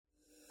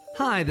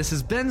Hi, this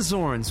is Ben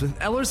Zorns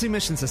with Ellerslie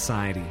Mission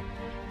Society.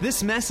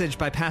 This message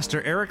by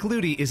Pastor Eric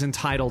Ludy is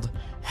entitled,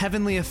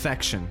 Heavenly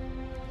Affection.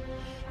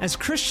 As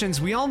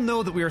Christians, we all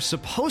know that we are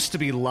supposed to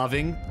be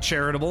loving,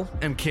 charitable,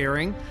 and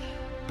caring,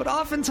 but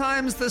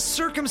oftentimes the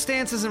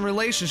circumstances and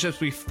relationships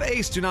we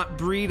face do not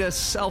breed a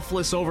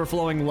selfless,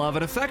 overflowing love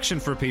and affection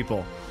for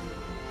people.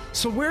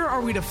 So where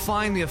are we to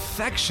find the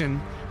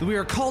affection that we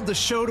are called to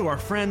show to our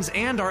friends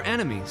and our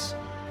enemies?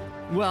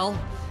 Well,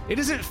 it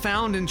isn't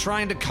found in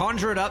trying to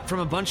conjure it up from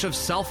a bunch of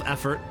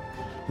self-effort.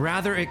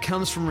 Rather, it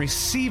comes from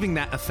receiving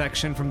that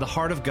affection from the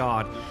heart of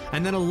God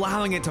and then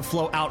allowing it to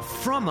flow out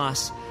from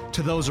us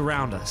to those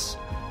around us.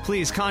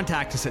 Please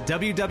contact us at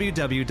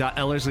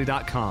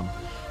www.ellerslie.com.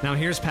 Now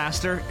here's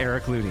Pastor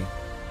Eric Ludy.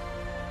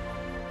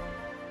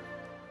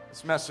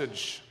 This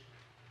message,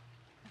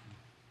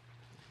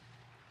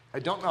 I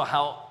don't know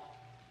how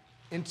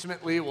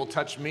intimately it will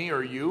touch me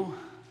or you.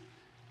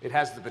 It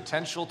has the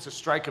potential to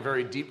strike a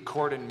very deep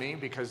chord in me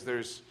because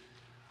there's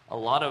a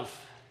lot of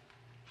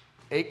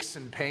aches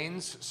and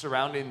pains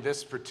surrounding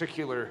this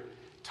particular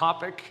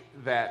topic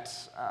that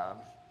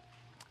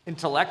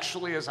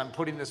intellectually, as I'm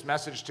putting this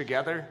message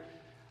together,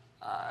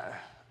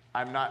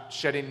 I'm not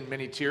shedding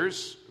many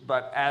tears,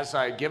 but as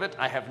I give it,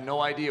 I have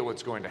no idea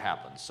what's going to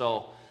happen.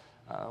 So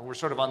we're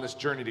sort of on this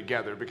journey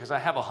together because I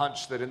have a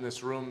hunch that in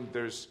this room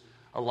there's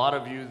a lot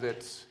of you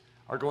that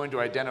are going to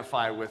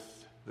identify with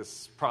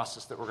this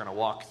process that we're going to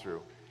walk through.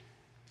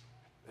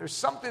 There's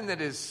something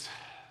that is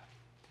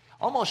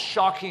almost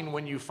shocking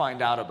when you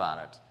find out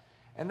about it,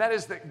 and that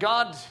is that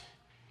God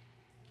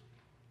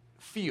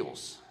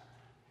feels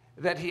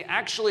that He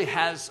actually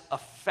has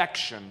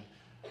affection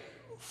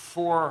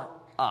for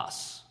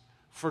us.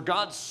 For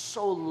God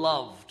so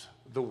loved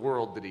the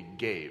world that He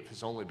gave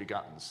His only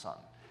begotten Son.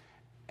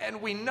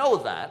 And we know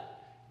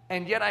that,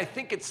 and yet I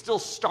think it's still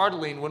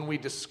startling when we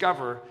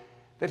discover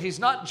that He's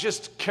not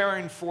just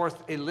carrying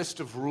forth a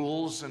list of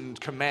rules and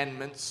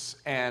commandments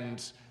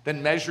and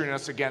then measuring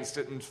us against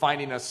it and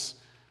finding us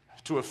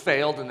to have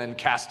failed and then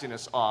casting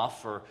us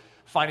off, or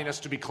finding us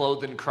to be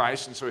clothed in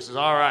Christ. And so He says,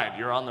 all right,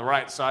 you're on the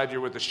right side, you're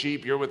with the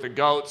sheep, you're with the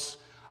goats.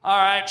 All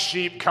right,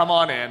 sheep, come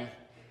on in.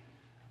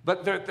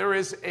 But there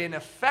is an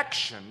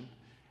affection,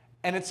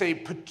 and it's a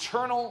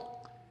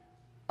paternal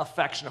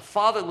affection, a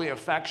fatherly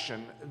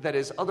affection that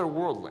is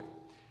otherworldly.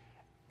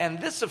 And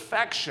this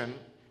affection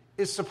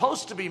is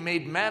supposed to be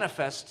made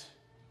manifest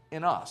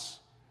in us.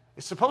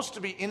 It's supposed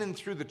to be in and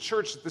through the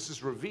church that this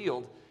is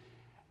revealed.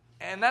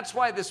 And that's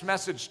why this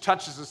message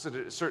touches us at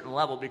a certain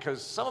level,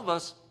 because some of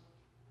us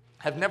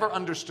have never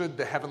understood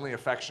the heavenly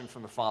affection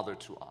from the Father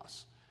to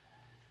us.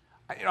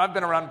 I've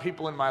been around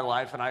people in my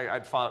life, and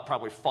I'd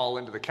probably fall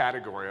into the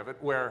category of it,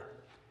 where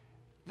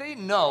they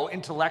know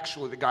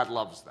intellectually that God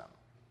loves them.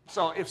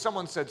 So if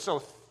someone said,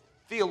 so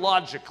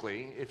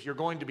theologically, if you're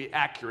going to be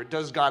accurate,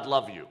 does God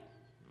love you?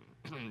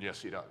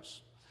 Yes, He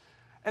does.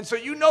 And so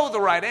you know the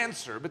right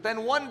answer, but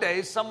then one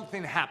day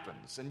something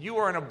happens, and you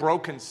are in a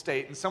broken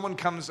state, and someone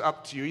comes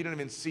up to you. You don't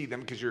even see them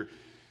because your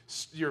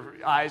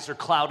eyes are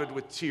clouded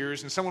with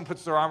tears, and someone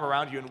puts their arm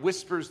around you and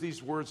whispers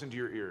these words into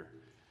your ear.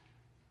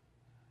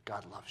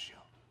 God loves you.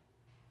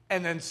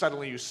 And then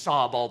suddenly you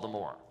sob all the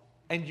more,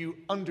 and you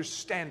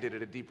understand it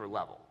at a deeper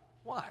level.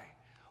 Why?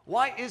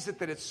 Why is it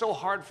that it's so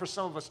hard for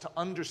some of us to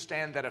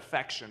understand that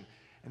affection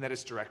and that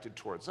it's directed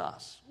towards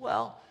us?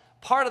 Well,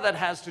 part of that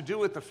has to do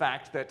with the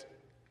fact that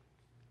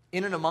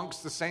in and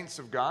amongst the saints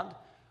of God,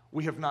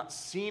 we have not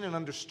seen and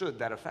understood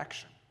that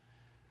affection.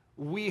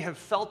 We have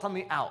felt on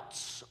the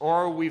outs,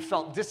 or we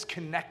felt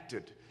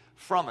disconnected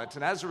from it.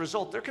 And as a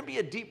result, there can be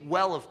a deep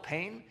well of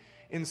pain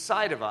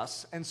inside of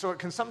us, and so it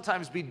can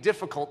sometimes be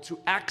difficult to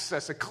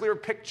access a clear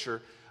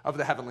picture of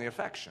the heavenly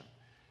affection.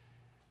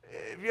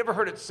 Have you ever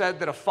heard it said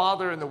that a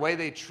father, in the way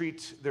they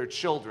treat their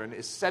children,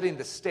 is setting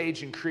the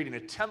stage and creating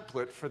a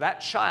template for that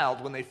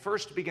child when they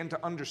first begin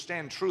to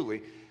understand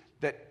truly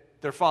that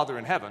their Father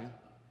in heaven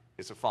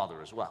is a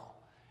father as well?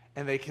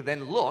 And they can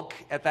then look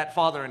at that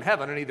Father in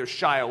heaven and either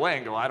shy away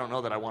and go, I don't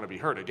know that I want to be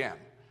hurt again.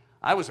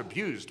 I was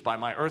abused by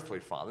my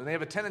earthly father. And they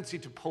have a tendency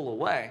to pull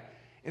away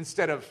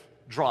instead of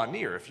draw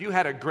near. If you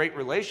had a great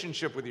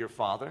relationship with your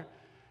father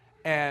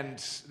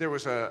and there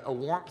was a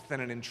warmth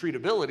and an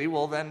entreatability,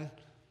 well, then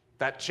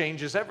that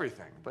changes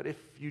everything. But if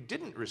you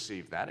didn't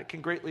receive that, it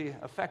can greatly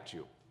affect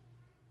you.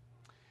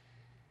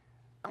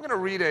 I'm going to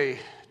read a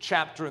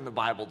chapter in the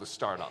Bible to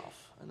start off.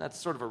 And that's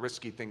sort of a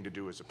risky thing to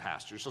do as a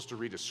pastor. You're supposed to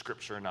read a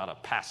scripture, not a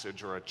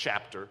passage or a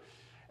chapter.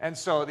 And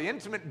so the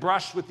intimate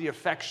brush with the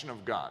affection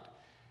of God.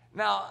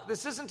 Now,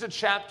 this isn't a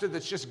chapter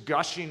that's just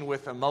gushing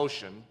with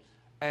emotion,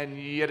 and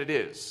yet it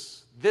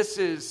is. This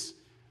is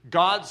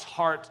God's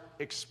heart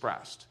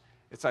expressed.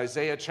 It's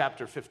Isaiah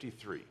chapter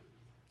 53.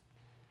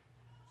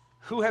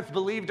 Who hath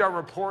believed our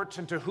report,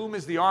 and to whom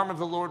is the arm of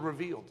the Lord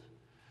revealed?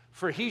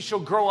 For he shall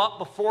grow up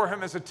before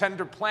him as a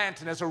tender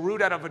plant, and as a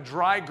root out of a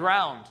dry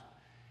ground.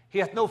 He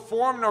hath no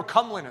form nor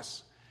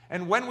comeliness,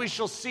 and when we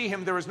shall see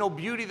him, there is no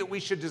beauty that we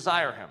should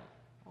desire him.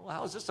 Well,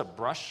 how is this a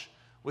brush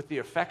with the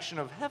affection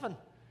of heaven?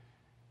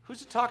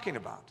 Who's it talking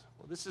about?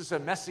 Well, this is a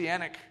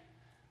messianic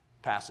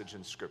passage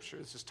in Scripture.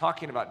 This is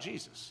talking about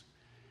Jesus.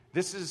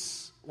 This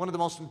is one of the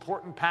most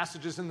important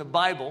passages in the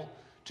Bible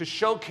to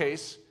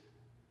showcase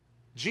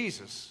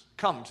Jesus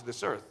come to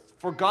this earth.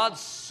 For God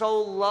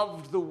so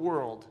loved the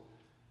world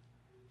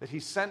that he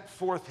sent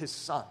forth his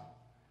Son.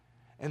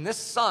 And this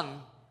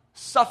Son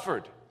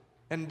suffered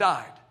and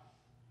died.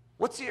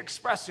 What's he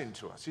expressing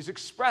to us? He's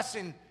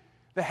expressing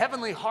the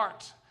heavenly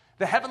heart,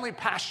 the heavenly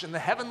passion, the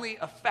heavenly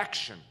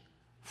affection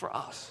for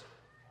us.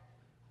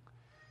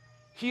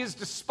 He is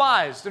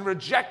despised and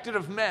rejected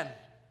of men,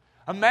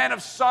 a man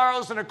of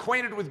sorrows and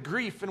acquainted with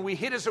grief, and we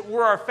hid as it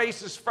were our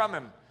faces from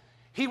him.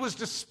 He was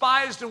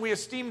despised and we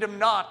esteemed him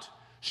not.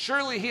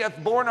 Surely he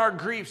hath borne our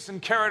griefs and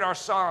carried our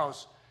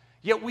sorrows.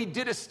 Yet we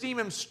did esteem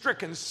him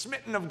stricken,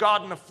 smitten of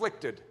God, and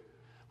afflicted.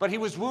 But he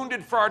was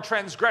wounded for our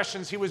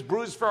transgressions, he was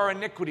bruised for our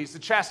iniquities. The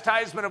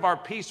chastisement of our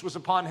peace was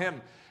upon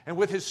him, and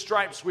with his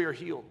stripes we are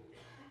healed.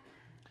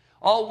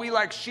 All we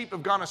like sheep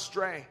have gone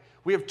astray.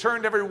 We have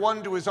turned every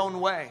one to his own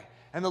way,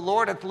 and the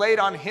Lord hath laid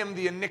on him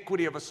the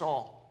iniquity of us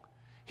all.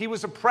 He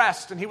was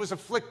oppressed and he was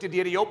afflicted,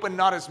 yet he opened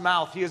not his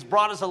mouth. He is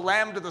brought as a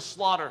lamb to the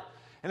slaughter,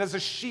 and as a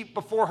sheep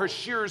before her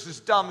shearers is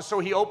dumb, so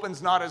he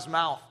opens not his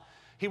mouth.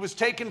 He was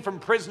taken from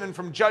prison and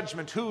from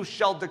judgment. Who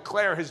shall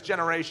declare his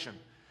generation?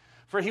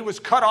 For he was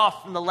cut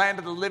off from the land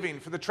of the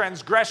living. For the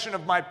transgression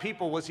of my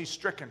people was he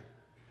stricken.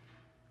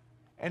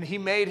 And he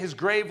made his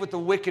grave with the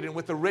wicked and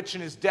with the rich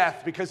in his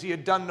death, because he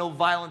had done no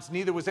violence,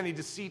 neither was any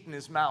deceit in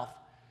his mouth.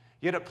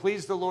 Yet it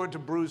pleased the Lord to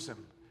bruise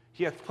him.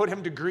 He hath put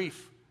him to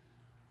grief.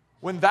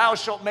 When thou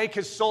shalt make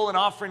his soul an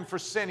offering for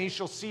sin, he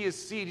shall see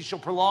his seed, he shall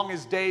prolong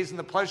his days, and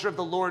the pleasure of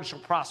the Lord shall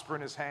prosper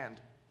in his hand.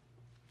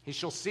 He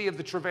shall see of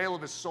the travail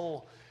of his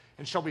soul,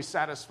 and shall be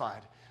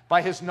satisfied.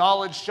 By his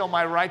knowledge shall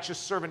my righteous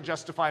servant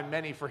justify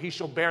many, for he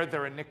shall bear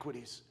their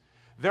iniquities.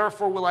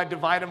 Therefore will I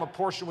divide him a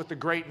portion with the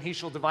great, and he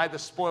shall divide the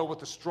spoil with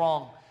the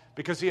strong,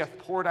 because he hath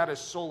poured out his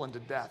soul unto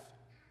death.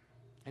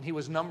 And he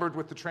was numbered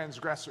with the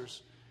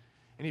transgressors,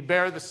 and he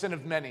bare the sin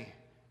of many,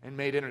 and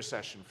made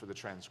intercession for the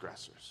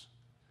transgressors.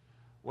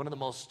 One of the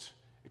most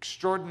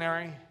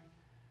extraordinary,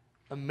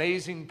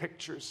 amazing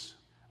pictures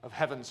of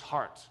heaven's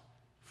heart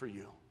for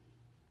you.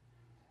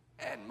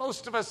 And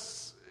most of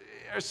us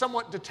are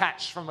somewhat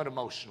detached from it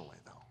emotionally,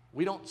 though.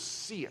 We don't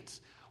see it.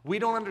 We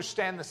don't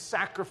understand the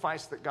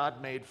sacrifice that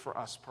God made for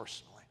us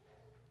personally.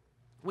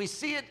 We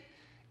see it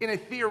in a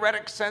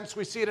theoretic sense.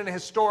 We see it in a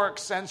historic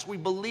sense. We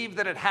believe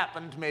that it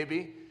happened,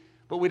 maybe,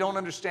 but we don't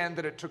understand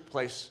that it took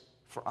place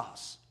for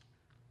us.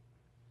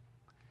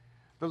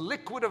 The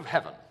liquid of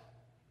heaven.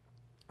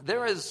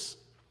 There is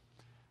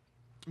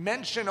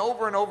mention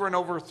over and over and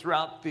over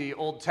throughout the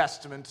Old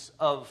Testament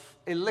of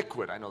a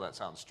liquid. I know that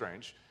sounds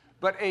strange,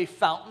 but a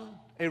fountain,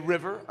 a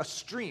river, a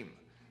stream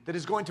that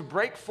is going to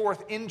break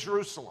forth in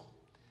Jerusalem.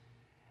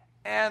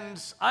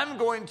 And I'm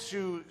going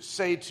to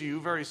say to you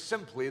very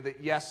simply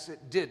that yes,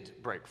 it did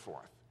break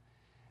forth.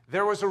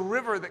 There was a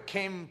river that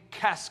came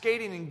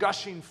cascading and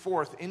gushing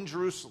forth in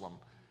Jerusalem.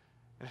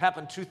 It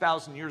happened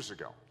 2,000 years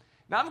ago.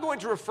 Now I'm going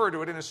to refer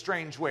to it in a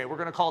strange way. We're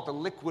going to call it the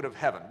liquid of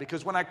heaven,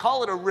 because when I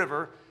call it a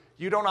river,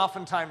 you don't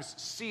oftentimes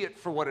see it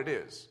for what it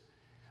is.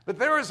 But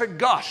there is a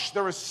gush,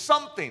 there is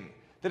something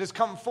that has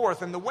come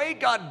forth. And the way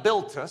God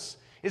built us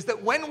is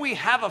that when we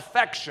have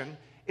affection,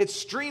 it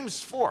streams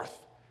forth.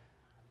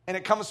 And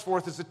it comes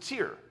forth as a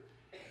tear.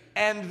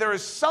 And there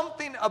is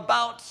something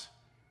about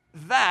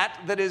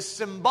that is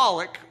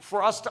symbolic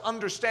for us to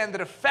understand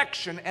that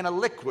affection and a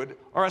liquid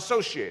are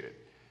associated.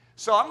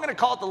 So I'm going to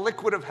call it the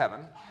liquid of heaven.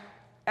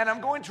 And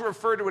I'm going to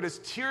refer to it as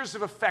tears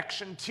of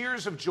affection,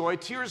 tears of joy,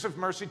 tears of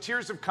mercy,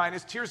 tears of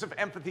kindness, tears of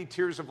empathy,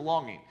 tears of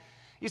longing.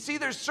 You see,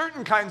 there's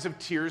certain kinds of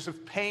tears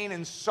of pain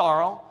and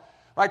sorrow,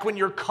 like when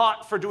you're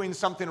caught for doing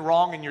something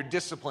wrong and you're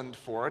disciplined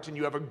for it, and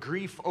you have a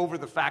grief over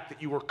the fact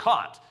that you were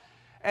caught.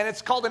 And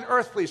it's called an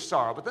earthly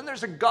sorrow. But then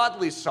there's a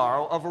godly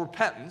sorrow of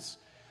repentance.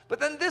 But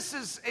then this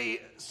is a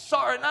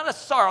sorrow, not a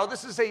sorrow,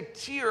 this is a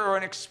tear or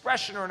an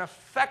expression or an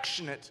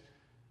affectionate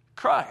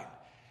crying.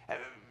 Have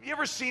you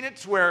ever seen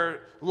it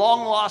where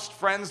long-lost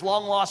friends,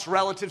 long-lost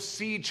relatives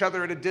see each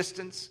other at a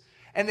distance,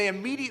 and they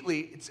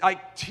immediately, it's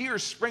like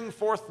tears spring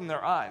forth in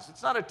their eyes.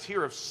 It's not a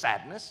tear of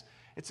sadness,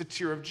 it's a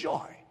tear of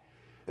joy.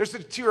 There's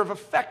a tear of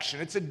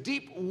affection. It's a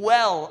deep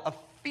well of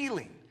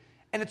feeling,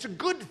 and it's a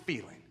good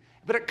feeling.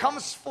 But it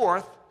comes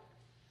forth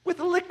with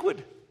a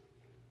liquid.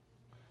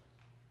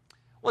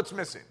 What's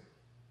missing?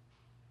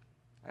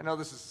 I know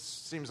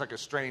seems like a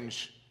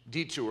strange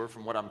detour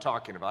from what I'm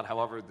talking about.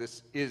 However,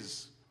 this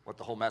is what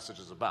the whole message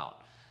is about.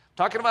 I'm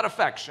talking about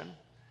affection,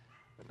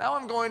 but now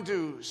I'm going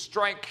to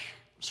strike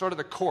sort of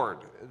the chord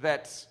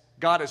that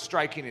God is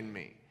striking in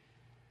me.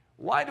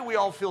 Why do we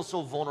all feel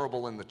so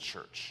vulnerable in the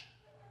church?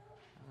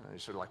 You're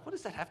sort of like, what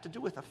does that have to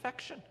do with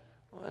affection?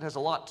 Well, it has a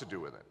lot to do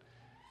with it.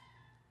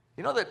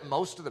 You know that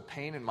most of the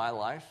pain in my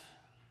life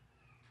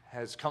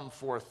has come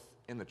forth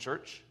in the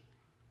church?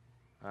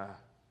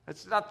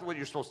 It's not what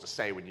you're supposed to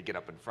say when you get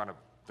up in front of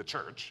the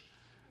church.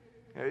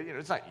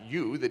 It's not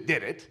you that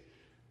did it.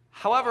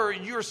 However,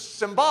 you're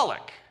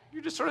symbolic.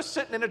 You're just sort of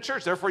sitting in a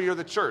church. Therefore, you're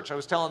the church. I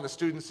was telling the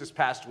students this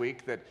past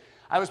week that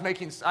I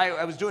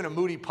was doing a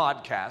Moody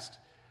podcast,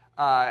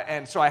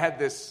 and so I had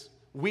this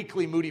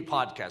weekly Moody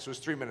podcast. It was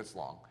 3 minutes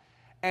long.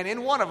 And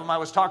in one of them, I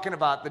was talking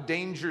about the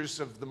dangers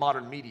of the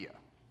modern media.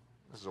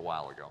 This is a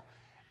while ago.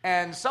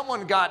 And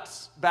someone got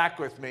back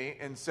with me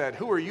and said,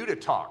 "Who are you to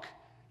talk?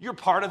 You're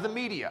part of the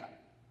media."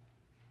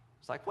 I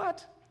was like,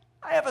 "What?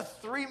 I have a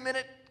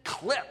 3-minute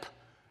clip.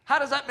 How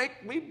does that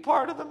make me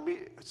part of the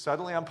media?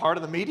 Suddenly I'm part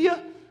of the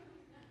media?"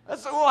 I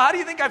said, "Well, how do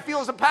you think I feel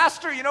as a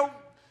pastor? You know,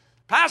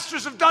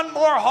 pastors have done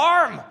more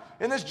harm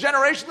in this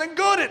generation than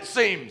good, it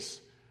seems.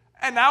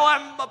 And now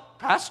I'm a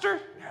pastor?"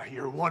 "Yeah,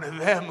 you're one of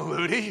them,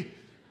 Ludi."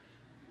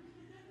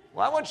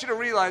 Well, I want you to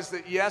realize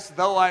that, yes,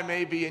 though I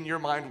may be in your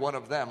mind one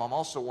of them, I'm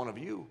also one of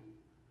you.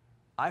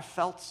 I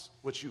felt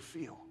what you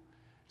feel.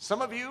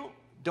 Some of you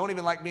don't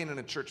even like being in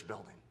a church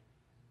building.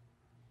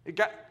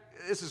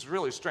 This is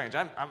really strange.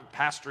 I'm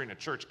pastoring a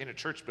church in a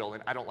church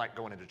building. I don't like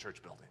going into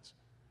church buildings.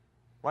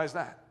 Why is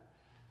that?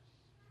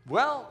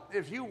 Well,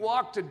 if you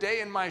walked a day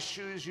in my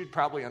shoes, you'd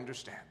probably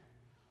understand.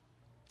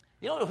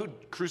 You know who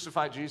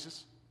crucified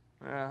Jesus?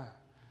 Yeah.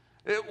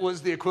 It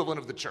was the equivalent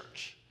of the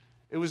church.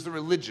 It was the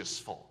religious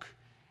folk.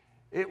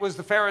 It was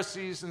the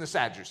Pharisees and the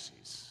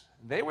Sadducees.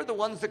 They were the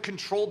ones that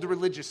controlled the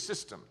religious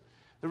system.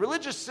 The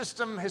religious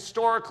system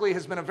historically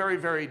has been a very,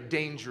 very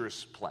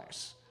dangerous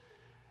place.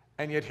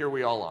 And yet here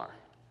we all are.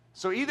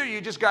 So either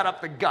you just got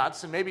up the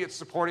guts, and maybe it's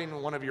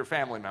supporting one of your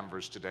family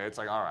members today. It's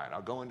like, all right,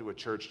 I'll go into a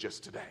church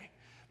just today.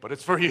 But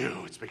it's for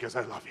you. It's because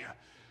I love you.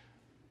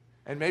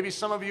 And maybe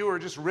some of you are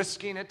just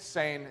risking it,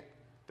 saying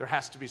there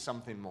has to be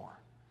something more.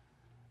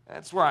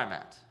 That's where I'm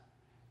at.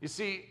 You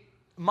see,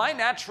 my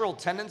natural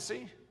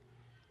tendency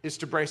is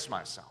to brace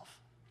myself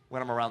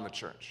when I'm around the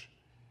church.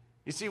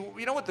 You see,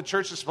 you know what the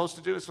church is supposed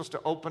to do? It's supposed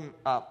to open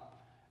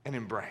up and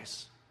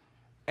embrace.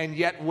 And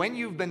yet, when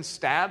you've been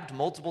stabbed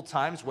multiple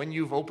times, when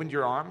you've opened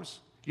your arms,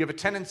 you have a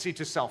tendency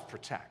to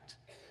self-protect.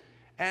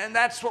 And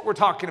that's what we're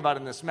talking about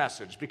in this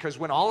message, because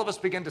when all of us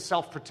begin to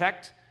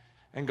self-protect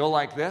and go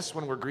like this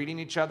when we're greeting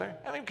each other,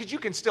 I mean, because you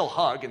can still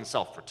hug and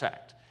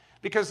self-protect,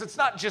 because it's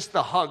not just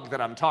the hug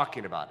that I'm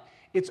talking about.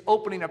 It's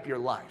opening up your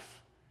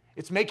life.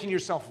 It's making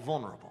yourself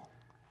vulnerable.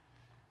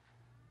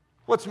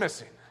 What's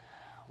missing?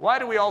 Why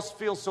do we all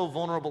feel so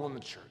vulnerable in the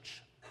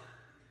church?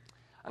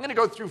 I'm going to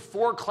go through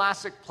 4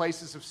 classic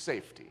places of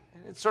safety.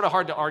 It's sort of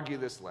hard to argue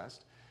this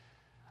list.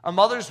 A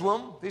mother's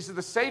womb. These are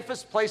the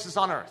safest places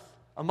on earth.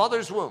 A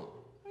mother's womb.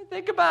 I mean,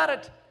 think about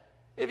it.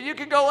 If you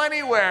could go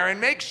anywhere and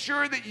make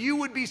sure that you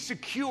would be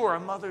secure, a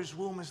mother's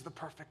womb is the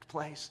perfect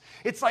place.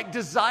 It's like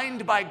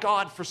designed by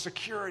God for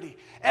security.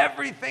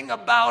 Everything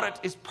about it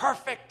is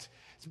perfect.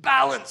 It's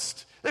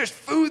balanced. There's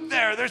food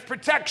there. There's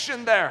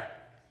protection there.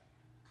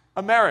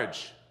 A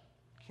marriage.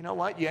 You know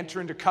what? You enter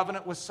into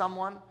covenant with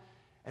someone,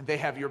 and they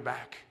have your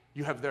back.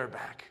 You have their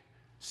back.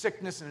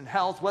 Sickness and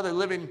health, whether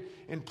living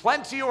in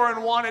plenty or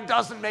in want, it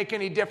doesn't make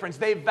any difference.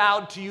 They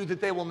vowed to you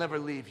that they will never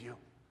leave you.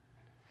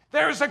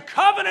 There's a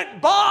covenant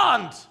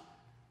bond.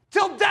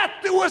 Till death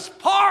do us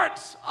part.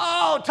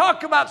 Oh,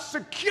 talk about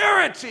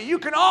security. You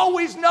can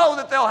always know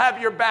that they'll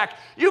have your back.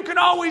 You can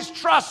always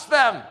trust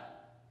them.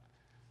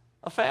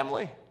 A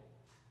family.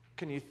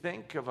 Can you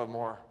think of a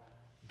more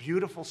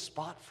beautiful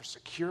spot for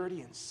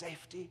security and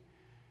safety?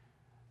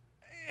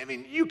 I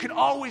mean, you can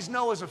always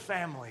know as a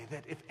family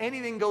that if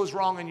anything goes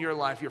wrong in your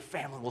life, your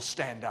family will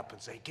stand up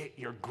and say, "Get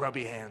your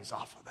grubby hands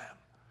off of them."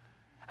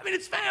 I mean,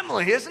 it's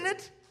family, isn't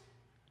it?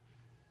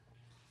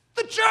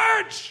 The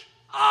church.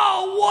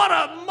 Oh, what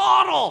a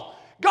model.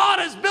 God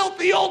has built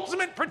the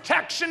ultimate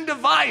protection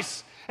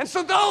device. And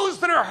so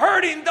those that are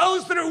hurting,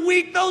 those that are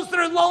weak, those that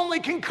are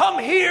lonely can come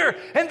here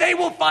and they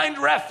will find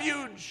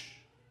refuge.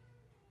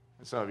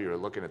 And some of you are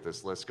looking at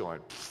this list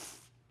going,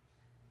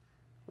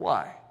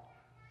 why?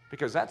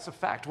 Because that's a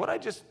fact. What I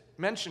just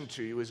mentioned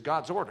to you is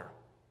God's order.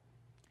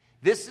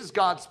 This is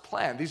God's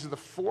plan. These are the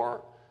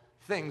 4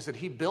 things that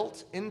he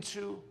built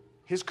into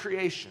his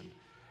creation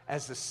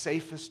as the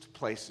safest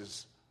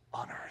places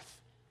on earth.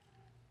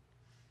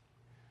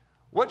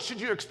 What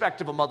should you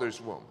expect of a mother's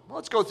womb? Well,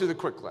 let's go through the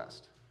quick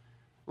list.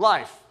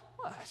 Life.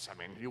 Well, I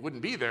mean, you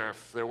wouldn't be there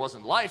if there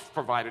wasn't life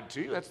provided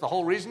to you. That's the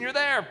whole reason you're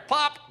there.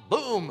 Pop,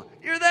 boom,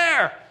 you're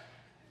there.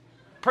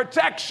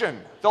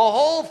 Protection. The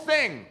whole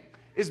thing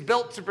is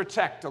built to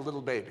protect a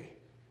little baby.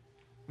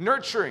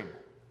 Nurturing.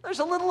 There's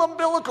a little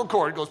umbilical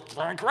cord. It goes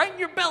right in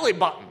your belly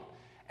button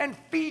and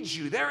feeds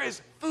you. There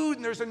is food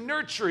and there's a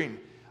nurturing.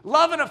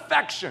 Love and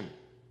affection.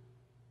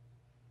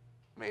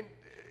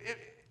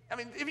 I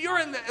mean, if you're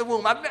in the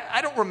womb,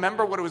 I don't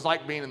remember what it was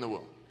like being in the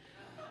womb.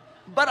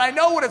 But I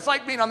know what it's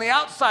like being on the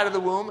outside of the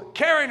womb,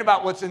 caring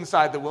about what's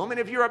inside the womb. And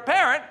if you're a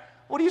parent,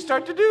 what do you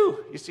start to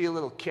do? You see a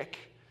little kick.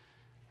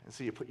 And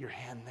so you put your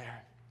hand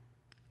there.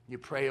 You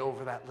pray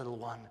over that little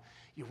one.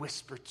 You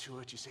whisper to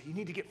it. You say, you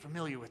need to get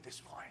familiar with this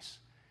voice.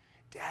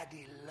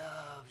 Daddy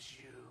loves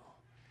you.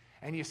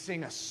 And you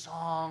sing a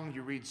song.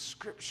 You read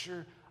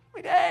scripture. I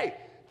mean, hey,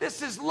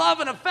 this is love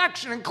and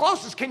affection and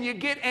closeness. Can you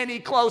get any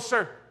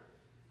closer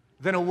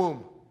than a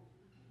womb?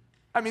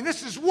 I mean,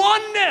 this is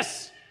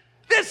oneness.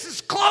 This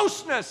is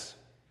closeness.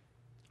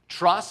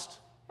 Trust.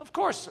 Of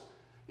course,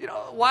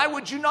 Why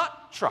would you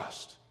not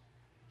trust?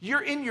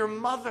 You're in your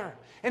mother.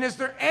 And is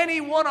there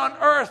anyone on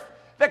earth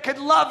that could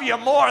love you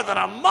more than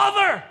a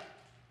mother?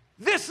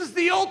 This is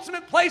the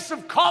ultimate place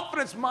of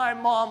confidence. My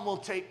mom will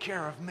take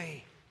care of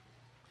me.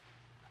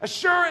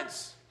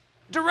 Assurance,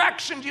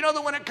 direction. Do you know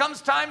that when it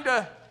comes time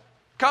to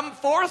come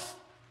forth,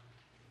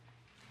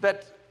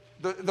 that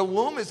the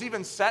womb is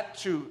even set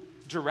to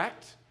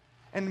direct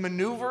and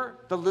maneuver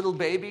the little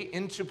baby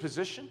into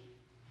position?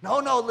 No,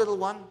 little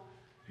one.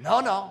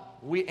 No,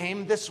 we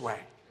aim this way.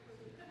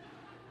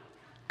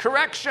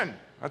 Correction.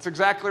 That's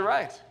exactly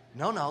right.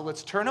 No,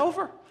 let's turn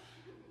over.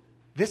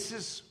 This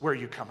is where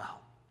you come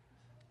out.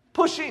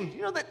 Pushing.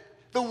 You know that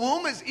the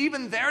womb is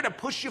even there to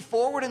push you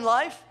forward in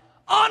life?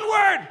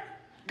 Onward!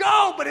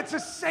 Go! But it's a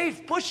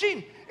safe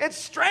pushing. It's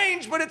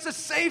strange, but it's a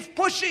safe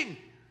pushing.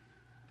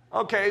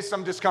 Okay,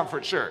 some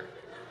discomfort, sure.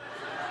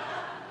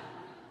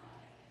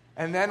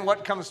 And then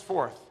what comes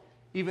forth?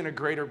 Even a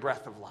greater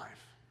breath of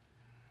life.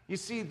 You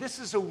see, this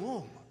is a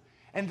womb.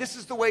 And this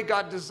is the way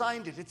God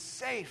designed it. It's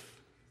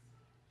safe.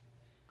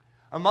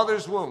 A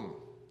mother's womb.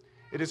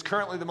 It is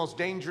currently the most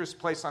dangerous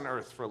place on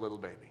earth for a little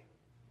baby.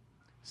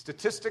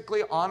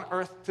 Statistically, on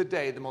earth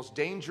today, the most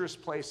dangerous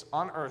place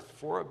on earth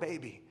for a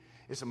baby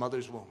is a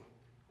mother's womb.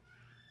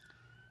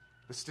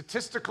 The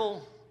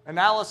statistical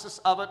analysis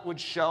of it would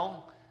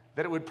show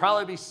that it would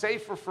probably be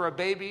safer for a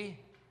baby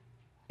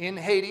in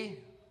Haiti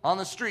on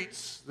the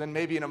streets than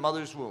maybe in a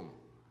mother's womb.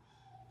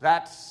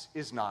 That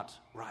is not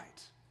right.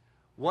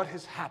 What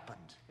has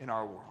happened in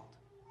our world?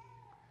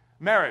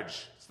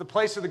 Marriage, it's the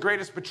place of the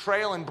greatest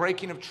betrayal and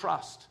breaking of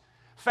trust.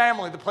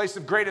 Family, the place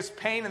of greatest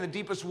pain and the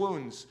deepest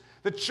wounds.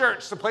 The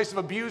church, the place of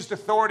abused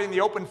authority and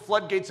the open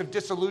floodgates of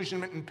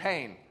disillusionment and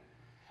pain.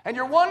 And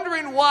you're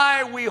wondering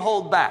why we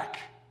hold back.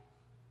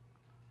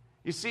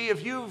 You see,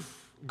 if you've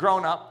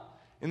grown up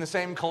in the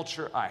same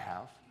culture I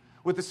have,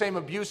 with the same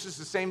abuses,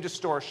 the same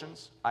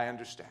distortions, I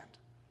understand.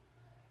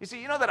 You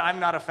see, you know that I'm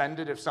not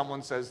offended if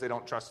someone says they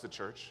don't trust the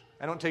church.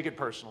 I don't take it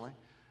personally.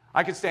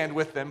 I can stand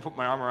with them, put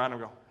my arm around them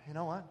and go, you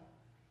know what?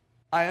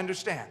 I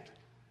understand.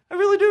 I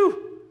really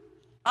do.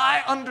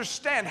 I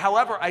understand.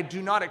 However, I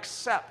do not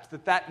accept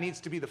that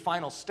needs to be the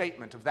final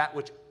statement of that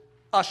which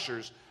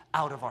ushers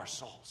out of our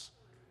souls.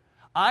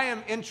 I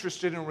am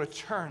interested in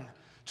return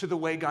to the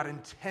way God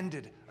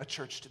intended a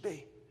church to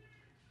be.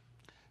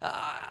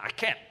 I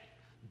can't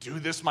do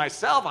this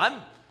myself.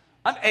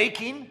 I'm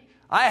aching.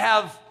 I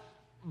have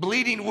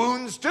bleeding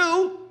wounds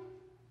too.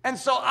 And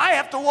so I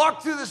have to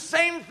walk through the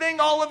same thing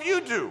all of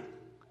you do.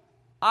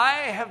 I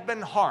have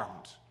been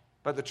harmed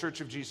by the Church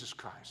of Jesus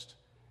Christ.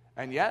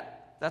 And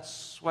yet,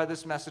 that's why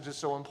this message is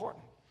so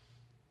important.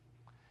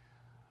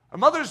 A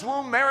mother's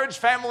womb, marriage,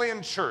 family,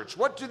 and church.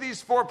 What do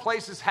these four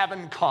places have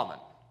in common?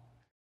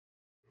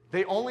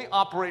 They only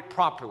operate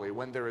properly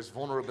when there is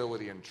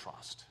vulnerability and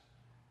trust.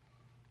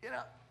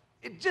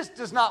 It just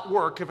does not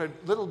work if a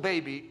little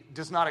baby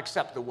does not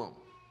accept the womb.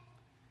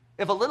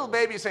 If a little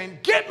baby is saying,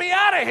 get me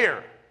out of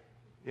here,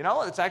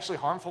 it's actually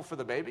harmful for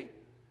the baby.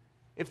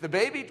 If the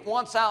baby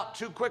wants out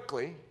too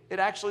quickly, it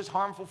actually is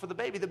harmful for the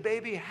baby. The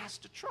baby has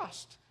to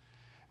trust.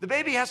 The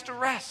baby has to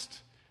rest.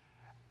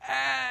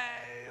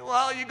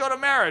 You go to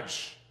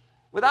marriage.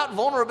 Without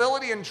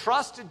vulnerability and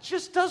trust, it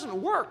just doesn't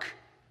work.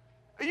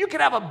 You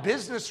can have a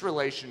business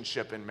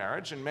relationship in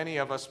marriage, and many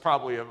of us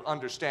probably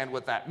understand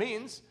what that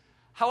means.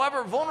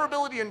 However,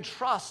 vulnerability and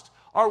trust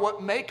are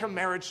what make a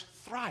marriage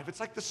thrive. It's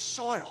like the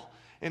soil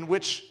in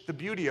which the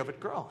beauty of it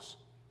grows.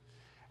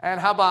 And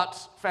how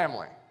about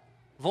family?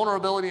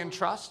 Vulnerability and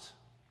trust,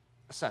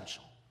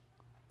 essential.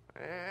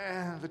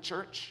 The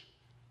church,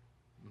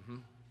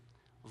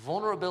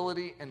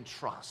 vulnerability and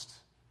trust.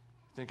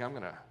 Think I'm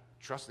going to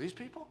trust these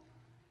people?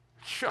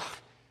 You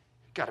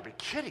got to be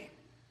kidding.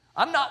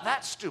 I'm not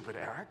that stupid,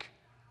 Eric.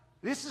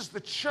 This is the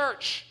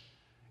church.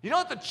 You know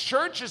what? The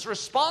church is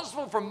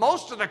responsible for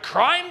most of the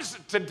crimes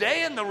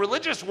today in the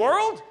religious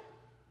world.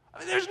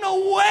 There's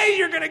no way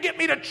you're going to get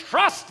me to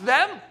trust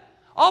them.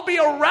 I'll be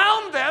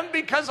around them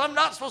because I'm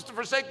not supposed to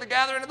forsake the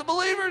gathering of the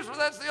believers. Well,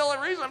 that's the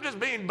only reason. I'm just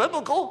being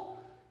biblical.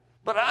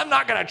 But I'm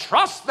not going to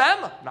trust them.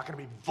 I'm not going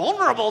to be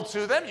vulnerable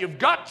to them. You've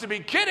got to be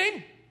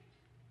kidding.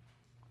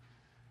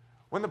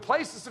 When the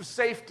places of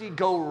safety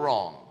go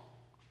wrong,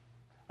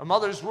 a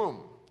mother's womb,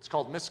 it's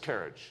called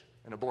miscarriage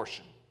and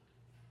abortion.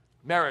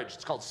 Marriage,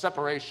 it's called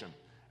separation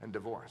and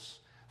divorce.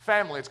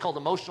 Family, it's called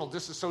emotional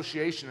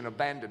disassociation and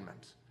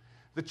abandonment.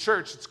 The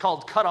church, it's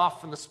called cut off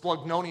from the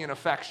Spluggnonian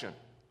affection.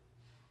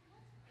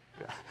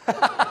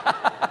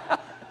 Yeah.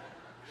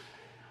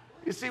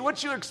 You see,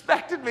 what you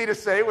expected me to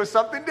say was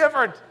something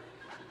different.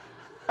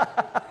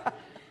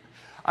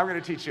 I'm going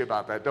to teach you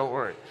about that, don't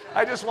worry.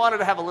 I just wanted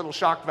to have a little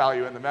shock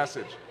value in the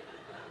message.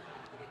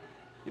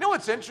 You know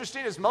what's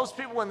interesting is most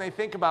people, when they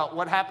think about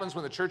what happens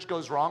when the church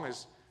goes wrong,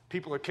 is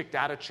people are kicked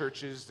out of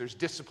churches, there's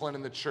discipline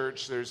in the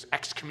church, there's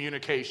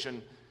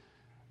excommunication.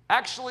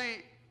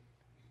 Actually,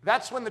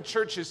 that's when the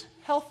church is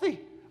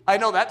healthy. I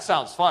know that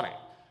sounds funny.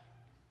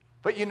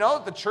 But you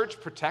know the church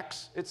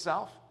protects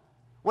itself?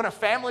 When a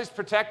family's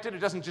protected, it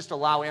doesn't just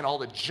allow in all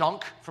the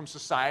junk from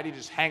society to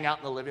just hang out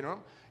in the living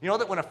room. You know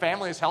that when a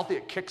family is healthy,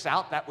 it kicks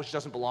out that which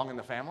doesn't belong in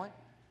the family?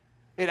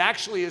 It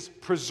actually is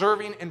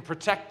preserving and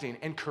protecting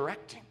and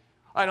correcting.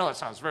 I know that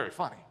sounds very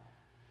funny.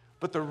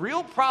 But the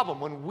real problem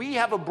when we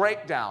have a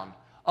breakdown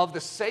of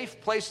the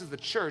safe place of the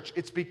church,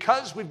 it's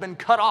because we've been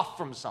cut off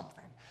from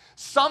something.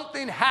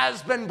 Something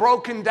has been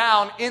broken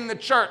down in the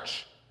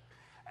church.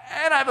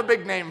 And I have a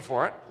big name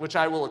for it, which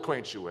I will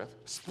acquaint you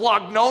with.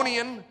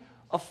 Splagnonian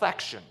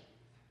affection.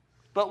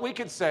 But we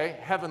could say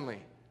heavenly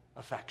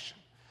affection.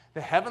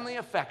 The heavenly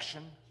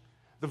affection,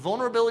 the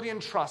vulnerability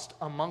and trust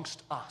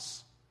amongst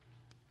us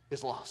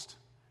is lost.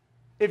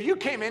 If you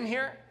came in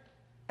here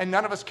and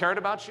none of us cared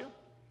about you,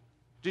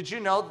 did you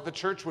know that the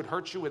church would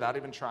hurt you without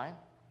even trying?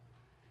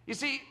 You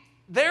see,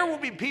 there will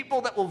be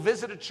people that will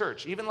visit a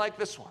church, even like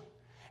this one,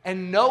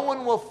 and no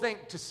one will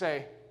think to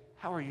say,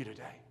 how are you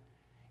today?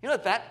 You know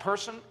that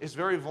person is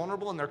very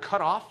vulnerable and they're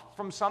cut off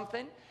from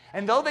something,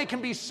 and though they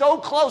can be so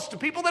close to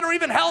people that are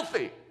even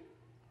healthy,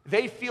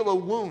 they feel a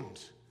wound.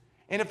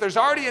 And if there's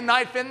already a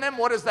knife in them,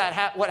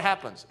 what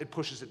happens? It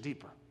pushes it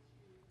deeper.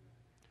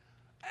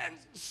 And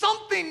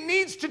something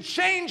needs to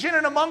change in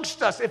and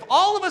amongst us. If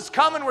all of us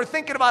come and we're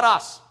thinking about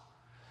us,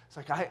 it's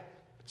like,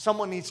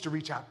 someone needs to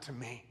reach out to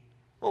me.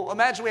 Well,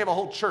 imagine we have a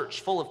whole church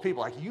full of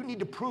people. Like, you need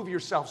to prove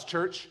yourselves,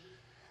 church,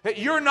 that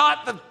you're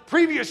not the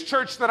previous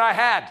church that I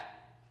had.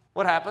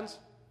 What happens?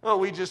 Well,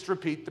 we just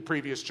repeat the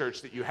previous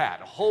church that you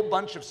had. A whole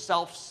bunch of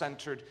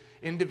self-centered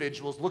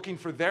individuals looking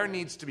for their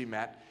needs to be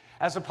met,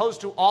 as opposed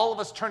to all of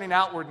us turning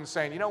outward and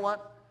saying, you know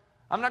what?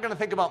 I'm not going to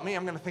think about me.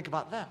 I'm going to think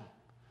about them.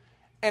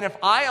 And if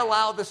I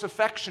allow this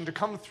affection to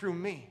come through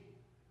me,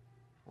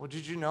 well,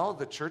 did you know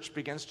the church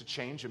begins to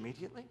change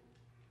immediately?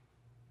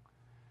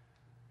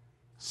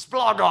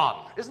 Splagon.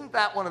 Isn't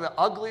that one of the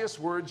ugliest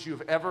words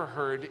you've ever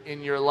heard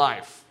in your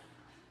life?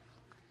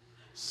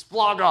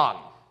 Splagon.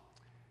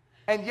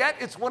 And yet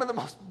it's one of the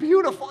most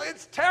beautiful.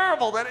 It's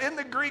terrible that in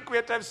the Greek we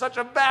have to have such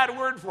a bad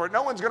word for it.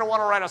 No one's going to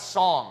want to write a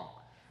song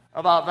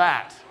about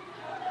that.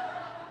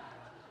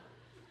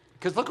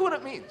 Because look at what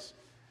it means.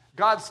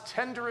 God's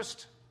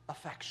tenderest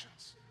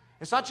affections.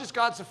 It's not just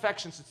God's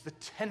affections, it's the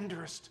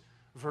tenderest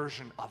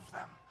version of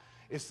them.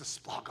 It's the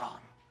splagon.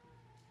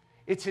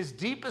 It's his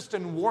deepest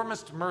and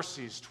warmest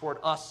mercies toward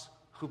us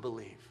who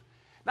believe.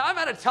 Now, I've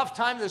had a tough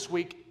time this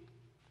week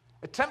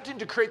attempting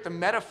to create the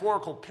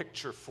metaphorical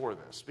picture for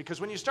this.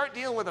 Because when you start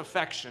dealing with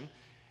affection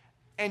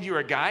and you're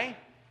a guy,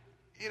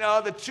 you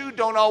know, the two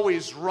don't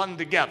always run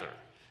together.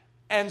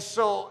 And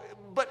so,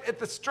 but at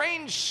the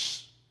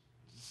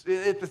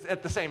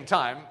same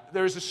time,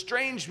 there's a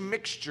strange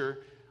mixture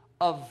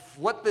of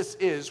what this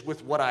is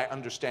with what I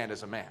understand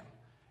as a man.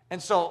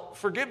 And so,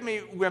 forgive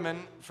me,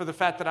 women, for the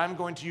fact that I'm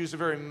going to use a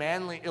very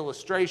manly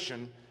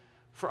illustration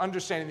for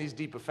understanding these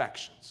deep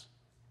affections.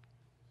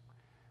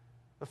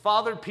 The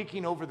father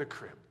peeking over the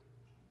crib.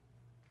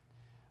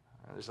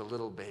 There's a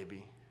little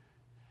baby.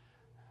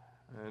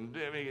 And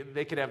I mean,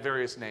 they could have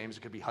various names.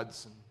 It could be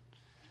Hudson.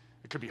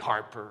 It could be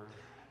Harper.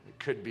 It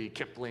could be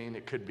Kipling.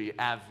 It could be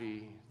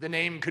Avi. The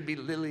name could be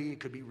Lily.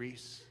 It could be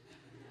Reese.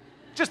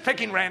 Just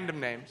picking random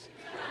names.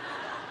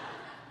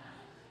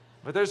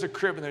 But there's a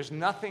crib, and there's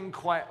nothing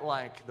quite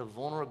like the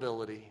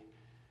vulnerability,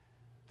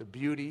 the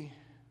beauty,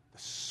 the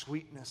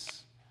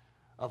sweetness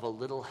of a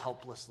little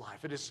helpless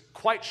life. It is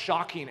quite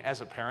shocking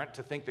as a parent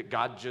to think that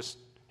God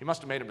he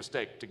must have made a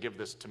mistake to give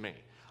this to me.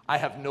 I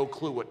have no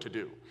clue what to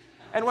do.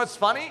 And what's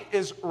funny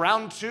is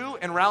round 2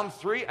 and round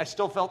 3, I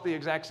still felt the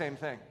exact same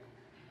thing.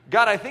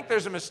 God, I think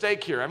there's a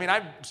mistake here. I mean,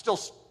 I'm still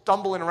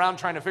stumbling around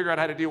trying to figure out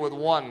how to deal with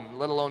 1,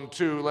 let alone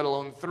 2, let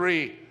alone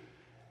 3.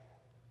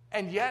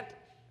 And yet,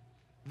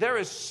 there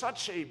is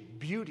such a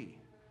beauty,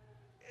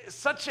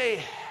 such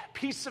a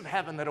piece of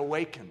heaven that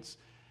awakens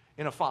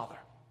in a father.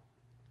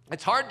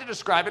 It's hard to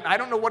describe it. I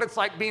don't know what it's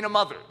like being a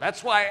mother.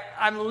 That's why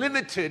I'm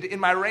limited in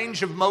my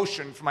range of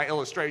motion for my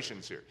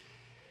illustrations here.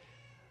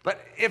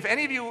 But if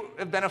any of you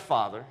have been a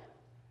father,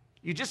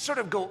 you just sort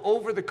of go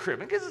over the crib.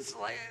 Because it's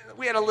like,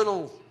 we had a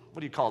little, what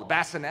do you call it,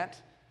 bassinet.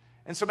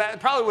 And so it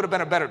probably would have been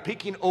a better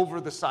peeking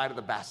over the side of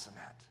the bassinet.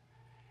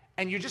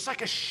 And you're just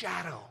like a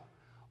shadow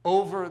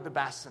over the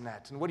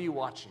bassinet. And what are you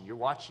watching? You're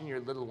watching your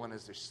little one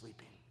as they're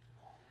sleeping.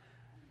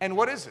 And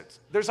what is it?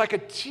 There's like a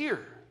tear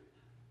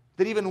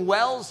that even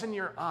wells in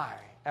your eye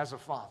as a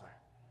father.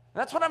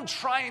 And that's what I'm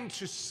trying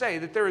to say,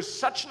 that there is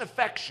such an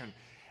affection.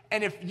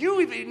 And if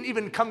you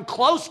even come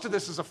close to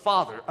this as a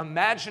father,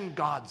 imagine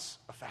God's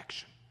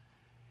affection.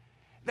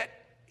 That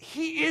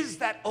he is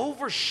that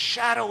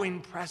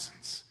overshadowing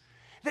presence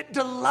that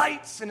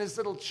delights in his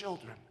little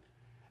children.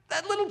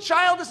 That little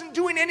child isn't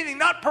doing anything,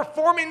 not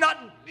performing, not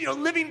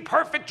living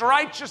perfect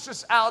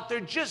righteousness out.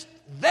 They're just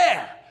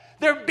there.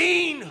 They're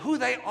being who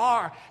they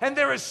are. And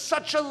there is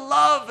such a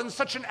love and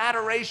such an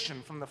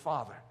adoration from the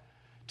Father.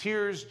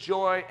 Tears,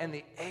 joy, and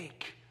the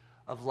ache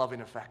of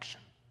loving affection.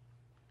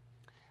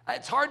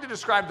 It's hard to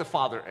describe the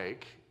father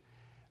ache,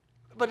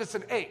 but it's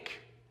an ache.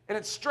 And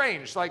it's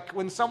strange, like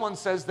when someone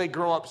says they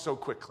grow up so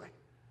quickly.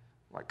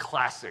 Like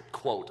classic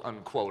quote,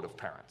 unquote of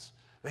parents.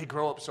 They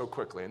grow up so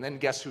quickly. And then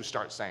guess who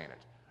starts saying it?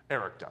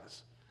 Eric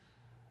does.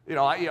 You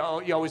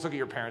always look at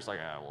your parents like,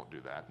 I won't do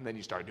that. And then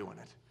you start doing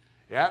it.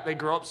 Yeah, they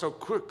grow up so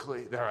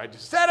quickly. There, I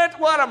just said it.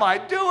 What am I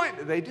doing?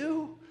 They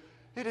do.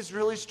 It is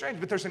really strange.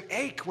 But there's an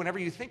ache whenever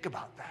you think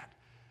about that.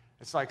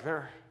 It's like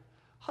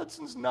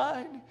Hudson's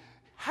 9.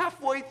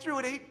 Halfway through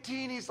at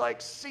 18, he's like,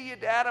 see you,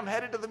 Dad. I'm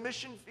headed to the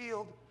mission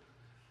field.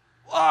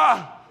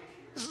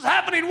 This is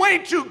happening way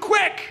too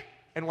quick.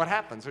 And what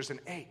happens? There's an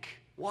ache.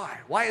 Why?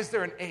 Why is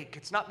there an ache?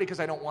 It's not because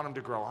I don't want him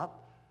to grow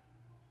up.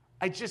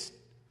 I just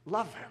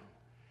love him.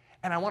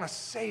 And I want to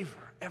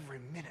savor every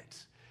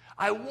minute.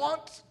 I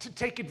want to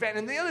take advantage.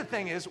 And the other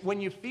thing is, when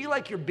you feel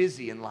like you're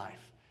busy in life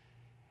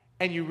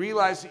and you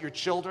realize that your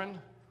children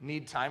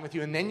need time with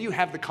you, and then you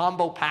have the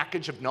combo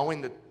package of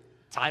knowing that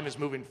time is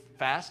moving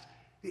fast,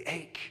 the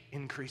ache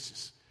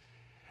increases.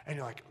 And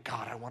you're like,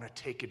 God, I want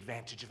to take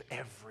advantage of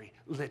every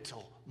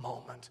little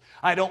moment.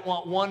 I don't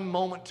want one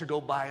moment to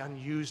go by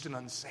unused and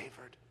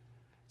unsavored.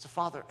 It's a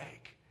father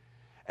ache.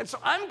 And so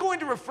I'm going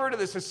to refer to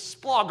this as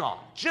splogon,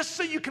 just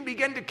so you can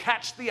begin to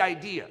catch the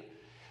idea.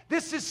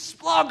 This is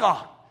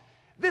splogon.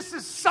 This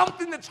is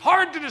something that's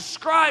hard to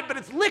describe, but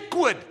it's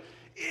liquid.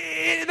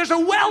 There's a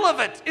well of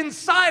it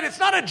inside. It's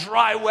not a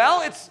dry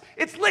well.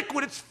 It's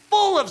liquid. It's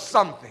full of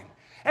something.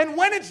 And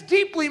when it's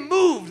deeply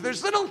moved,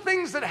 there's little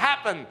things that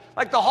happen,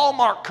 like the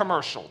Hallmark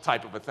commercial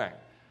type of a thing.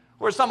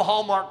 Or some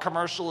Hallmark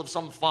commercial of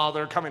some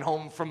father coming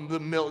home from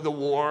the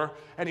war,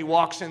 and he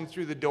walks in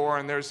through the door,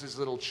 and there's his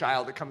little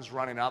child that comes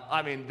running up.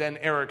 Then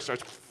Eric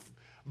starts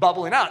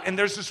bubbling out. And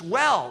there's this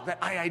well that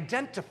I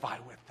identify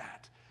with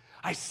that.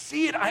 I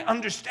see it, I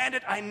understand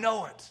it, I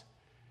know it.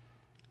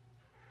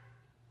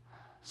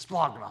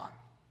 Splognon.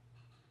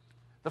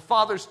 The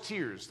Father's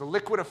tears, the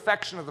liquid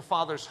affection of the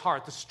Father's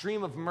heart, the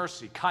stream of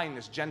mercy,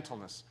 kindness,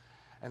 gentleness,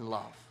 and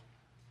love.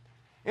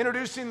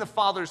 Introducing the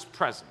Father's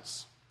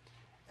presence.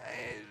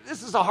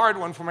 This is a hard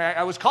one for me.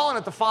 I was calling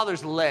it the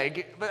Father's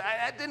leg, but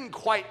I didn't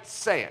quite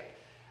say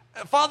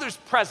it. Father's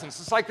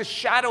presence, it's like the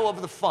shadow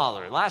of the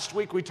Father. Last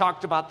week we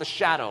talked about the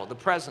shadow, the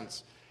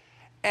presence.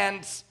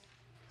 And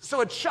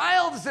so a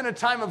child is in a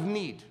time of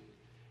need.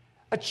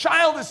 A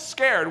child is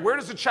scared. Where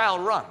does a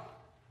child run?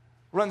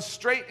 Runs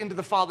straight into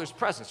the Father's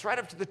presence, right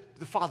up to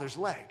the Father's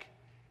leg,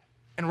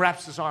 and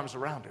wraps his arms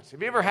around it.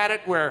 Have you ever had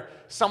it where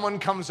someone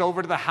comes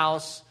over to the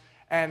house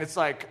and it's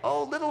like,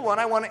 oh, little one,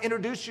 I want to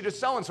introduce you to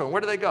so-and-so. And where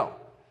do they go?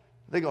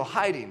 They go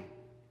hiding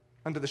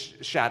under the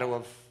shadow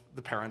of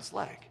the parent's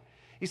leg.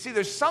 You see,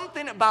 there's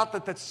something about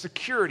that that's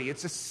security.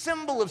 It's a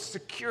symbol of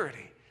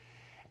security.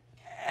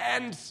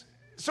 And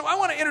so I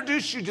want to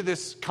introduce you to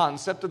this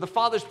concept of the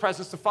Father's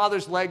presence, the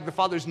Father's leg, the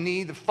Father's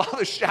knee, the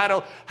Father's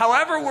shadow.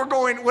 However we're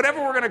going,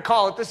 whatever we're going to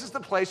call it, this is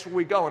the place where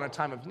we go in a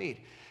time of need.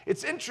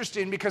 It's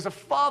interesting because a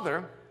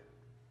father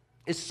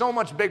is so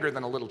much bigger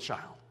than a little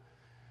child.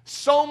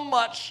 So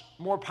much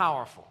more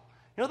powerful.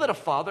 You know that a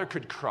father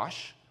could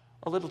crush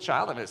a little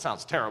child? I mean, it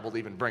sounds terrible to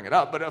even bring it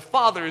up, but a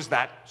father is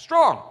that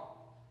strong.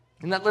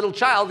 And that little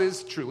child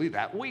is truly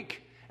that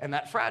weak and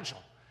that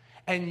fragile.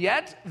 And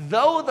yet,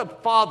 though the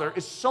father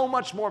is so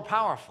much more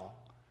powerful,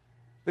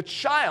 the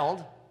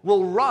child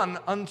will run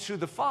unto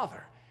the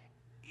father.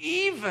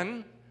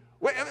 Even,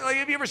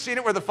 have you ever seen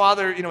it where the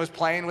father, is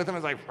playing with him?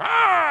 It's like,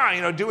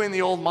 rah, doing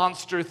the old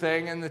monster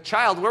thing. And the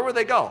child, where would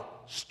they go?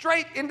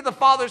 Straight into the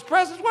father's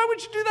presence. Why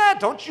would you do that?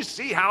 Don't you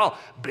see how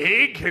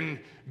big and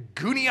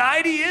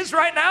goony-eyed he is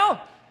right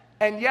now?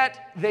 And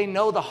yet, they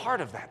know the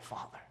heart of that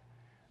father.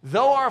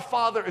 Though our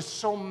Father is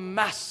so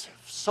massive,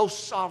 so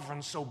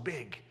sovereign, so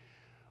big,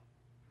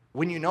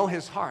 when you know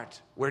his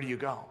heart, where do you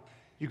go?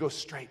 You go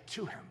straight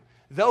to him.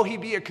 Though he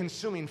be a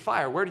consuming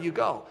fire, where do you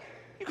go?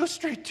 You go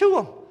straight to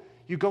him.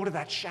 You go to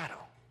that shadow.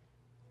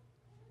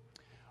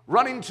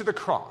 Running to the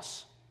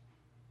cross.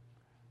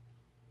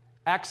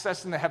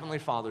 Accessing the Heavenly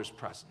Father's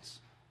presence.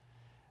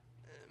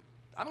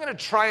 I'm going to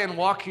try and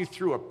walk you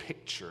through a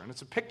picture, and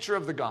it's a picture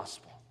of the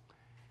gospel.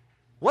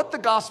 What the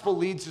gospel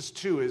leads us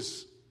to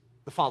is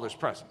the Father's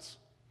presence,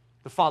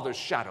 the Father's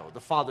shadow, the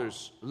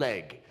Father's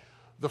leg,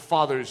 the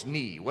Father's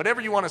knee,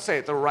 whatever you want to say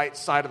it, the right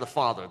side of the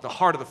Father, the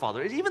heart of the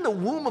Father, even the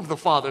womb of the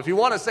Father. If you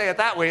want to say it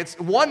that way, it's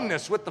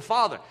oneness with the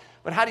Father.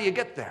 But how do you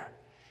get there?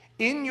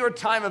 In your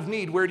time of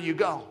need, where do you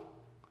go?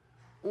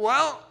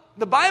 Well,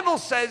 the Bible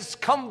says,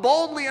 come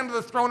boldly unto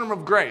the throne room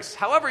of grace.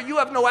 However, you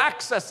have no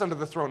access unto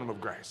the throne room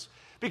of grace.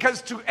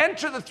 Because to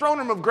enter the throne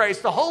room of grace,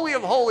 the Holy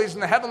of Holies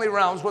in the heavenly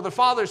realms where the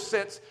Father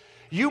sits,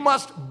 you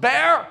must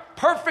bear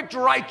perfect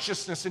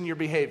righteousness in your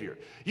behavior.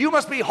 You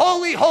must be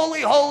holy,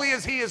 holy, holy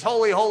as he is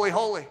holy, holy,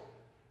 holy.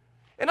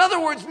 In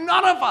other words,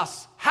 none of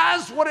us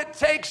has what it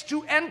takes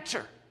to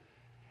enter.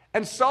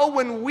 And so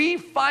when we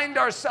find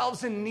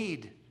ourselves in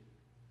need,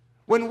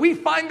 when we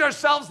find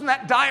ourselves in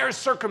that dire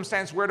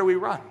circumstance, where do we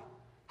run?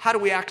 How do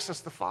we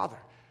access the Father?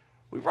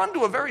 We run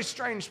to a very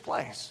strange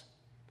place.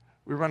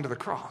 We run to the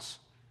cross.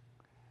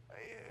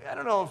 I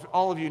don't know if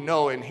all of you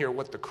know in here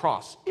what the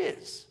cross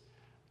is.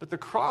 But the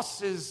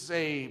cross is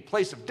a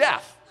place of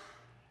death.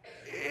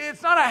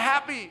 It's not a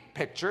happy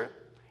picture.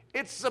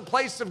 It's a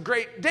place of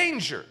great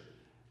danger.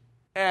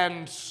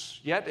 And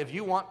yet, if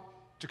you want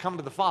to come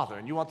to the Father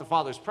and you want the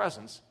Father's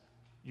presence,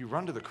 you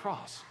run to the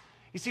cross.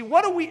 You see,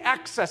 what are we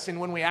accessing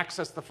when we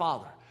access the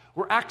Father?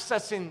 We're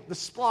accessing the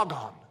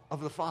splagon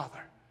of the Father.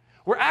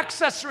 We're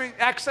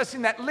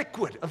accessing that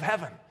liquid of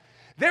heaven.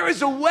 There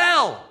is a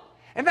well,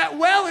 and that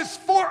well is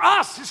for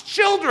us, his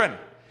children.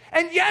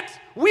 And yet,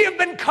 we have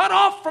been cut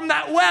off from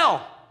that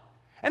well.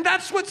 And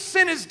that's what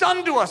sin has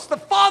done to us. The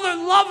Father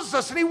loves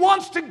us, and he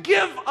wants to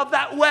give of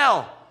that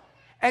well.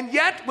 And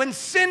yet, when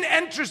sin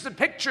enters the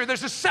picture,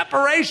 there's a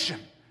separation.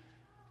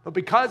 But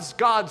because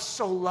God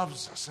so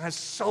loves us and has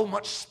so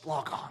much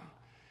splagon,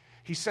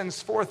 he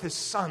sends forth his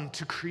Son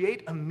to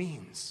create a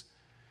means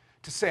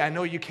to say, I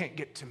know you can't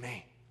get to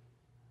me,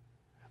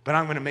 but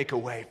I'm going to make a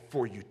way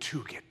for you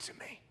to get to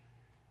me.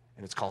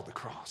 And it's called the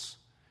cross.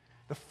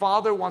 The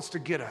Father wants to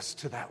get us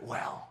to that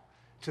well,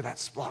 to that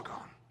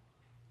splagon.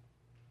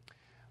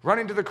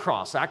 Running to the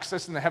cross,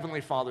 accessing the Heavenly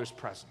Father's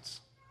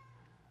presence.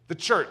 The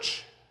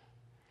church,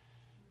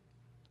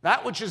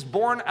 that which is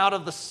born out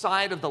of the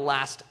side of the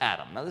last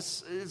Adam. Now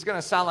this is going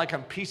to sound like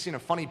I'm piecing a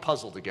funny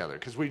puzzle together,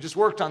 because we just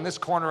worked on this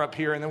corner up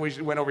here, and then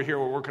we went over here,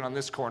 we're working on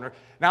this corner.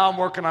 Now I'm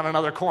working on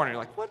another corner. You're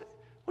like, what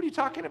are you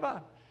talking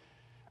about?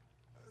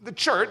 The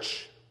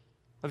church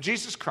of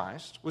Jesus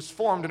Christ was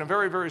formed in a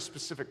very, very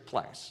specific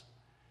place.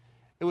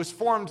 It was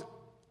formed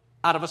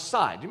out of a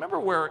side. Do you remember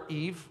where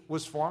Eve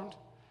was formed?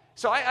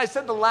 So I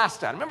said the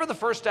last Adam. Remember the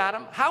first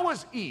Adam? How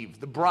was Eve,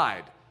 the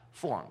bride,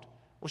 formed?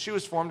 Well, she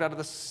was formed out of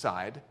the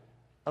side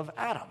of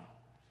Adam.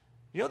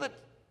 You know that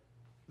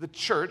the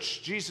church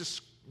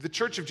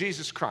of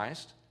Jesus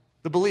Christ,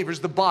 the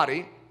believers, the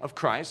body of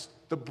Christ,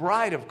 the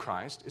bride of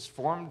Christ is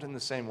formed in the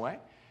same way.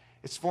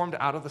 It's formed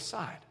out of the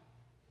side.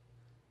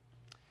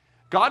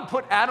 God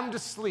put Adam to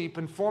sleep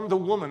and formed the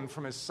woman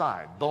from his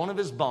side, bone of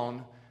his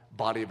bone,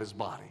 body of his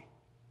body.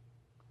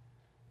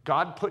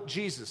 God put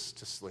Jesus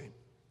to sleep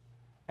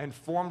and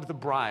formed the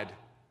bride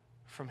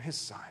from his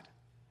side.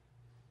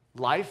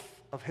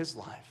 Life of his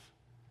life,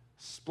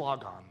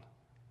 splagon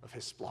of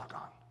his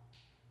splagon.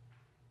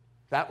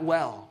 That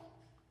well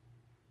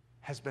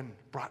has been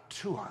brought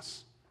to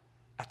us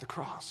at the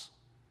cross.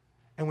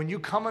 And when you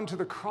come unto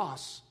the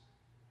cross,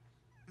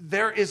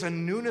 there is a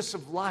newness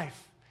of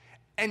life.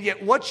 And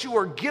yet what you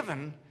are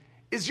given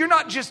is you're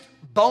not just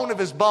bone of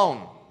his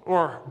bone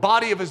or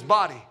body of his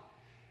body.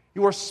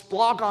 You are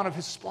splagon of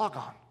his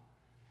splagon.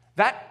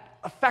 That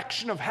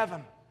affection of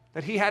heaven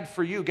that he had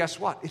for you, guess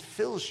what? It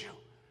fills you.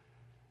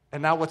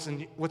 And now what's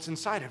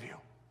inside of you?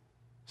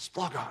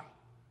 Splagon.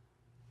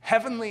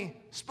 Heavenly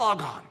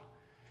splagon.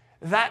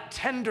 That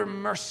tender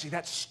mercy,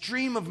 that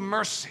stream of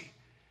mercy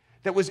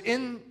that was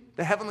in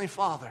the Heavenly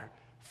Father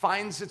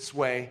finds its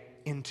way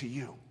into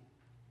you.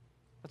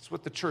 That's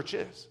what the church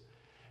is.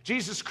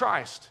 Jesus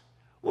Christ,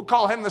 we'll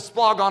call him the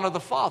splagon of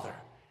the Father.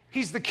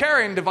 He's the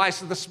carrying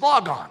device of the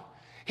splagon.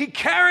 He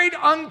carried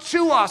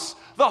unto us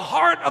the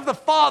heart of the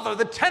Father,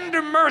 the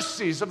tender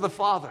mercies of the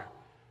Father,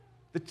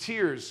 the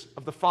tears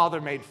of the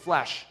Father made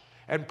flesh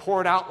and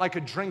poured out like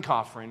a drink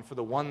offering for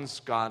the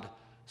ones God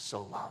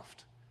so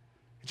loved.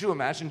 Could you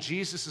imagine?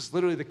 Jesus is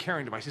literally the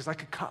carrying device. He's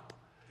like a cup.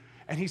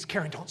 And he's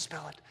carrying, don't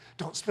spill it.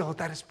 Don't spill it.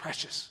 That is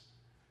precious.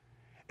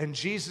 And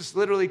Jesus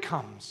literally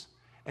comes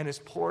and is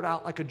poured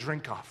out like a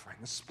drink offering.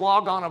 The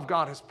splagon of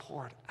God is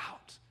poured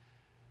out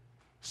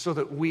so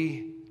that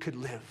we could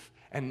live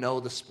and know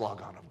the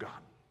splagon of God.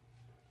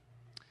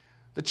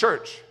 The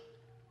church,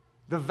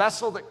 the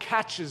vessel that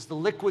catches the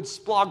liquid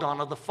splagon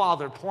of the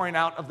Father pouring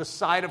out of the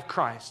side of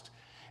Christ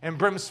and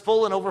brims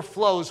full and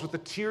overflows with the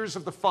tears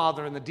of the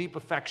Father and the deep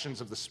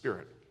affections of the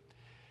Spirit.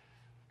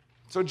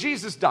 So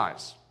Jesus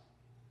dies.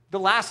 The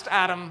last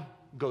Adam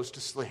goes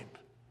to sleep.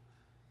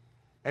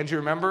 And you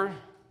remember,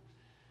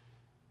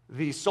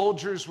 the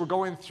soldiers were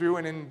going through,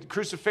 and in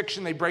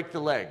crucifixion they break the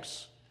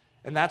legs.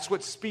 And that's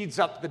what speeds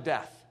up the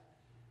death.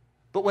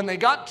 But when they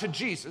got to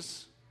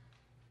Jesus,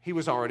 he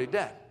was already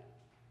dead.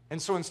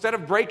 And so instead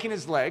of breaking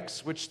his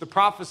legs, which the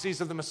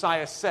prophecies of the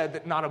Messiah said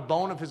that not a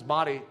bone of his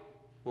body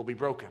will be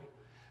broken.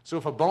 So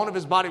if a bone of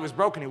his body was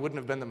broken, he wouldn't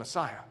have been the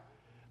Messiah.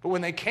 But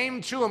when they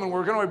came to him and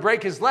were going to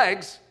break his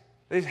legs,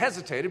 they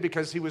hesitated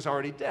because he was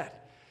already dead.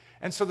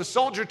 And so the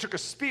soldier took a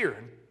spear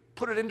and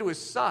put it into his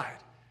side.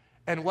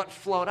 And what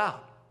flowed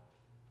out?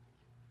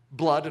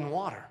 Blood and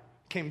water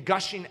came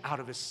gushing out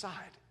of his side.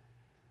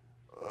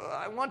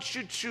 I want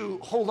you to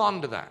hold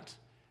on to that,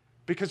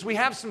 because we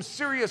have some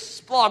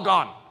serious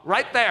splagon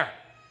right there.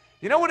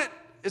 You know what it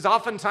is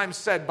oftentimes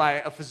said by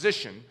a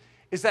physician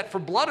is that for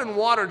blood and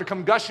water to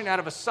come gushing out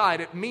of a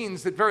side, it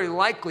means that very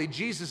likely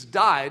Jesus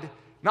died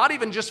not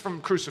even just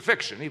from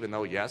crucifixion, even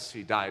though, yes,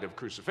 he died of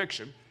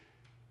crucifixion,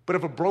 but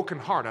of a broken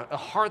heart, a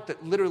heart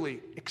that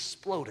literally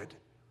exploded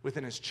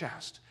within his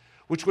chest,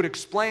 which would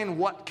explain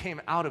what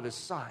came out of his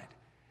side.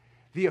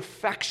 The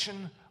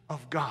affection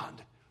of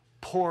God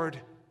poured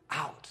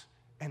out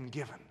and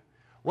given.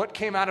 What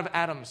came out of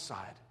Adam's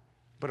side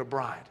but a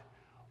bride?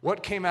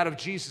 What came out of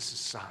Jesus'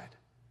 side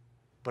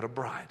but a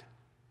bride?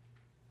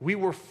 We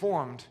were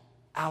formed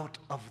out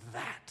of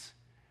that.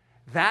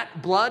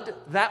 That blood,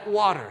 that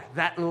water,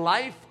 that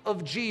life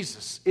of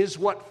Jesus is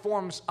what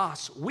forms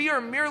us. We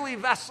are merely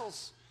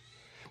vessels.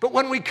 But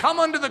when we come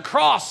unto the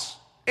cross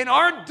in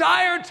our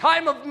dire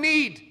time of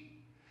need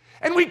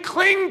and we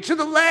cling to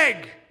the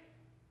leg,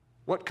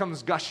 what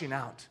comes gushing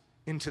out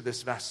into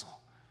this vessel?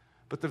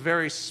 But the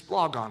very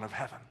splogon of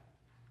heaven.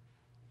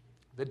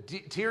 The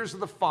tears of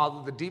the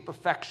Father, the deep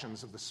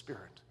affections of the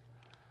Spirit.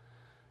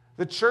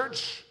 The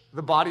church,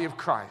 the body of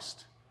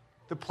Christ.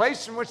 The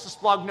place in which the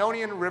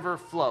Splogonian River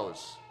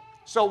flows.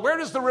 So where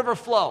does the river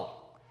flow?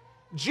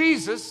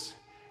 Jesus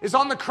is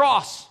on the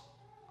cross.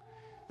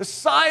 The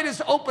side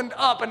is opened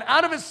up, and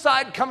out of his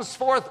side comes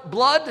forth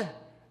blood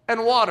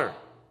and water.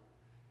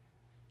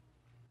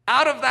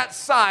 Out of that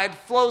side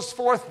flows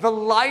forth the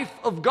life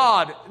of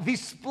God, the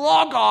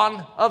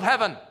splogon of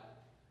heaven.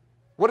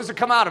 What does it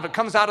come out of? It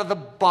comes out of the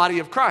body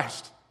of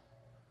Christ.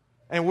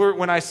 And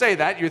when I say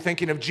that, you're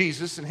thinking of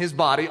Jesus and his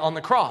body on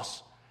the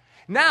cross.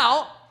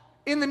 Now,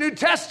 in the New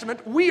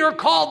Testament, we are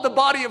called the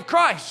body of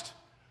Christ.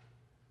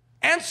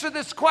 Answer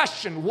this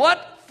question.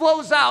 What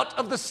flows out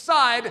of the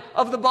side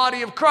of the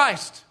body of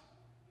Christ?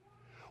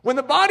 When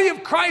the body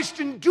of Christ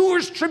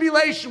endures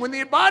tribulation, when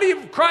the body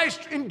of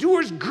Christ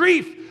endures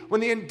grief, when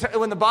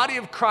the body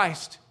of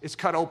Christ is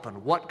cut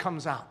open, what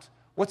comes out?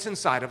 What's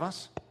inside of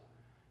us?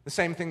 The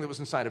same thing that was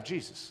inside of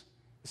Jesus.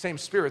 The same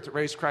Spirit that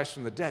raised Christ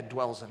from the dead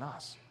dwells in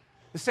us.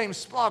 The same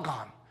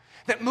splogon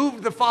that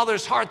moved the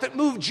Father's heart, that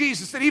moved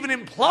Jesus, that even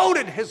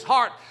imploded his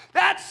heart.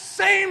 That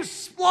same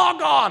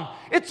splogon.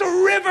 It's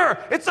a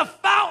river. It's a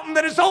fountain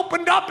that is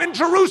opened up in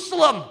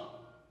Jerusalem.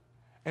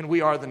 And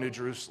we are the New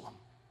Jerusalem.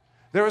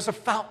 There is a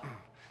fountain,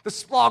 the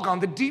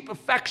splogon, the deep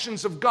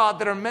affections of God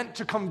that are meant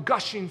to come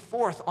gushing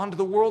forth onto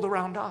the world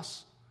around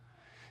us.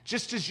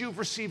 Just as you've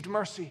received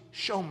mercy,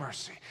 show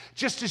mercy.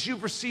 Just as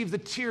you've received the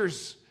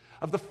tears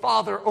of the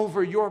Father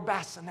over your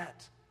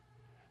bassinet,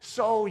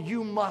 so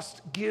you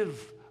must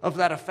give of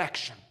that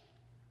affection.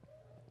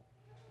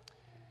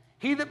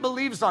 He that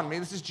believes on me,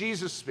 this is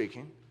Jesus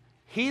speaking,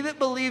 he that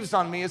believes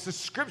on me, as the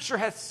scripture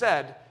hath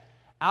said,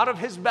 out of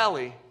his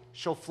belly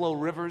shall flow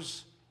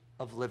rivers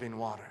of living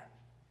water.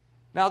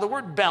 Now, the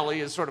word belly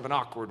is sort of an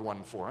awkward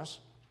one for us.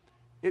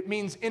 It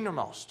means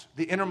innermost,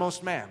 the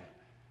innermost man.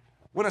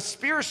 When a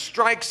spear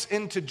strikes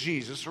into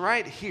Jesus,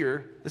 right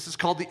here, this is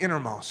called the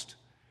innermost.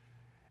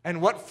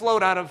 And what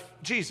flowed out of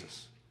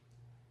Jesus?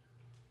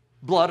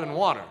 Blood and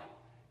water.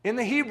 In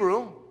the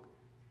Hebrew,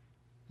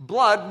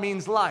 blood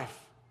means life.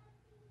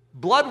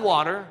 Blood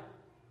water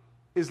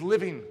is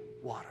living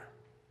water.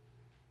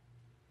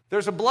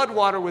 There's a blood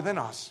water within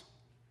us.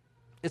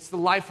 It's the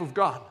life of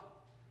God.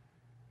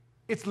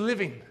 It's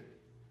living.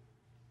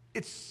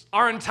 It's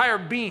our entire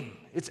being.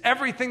 It's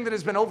everything that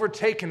has been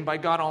overtaken by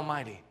God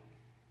Almighty.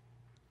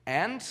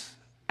 And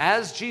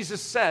as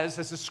Jesus says,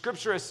 as the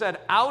scripture has said,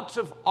 out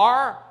of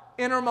our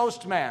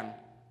innermost man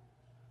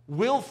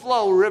will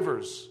flow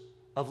rivers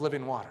of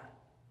living water.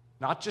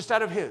 Not just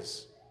out of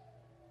his,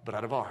 but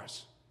out of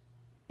ours.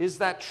 Is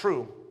that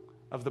true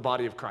of the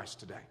body of Christ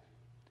today?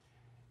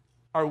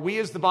 Are we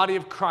as the body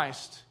of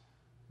Christ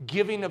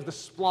giving of the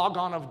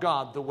splogon of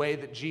God the way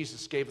that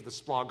Jesus gave of the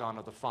splogon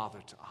of the Father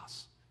to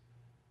us?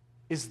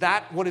 Is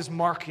that what is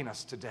marking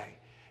us today?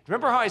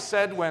 Remember how I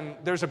said when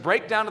there's a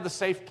breakdown of the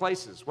safe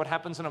places, what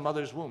happens in a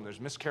mother's womb? There's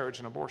miscarriage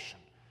and abortion.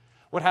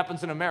 What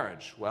happens in a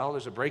marriage? Well,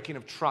 there's a breaking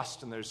of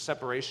trust and there's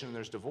separation and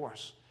there's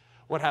divorce.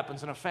 What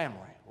happens in a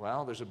family?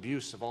 Well, there's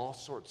abuse of all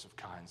sorts of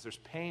kinds. There's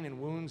pain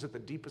and wounds at the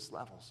deepest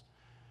levels.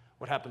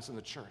 What happens in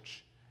the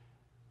church?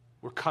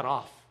 We're cut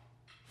off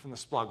from the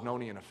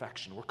Splogonian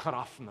affection. We're cut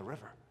off from the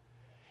river.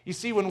 You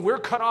see, when we're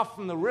cut off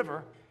from the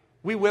river,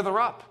 we wither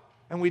up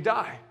and we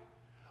die.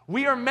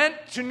 We are meant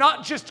to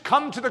not just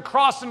come to the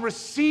cross and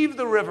receive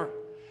the river,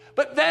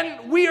 but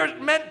then we are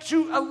meant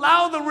to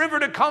allow the river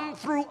to come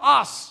through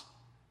us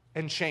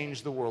and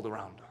change the world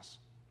around us.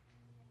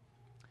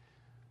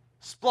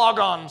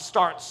 Splogon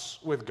starts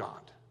with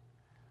God.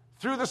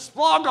 Through the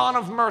splogon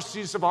of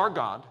mercies of our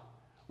God,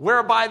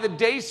 whereby the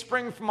day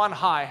spring from on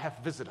high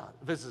hath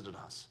visited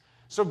us.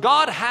 So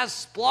God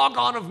has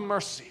splogon of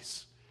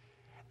mercies.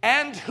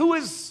 And who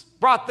has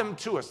brought them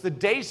to us? The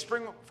day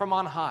spring from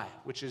on high,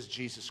 which is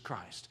Jesus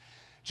Christ.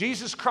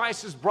 Jesus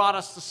Christ has brought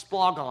us the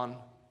splogon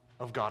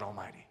of God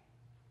Almighty.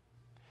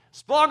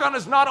 Splogon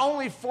is not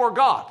only for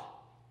God.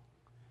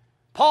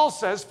 Paul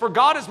says, for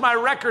God is my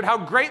record, how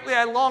greatly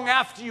I long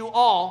after you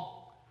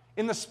all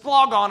in the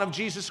splogon of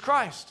Jesus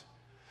Christ.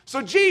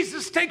 So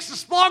Jesus takes the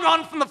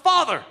splogon from the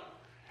Father.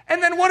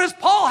 And then what does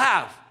Paul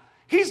have?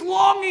 He's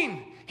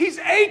longing. He's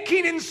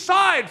aching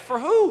inside for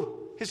who?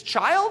 His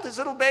child, his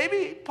little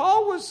baby.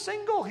 Paul was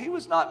single. He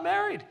was not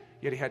married.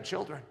 Yet he had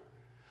children.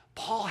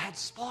 Paul had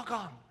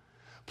splogon.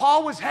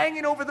 Paul was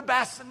hanging over the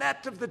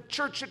bassinet of the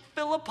church at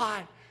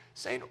Philippi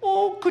saying,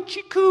 oh,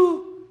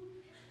 kuchiku.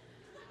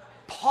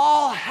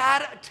 Paul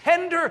had a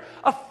tender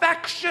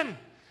affection,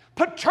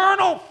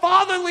 paternal,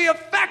 fatherly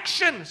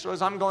affection. So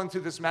as I'm going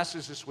through this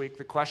message this week,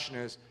 the question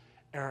is,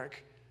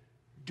 Eric,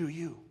 do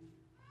you?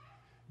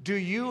 Do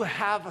you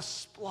have a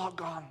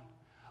splogon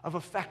of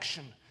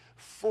affection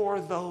for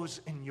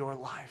those in your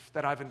life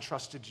that I've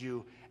entrusted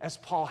you, as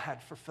Paul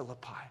had for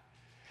Philippi,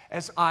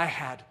 as I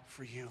had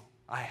for you,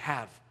 I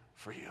have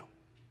for you?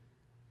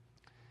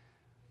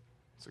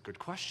 It's a good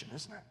question,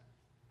 isn't it?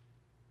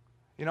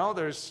 You know,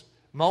 there's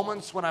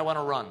moments when I want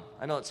to run.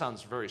 I know it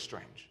sounds very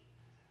strange.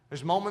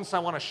 There's moments I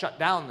want to shut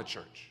down the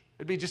church.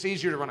 It'd be just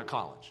easier to run a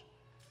college.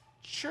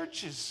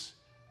 Church is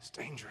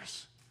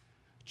dangerous.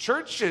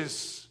 Church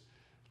is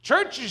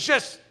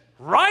just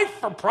rife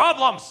for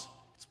problems.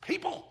 It's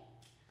people.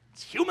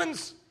 It's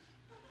humans.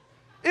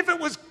 If it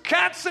was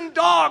cats and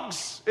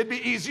dogs, it'd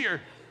be easier.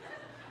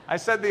 I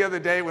said the other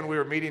day when we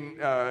were meeting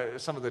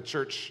some of the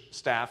church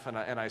staff, and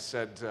I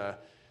said,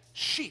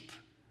 sheep.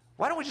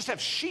 Why don't we just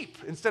have sheep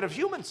instead of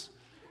humans?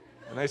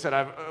 And they said,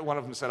 one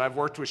of them said, I've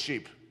worked with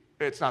sheep.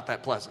 It's not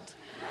that pleasant.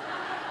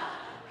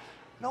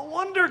 No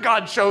wonder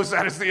God chose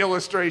that as the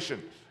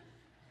illustration.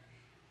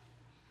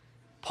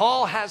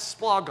 Paul has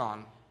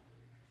splogon.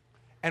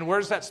 And where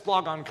does that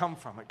splogon come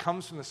from? It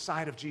comes from the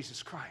side of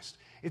Jesus Christ.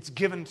 It's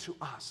given to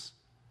us.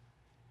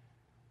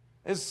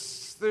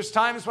 There's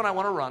times when I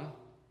want to run,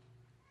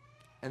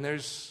 and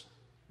there's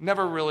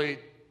never really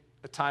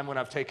a time when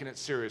I've taken it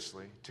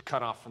seriously to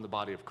cut off from the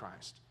body of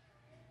Christ.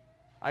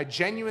 I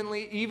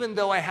genuinely, even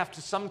though I have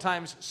to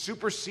sometimes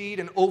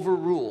supersede and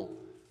overrule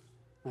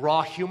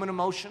raw human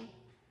emotion,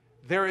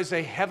 there is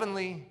a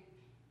heavenly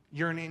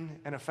yearning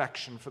and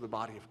affection for the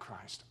body of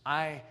Christ.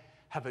 I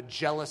have a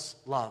jealous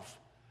love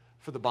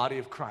for the body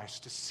of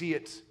Christ, to see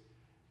it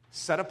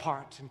set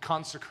apart and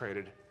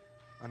consecrated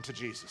unto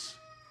Jesus.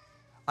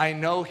 I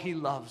know he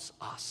loves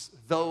us,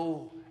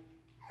 though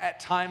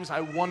at times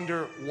I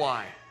wonder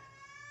why.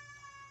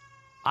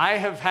 I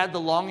have had the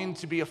longing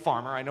to be a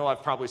farmer. I know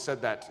I've probably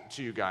said that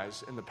to you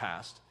guys in the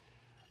past,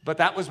 but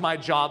that was my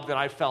job that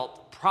I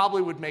felt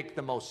probably would make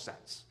the most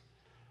sense.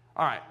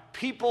 All right,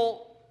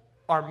 people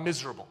are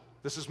miserable.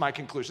 This is my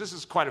conclusion. This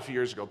is quite a few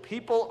years ago.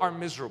 People are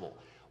miserable.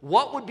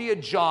 What would be a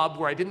job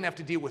where I didn't have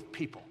to deal with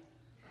people?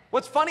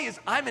 What's funny is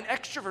I'm an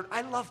extrovert.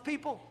 I love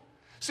people.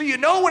 So you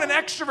know when an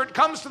extrovert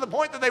comes to the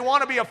point that they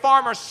want to be a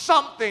farmer,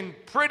 something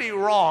pretty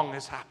wrong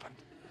has happened.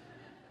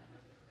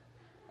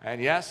 And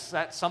yes,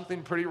 that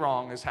something pretty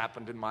wrong has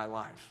happened in my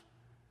life.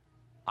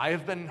 I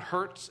have been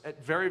hurt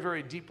at very,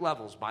 very deep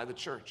levels by the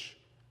church.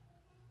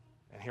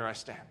 And here I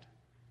stand.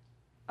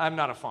 I'm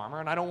not a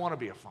farmer, and I don't want to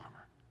be a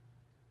farmer.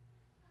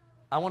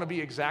 I want to be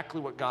exactly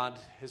what God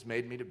has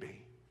made me to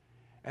be.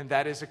 And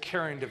that is a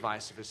carrying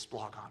device of his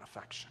splogon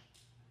affection.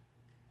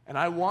 And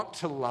I want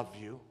to love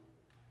you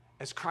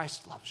as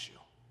Christ loves you.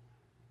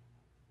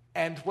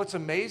 And what's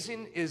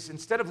amazing is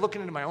instead of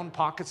looking into my own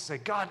pockets and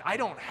say, God, I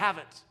don't have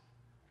it.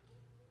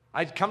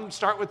 I'd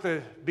start with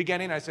the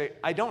beginning. I say,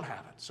 I don't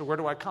have it. So where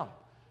do I come?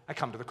 I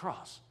come to the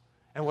cross.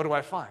 And what do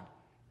I find?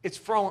 It's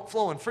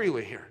flowing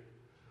freely here.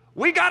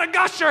 We got a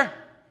gusher.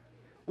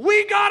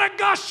 We got a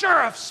gusher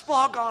of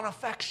splogon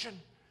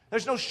affection.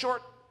 There's no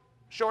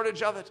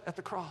shortage of it at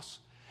the cross.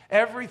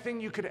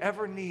 Everything you could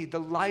ever need, the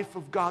life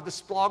of God, the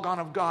splogon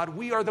of God.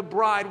 We are the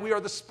bride. We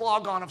are the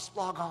splogon of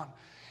splogon.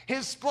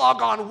 His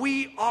splogon,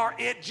 we are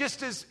it.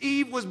 Just as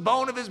Eve was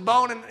bone of his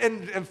bone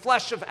and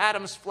flesh of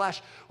Adam's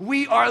flesh.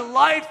 We are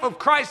life of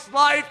Christ's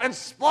life and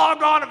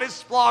splogon of his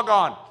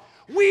splogon.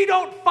 We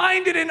don't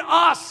find it in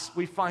us.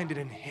 We find it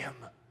in him.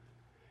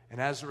 And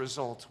as a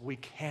result, we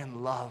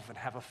can love and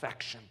have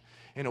affection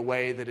in a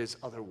way that is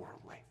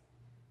otherworldly.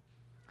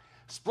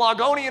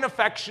 Splogonian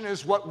affection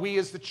is what we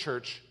as the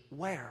church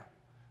wear.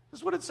 This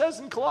is what it says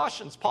in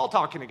Colossians. Paul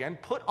talking again.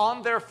 Put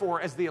on,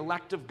 therefore, as the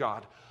elect of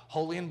God,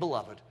 holy and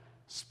beloved,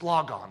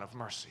 splogon of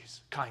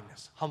mercies,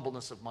 kindness,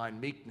 humbleness of mind,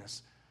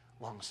 meekness,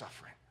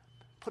 long-suffering.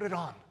 Put it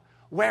on.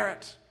 Wear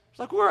it. It's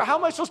like, how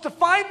am I supposed to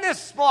find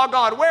this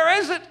splogon? Where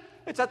is it?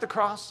 It's at the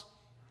cross.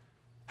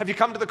 Have you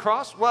come to the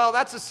cross? Well,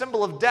 that's a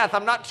symbol of death.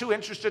 I'm not too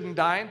interested in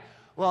dying.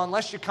 Well,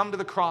 unless you come to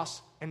the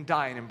cross and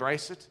die and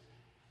embrace it,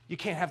 you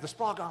can't have the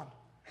splogon.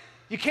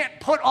 You can't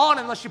put on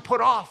unless you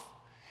put off.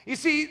 You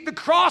see, the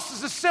cross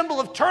is a symbol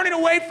of turning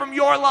away from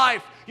your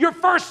life, your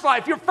first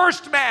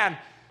man,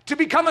 to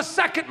become a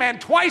second man,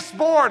 twice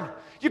born.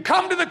 You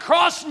come to the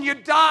cross and you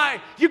die.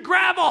 You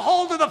grab a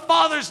hold of the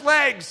Father's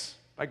legs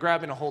by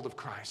grabbing a hold of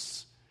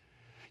Christ's.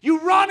 You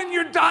run in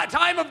your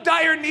time of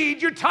dire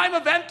need, your time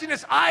of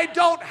emptiness. I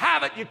don't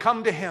have it. You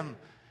come to him.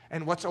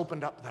 And what's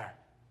opened up there?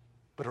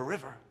 But a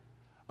river.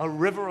 A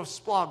river of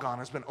splogon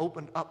has been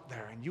opened up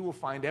there, and you will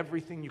find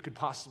everything you could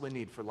possibly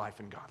need for life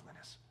and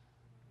godliness.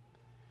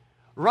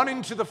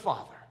 Running to the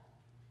Father.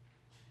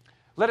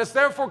 Let us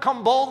therefore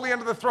come boldly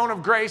unto the throne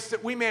of grace,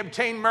 that we may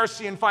obtain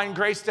mercy and find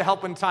grace to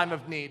help in time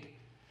of need.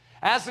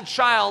 As a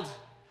child,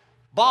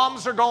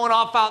 bombs are going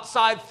off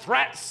outside,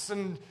 threats,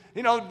 and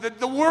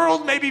the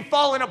world may be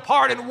falling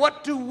apart, and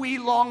what do we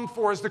long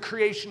for as the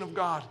creation of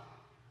God?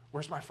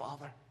 Where's my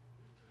Father?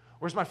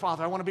 Where's my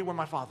Father? I want to be where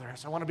my Father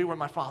is. I want to be where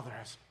my Father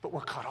is. But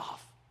we're cut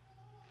off.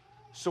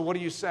 So what do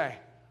you say?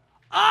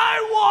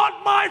 I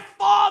want my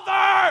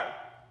Father!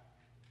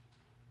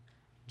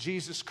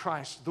 Jesus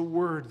Christ, the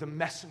Word, the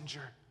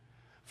messenger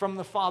from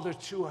the Father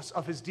to us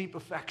of his deep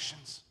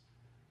affections.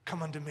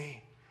 Come unto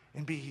me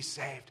and be ye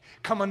saved.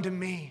 Come unto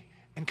me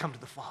and come to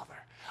the Father.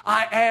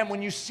 I am.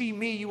 When you see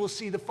me, you will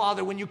see the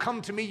Father. When you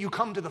come to me, you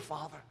come to the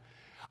Father.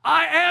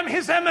 I am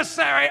his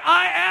emissary.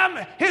 I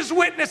am his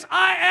witness.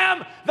 I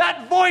am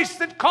that voice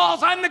that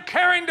calls. I'm the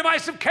carrying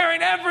device of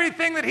carrying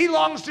everything that he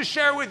longs to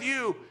share with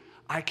you.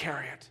 I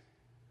carry it.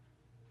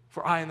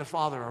 For I and the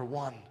Father are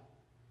one.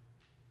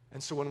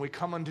 And so when we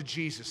come unto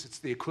Jesus, it's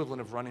the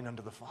equivalent of running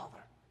unto the Father.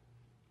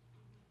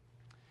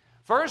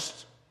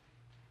 First,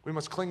 we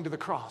must cling to the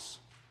cross.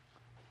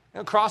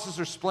 Crosses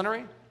are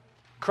splintering.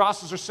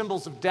 Crosses are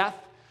symbols of death.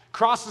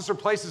 Crosses are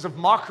places of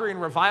mockery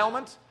and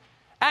revilement.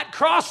 At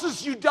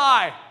crosses, you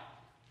die.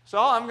 So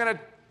I'm going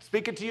to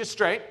speak it to you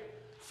straight.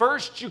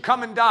 First, you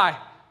come and die.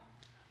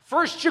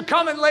 First, you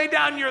come and lay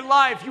down your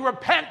life. You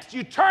repent.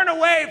 You turn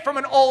away from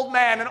an old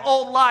man, an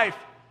old life.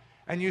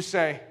 And you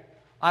say,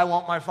 I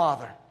want my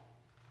Father.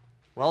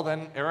 Well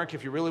then, Eric,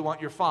 if you really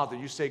want your Father,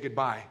 you say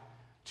goodbye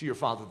to your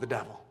father, the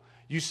devil.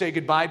 You say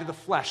goodbye to the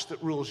flesh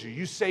that rules you.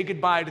 You say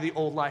goodbye to the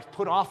old life.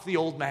 Put off the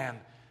old man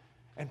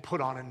and put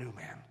on a new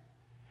man.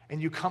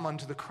 And you come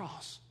unto the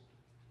cross.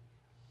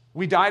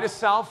 We die to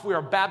self. We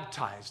are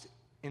baptized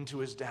into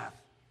his death.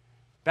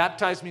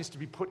 Baptized means to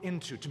be put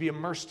into, to be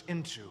immersed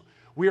into.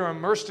 We are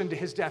immersed into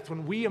his death.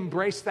 When we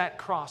embrace that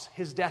cross,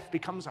 his death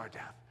becomes our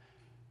death.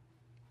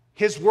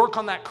 His work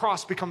on that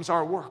cross becomes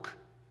our work.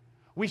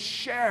 We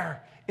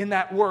share in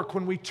that work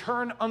when we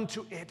turn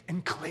unto it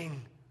and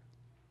cling.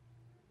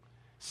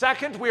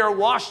 Second, we are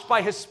washed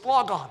by his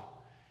splogon.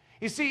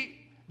 You see,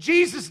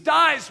 Jesus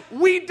dies.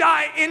 We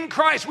die in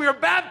Christ. We are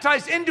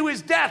baptized into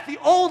his death. The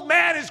old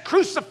man is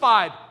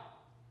crucified.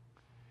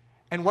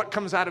 And what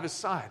comes out of his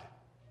side?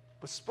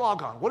 But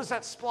splogon. What is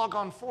that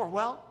splogon for?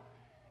 Well,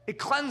 it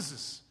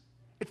cleanses.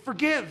 It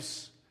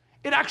forgives.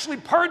 It actually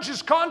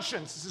purges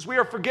conscience. It says we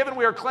are forgiven,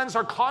 we are cleansed,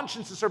 our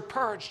consciences are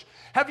purged.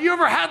 Have you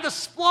ever had the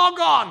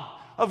splogon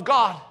of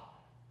God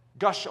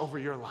gush over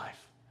your life?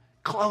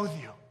 Clothe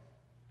you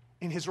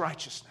in his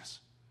righteousness.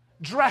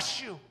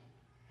 Dress you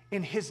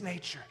in his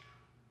nature.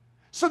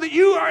 So that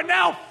you are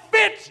now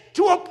fit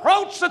to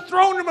approach the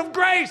throne room of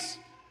grace.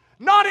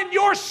 Not in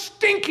your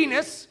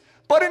stinkiness,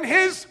 but in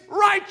his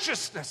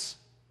righteousness.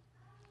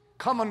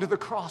 Come unto the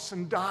cross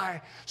and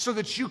die so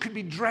that you can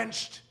be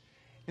drenched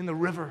in the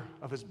river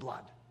of his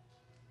blood.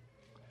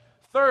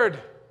 Third,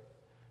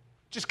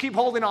 just keep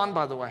holding on,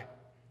 by the way.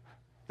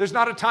 There's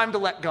not a time to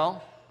let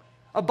go.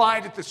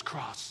 Abide at this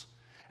cross.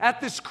 At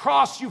this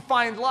cross you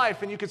find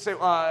life. And you could say,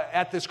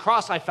 at this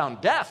cross I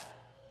found death.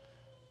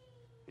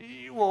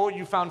 Well,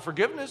 you found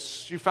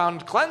forgiveness, you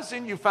found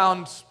cleansing, you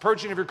found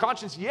purging of your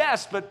conscience.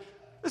 Yes, but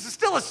this is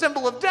still a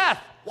symbol of death.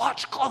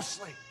 Watch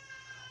closely.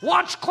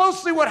 Watch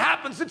closely what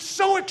happens. It's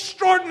so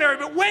extraordinary.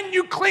 But when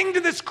you cling to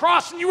this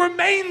cross and you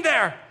remain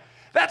there,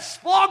 that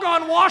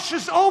splogon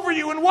washes over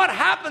you. And what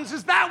happens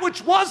is that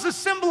which was a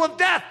symbol of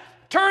death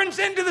turns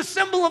into the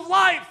symbol of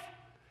life.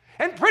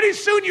 And pretty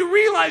soon you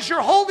realize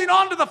you're holding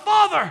on to the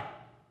Father.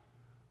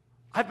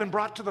 I've been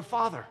brought to the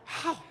Father.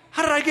 How?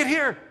 How did I get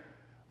here?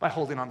 By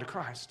holding on to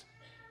Christ.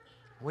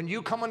 When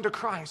you come unto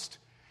Christ,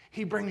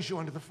 he brings you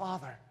unto the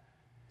Father.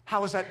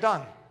 How is that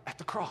done? At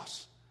the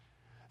cross.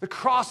 The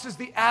cross is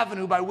the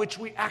avenue by which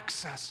we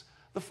access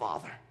the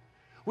Father.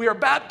 We are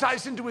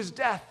baptized into his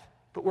death,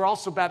 but we're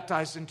also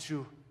baptized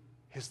into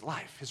his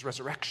life, his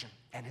resurrection,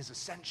 and his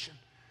ascension.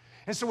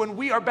 And so when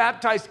we are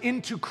baptized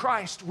into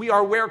Christ, we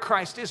are where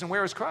Christ is. And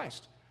where is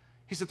Christ?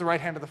 He's at the right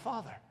hand of the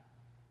Father.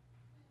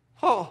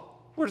 Oh,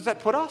 where does that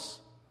put us?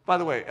 By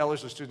the way,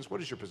 elders and students,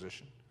 what is your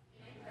position?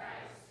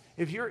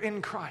 If you're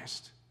in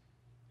Christ,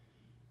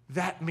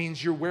 that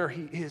means you're where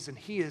he is, and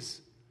he is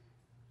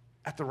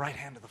at the right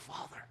hand of the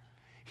Father.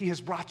 He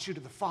has brought you to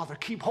the Father.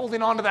 Keep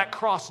holding on to that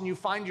cross, and you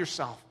find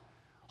yourself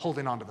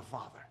holding on to the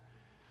Father.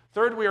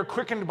 Third, we are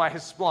quickened by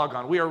his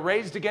splogon. We are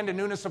raised again to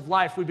newness of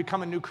life. We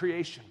become a new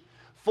creation.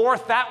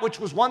 Fourth, that which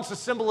was once a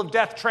symbol of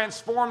death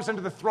transforms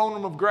into the throne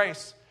room of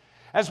grace.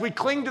 As we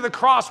cling to the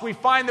cross, we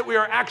find that we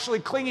are actually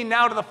clinging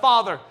now to the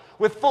Father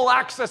with full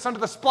access unto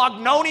the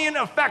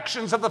splogonian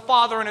affections of the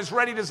Father and his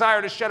ready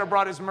desire to shed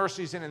abroad his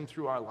mercies in and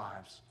through our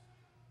lives.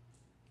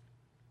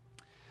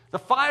 The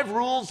 5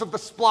 rules of the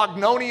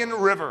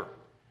Splogonian river.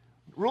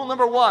 Rule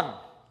number 1,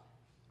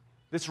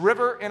 this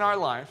river in our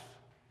life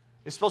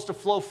is supposed to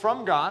flow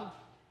from God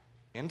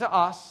into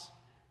us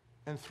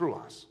and through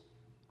us.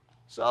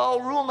 So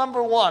rule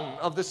number 1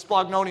 of this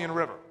Splogonian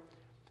river,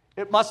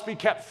 it must be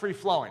kept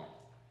free-flowing.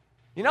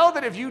 You know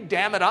that if you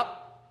dam it up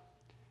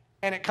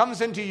and it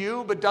comes into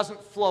you but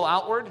doesn't flow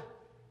outward,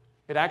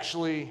 it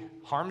actually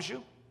harms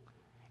you?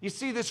 You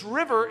see, this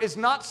river is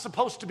not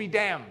supposed to be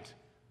dammed.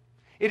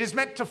 It is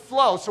meant to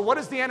flow. So what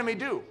does the enemy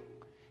do?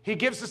 He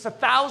gives us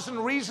 1,000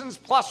 reasons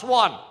plus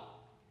 1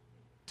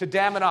 to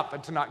dam it up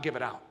and to not give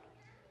it out.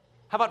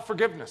 How about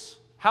forgiveness?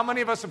 How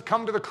many of us have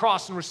come to the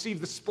cross and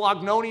received the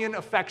Splogonian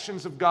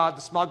affections of God,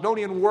 the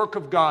Splogonian work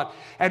of God,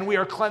 and we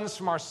are cleansed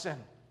from our sin?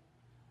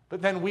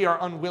 But then we are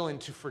unwilling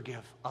to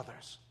forgive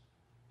others.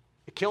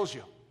 It kills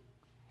you.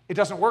 It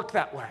doesn't work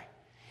that way.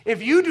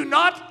 If you do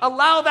not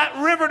allow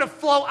that river to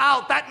flow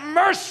out, that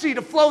mercy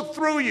to flow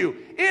through you,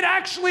 it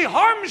actually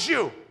harms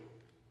you.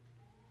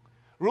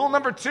 Rule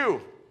number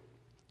 2,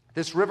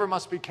 this river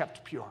must be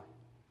kept pure.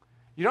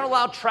 You don't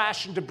allow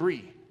trash and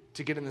debris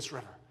to get in this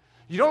river.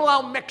 You don't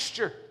allow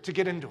mixture to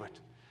get into it.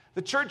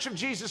 The Church of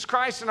Jesus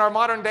Christ in our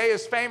modern day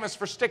is famous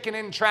for sticking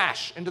in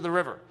trash into the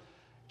river.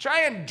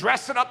 Try and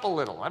dress it up a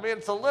little. I mean,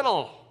 it's a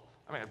little,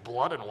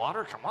 blood and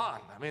water, come on.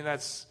 I mean,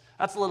 that's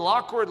a little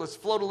awkward. Let's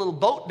float a little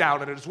boat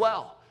down in it as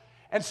well.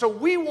 And so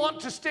we want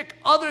to stick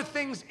other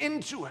things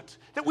into it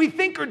that we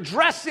think are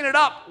dressing it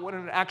up, when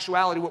in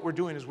actuality what we're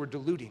doing is we're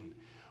diluting,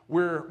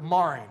 we're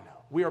marring,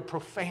 we are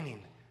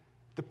profaning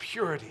the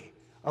purity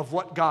of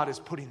what God is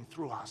putting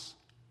through us.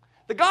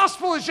 The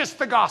gospel is just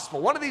the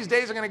gospel. One of these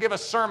days I'm going to give a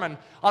sermon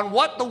on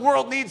what the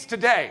world needs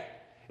today.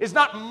 It's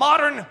not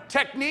modern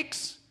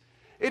techniques.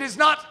 It is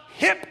not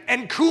hip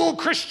and cool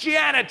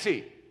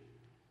Christianity.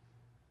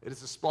 It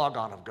is the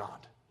splogon of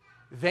God.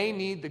 They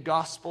need the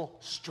gospel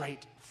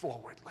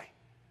straightforwardly.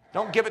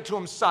 Don't give it to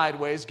them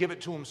sideways, give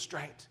it to them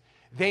straight.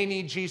 They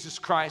need Jesus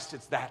Christ,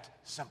 it's that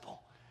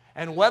simple.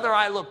 And whether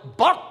I look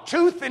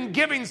buck-toothed in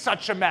giving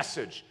such a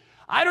message,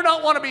 I do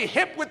not want to be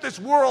hip with this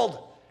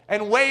world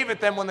and wave at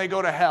them when they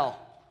go to hell.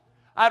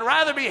 I'd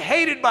rather be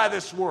hated by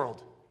this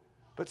world,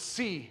 but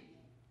see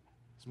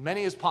as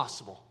many as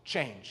possible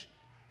change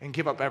and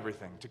give up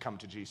everything to come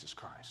to Jesus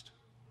Christ.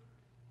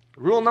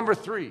 Rule number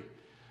 3,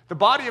 the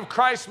body of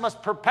Christ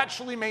must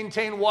perpetually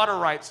maintain water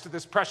rights to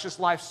this precious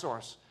life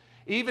source,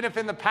 even if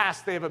in the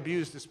past they have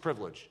abused this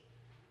privilege.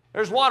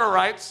 There's water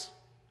rights.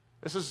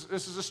 This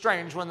is a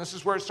strange one. This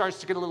is where it starts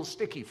to get a little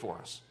sticky for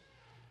us.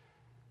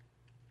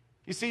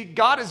 You see,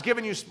 God has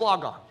given you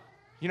splogon.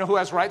 You know who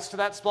has rights to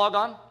that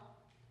splogon?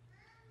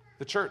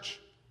 The church.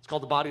 It's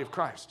called the body of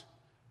Christ.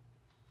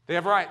 They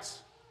have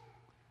rights.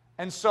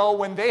 And so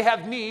when they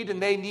have need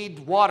and they need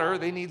water,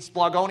 they need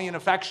splogonian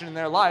affection in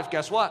their life,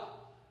 guess what?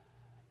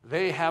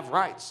 They have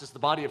rights as the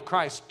body of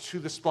Christ to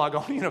the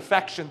splogonian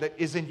affection that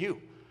is in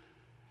you.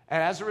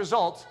 And as a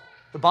result,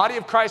 the body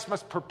of Christ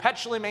must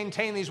perpetually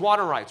maintain these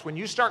water rights. When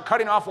you start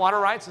cutting off water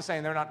rights and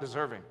saying they're not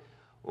deserving,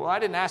 well, I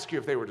didn't ask you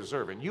if they were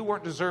deserving. You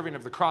weren't deserving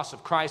of the cross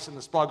of Christ and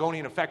the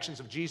splogonian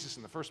affections of Jesus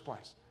in the first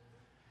place.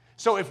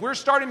 So if we're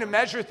starting to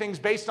measure things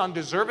based on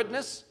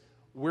deservedness,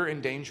 we're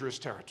in dangerous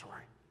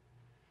territory.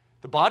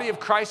 The body of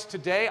Christ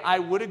today, I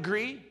would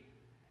agree,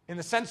 in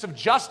the sense of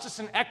justice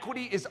and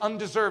equity, is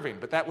undeserving,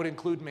 but that would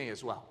include me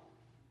as well.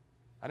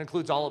 That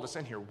includes all of us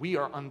in here. We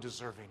are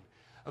undeserving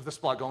of the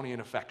splogonian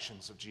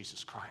affections of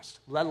Jesus Christ,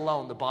 let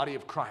alone the body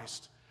of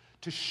Christ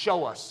to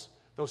show us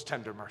those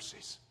tender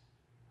mercies.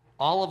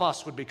 All of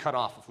us would be cut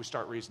off if we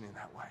start reasoning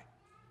that way.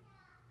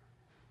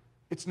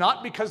 It's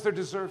not because they're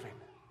deserving.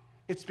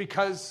 It's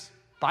because,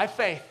 by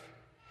faith,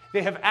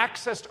 they have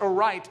accessed a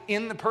right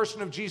in the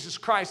person of Jesus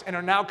Christ and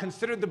are now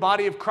considered the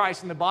body of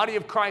Christ, and the body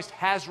of Christ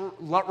has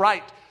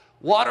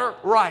water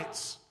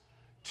rights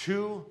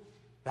to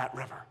that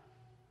river.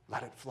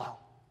 Let it flow.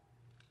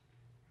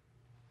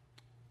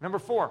 Number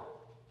 4,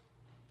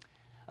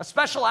 a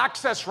special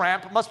access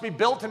ramp must be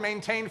built and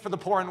maintained for the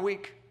poor and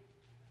weak.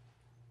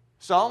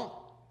 So,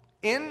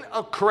 in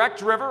a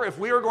correct river, if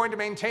we are going to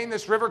maintain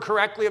this river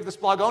correctly of the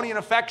splogonian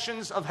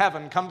affections of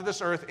heaven come to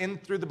this earth in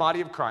through the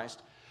body of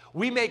Christ,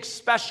 we make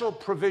special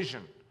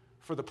provision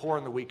for the poor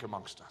and the weak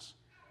amongst us,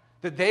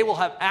 that they will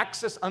have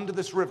access unto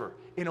this river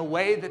in a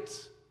way that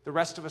the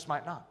rest of us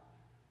might not.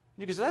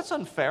 You can say, that's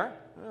unfair.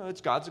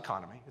 It's God's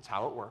economy. It's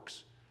how it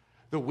works.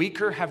 The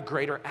weaker have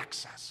greater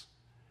access.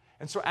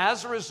 And so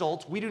as a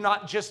result, we do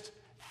not just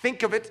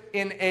think of it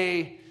in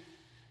a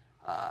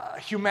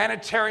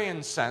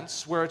humanitarian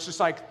sense, where it's just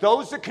like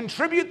those that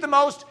contribute the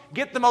most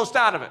get the most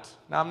out of it.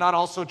 Now, I'm not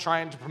also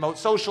trying to promote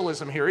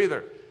socialism here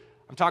either.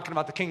 I'm talking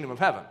about the kingdom of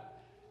heaven.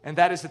 And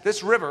that is that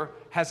this river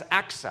has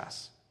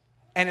access.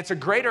 And it's a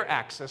greater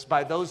access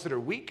by those that are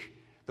weak,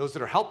 those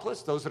that are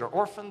helpless, those that are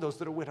orphaned, those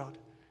that are widowed,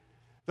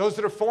 those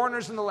that are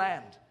foreigners in the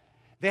land.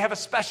 They have a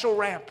special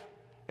ramp.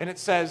 And it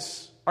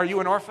says, are you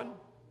an orphan?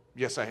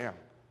 Yes, I am.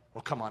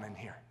 Well, come on in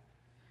here.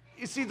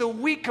 You see, the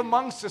weak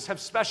amongst us have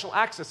special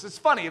access. It's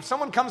funny, if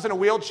someone comes in a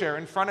wheelchair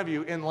in front of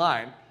you in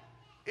line,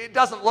 it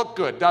doesn't look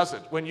good, does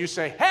it? When you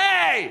say,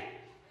 hey!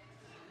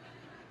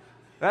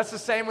 That's the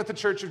same with the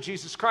Church of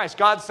Jesus Christ.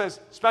 God says,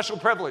 special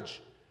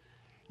privilege.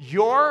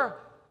 Your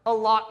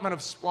allotment of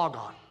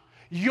splogon,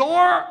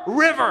 your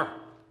river,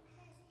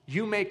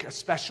 you make a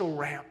special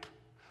ramp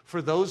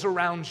for those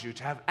around you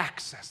to have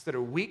access that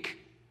are weak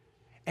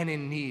and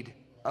in need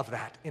of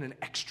that in an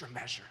extra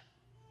measure.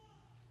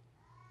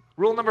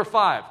 Rule number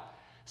 5,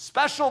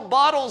 special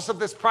bottles of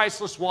this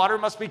priceless water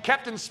must be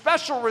kept in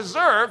special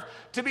reserve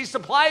to be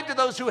supplied to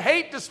those who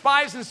hate,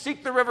 despise, and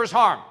seek the river's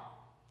harm.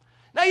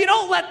 Now, you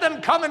don't let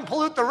them come and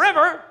pollute the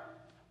river,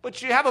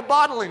 but you have a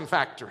bottling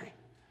factory.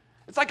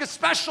 It's like a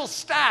special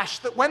stash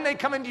that when they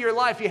come into your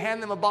life, you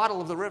hand them a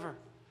bottle of the river.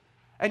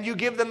 And you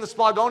give them the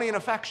splogonian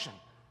affection.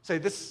 Say,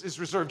 this is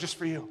reserved just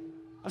for you.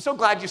 I'm so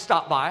glad you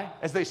stopped by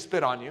as they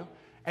spit on you.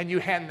 And you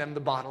hand them the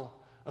bottle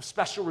of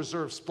special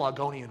reserved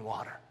splogonian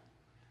water.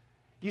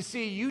 You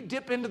see, you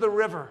dip into the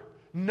river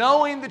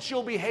knowing that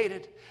you'll be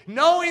hated,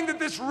 knowing that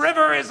this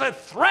river is a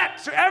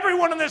threat to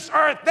everyone on this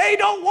earth. They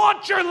don't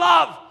want your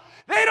love.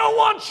 They don't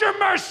want your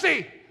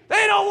mercy.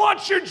 They don't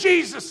want your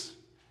Jesus.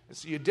 And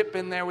so you dip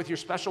in there with your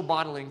special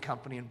bottling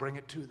company and bring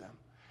it to them.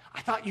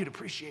 I thought you'd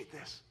appreciate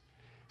this.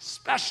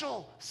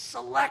 Special,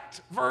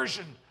 select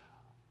version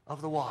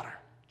of the water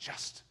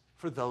just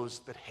for those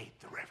that hate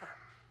the river.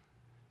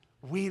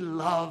 We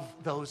love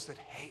those that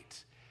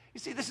hate.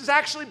 You see, this is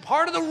actually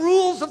part of the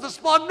rules of the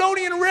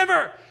Splagdonian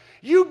River.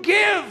 You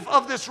give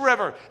of this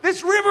river.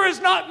 This river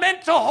is not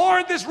meant to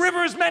hoard. This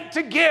river is meant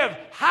to give.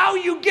 How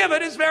you give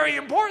it is very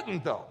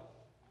important, though.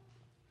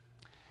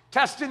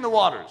 Testing the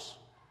waters.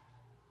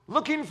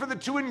 Looking for the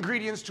two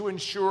ingredients to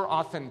ensure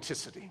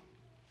authenticity.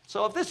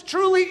 So if this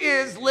truly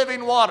is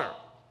living water,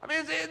 I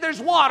mean, there's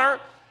water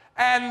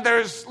and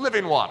there's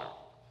living water.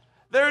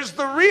 There's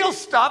the real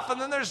stuff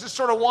and then there's this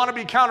sort of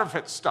wannabe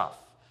counterfeit stuff.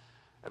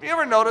 Have you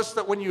ever noticed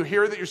that when you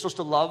hear that you're supposed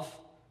to love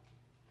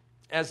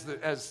as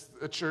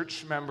a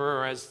church member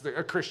or as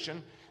a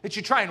Christian, that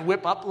you try and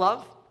whip up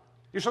love?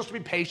 You're supposed to be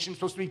patient,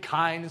 supposed to be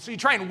kind, and so you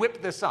try and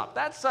whip this up.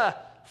 That's a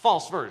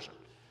false version.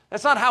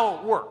 That's not how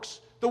it works.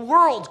 The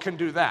world can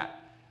do that.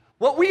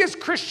 What we as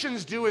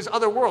Christians do is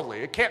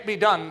otherworldly. It can't be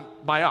done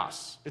by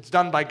us. It's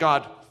done by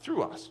God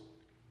through us.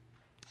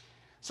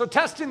 So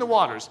testing the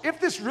waters.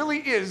 If this really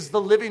is the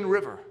living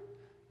river,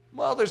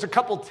 well, there's a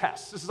couple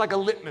tests. This is like a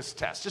litmus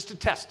test, just to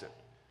test it.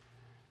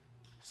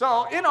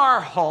 So in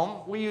our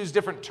home, we use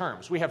different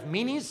terms. We have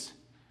meanies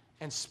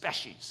and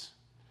species.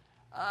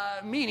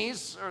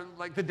 Meanies are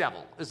like the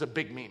devil is a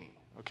big meanie.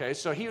 Okay,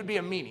 so he would be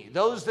a meanie.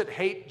 Those that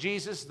hate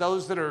Jesus,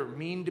 those that are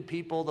mean to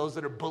people, those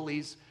that are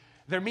bullies,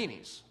 they're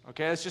meanies.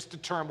 Okay, that's just a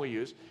term we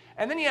use.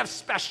 And then you have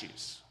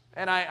species.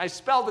 And I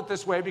spelled it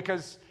this way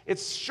because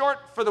it's short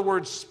for the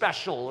word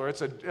special, or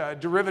it's a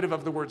derivative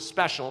of the word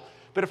special.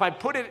 But if I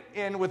put it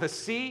in with a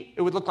C,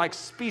 it would look like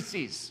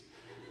species.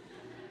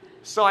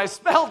 So I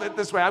spelled it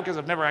this way because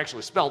I've never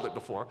actually spelled it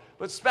before,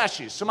 but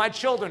species. So my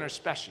children are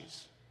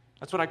species.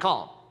 That's what I call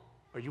them.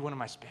 Are you one of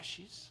my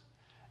species?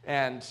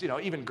 And,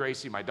 even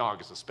Gracie, my dog,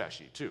 is a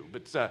species too.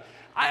 But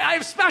I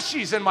have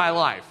species in my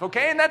life,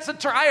 okay? And that's a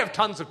term. I have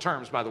tons of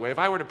terms, by the way. If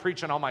I were to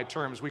preach on all my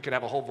terms, we could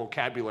have a whole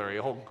vocabulary,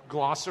 a whole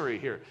glossary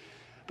here.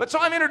 But so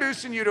I'm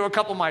introducing you to a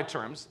couple of my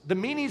terms, the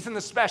meanies and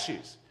the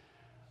species,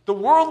 the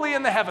worldly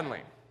and the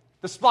heavenly.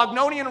 The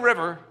Splagdonian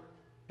River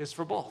is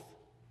for both.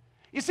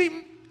 You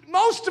see,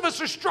 most of us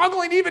are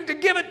struggling even to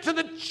give it to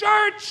the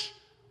church,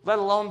 let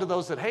alone to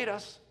those that hate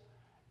us.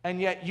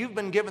 And yet you've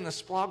been given the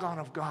Splagon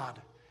of God.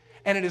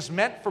 And it is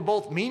meant for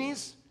both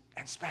meanies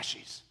and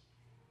species.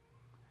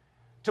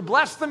 To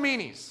bless the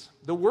meanies,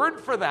 the word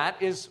for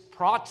that is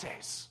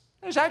prates.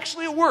 There's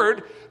actually a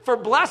word for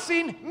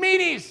blessing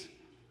meanies.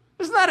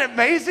 Isn't that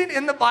amazing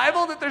in the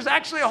Bible that there's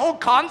actually a whole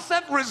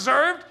concept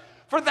reserved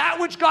for that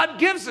which God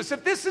gives us?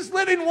 If this is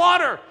living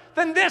water,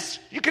 then this,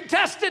 you can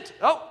test it.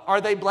 Oh, are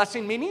they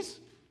blessing meanies?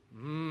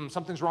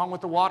 Something's wrong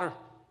with the water.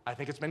 I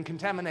think it's been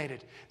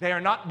contaminated. They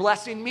are not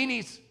blessing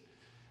meanies.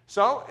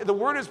 So the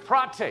word is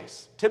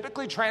prates,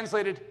 typically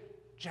translated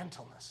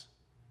gentleness.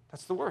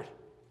 That's the word,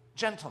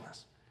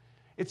 gentleness.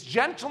 It's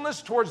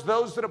gentleness towards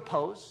those that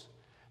oppose,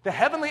 the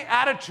heavenly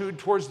attitude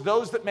towards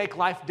those that make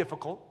life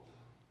difficult,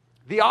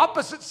 the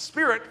opposite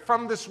spirit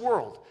from this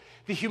world,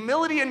 the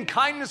humility and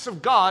kindness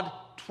of God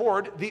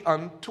toward the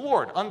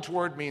untoward.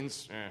 Untoward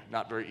means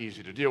not very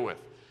easy to deal with.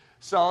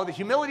 So the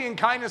humility and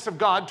kindness of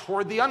God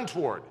toward the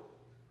untoward.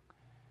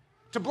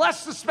 To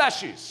bless the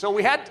species. So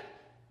we had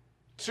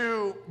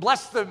to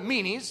bless the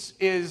meanies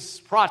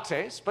is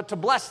prates, but to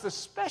bless the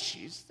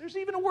species, there's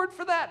even a word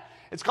for that.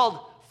 It's called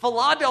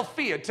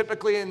Philadelphia.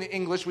 Typically in the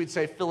English we'd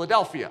say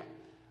Philadelphia.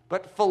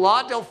 But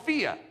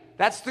Philadelphia,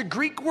 that's the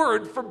Greek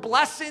word for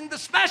blessing the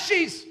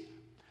species.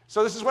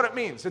 So this is what it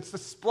means. It's the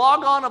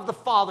splagon of the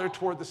Father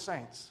toward the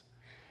saints.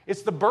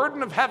 It's the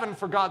burden of heaven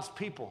for God's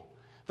people.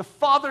 The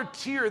father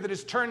tear that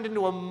is turned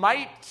into a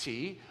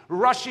mighty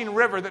rushing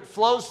river that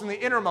flows from the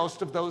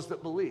innermost of those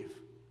that believe.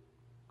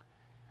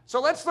 So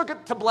let's look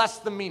at to bless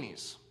the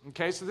meanies.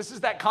 Okay, so this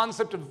is that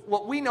concept of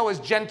what we know as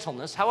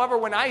gentleness. However,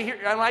 when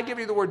I give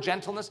you the word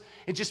gentleness,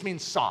 it just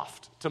means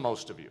soft to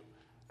most of you.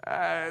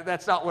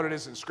 That's not what it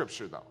is in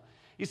Scripture, though.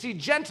 You see,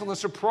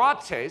 gentleness or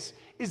prates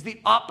is the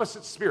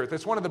opposite spirit.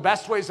 That's one of the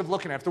best ways of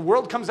looking at it. If the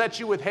world comes at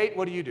you with hate,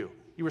 what do?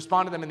 You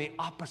respond to them in the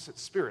opposite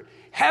spirit.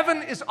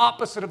 Heaven is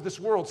opposite of this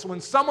world. So when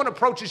someone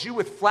approaches you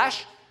with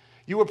flesh,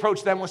 you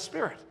approach them with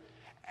spirit.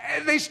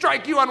 And they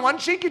strike you on one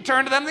cheek, you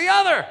turn to them the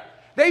other.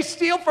 They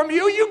steal from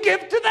you, you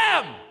give to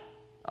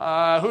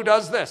them. Who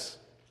does this?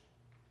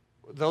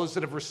 Those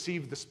that have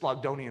received the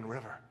Splagdonian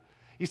River.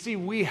 You see,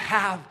 we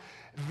have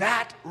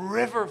that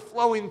river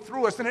flowing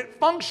through us, and it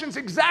functions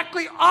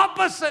exactly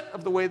opposite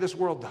of the way this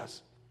world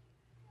does.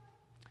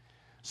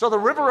 So the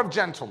river of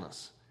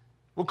gentleness,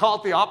 we'll call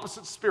it the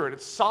opposite spirit.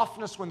 It's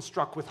softness when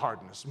struck with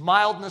hardness,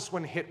 mildness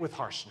when hit with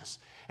harshness,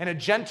 and a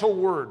gentle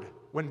word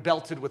when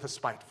belted with a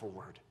spiteful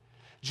word.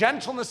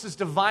 Gentleness is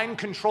divine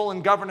control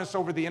and governance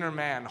over the inner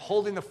man,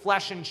 holding the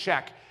flesh in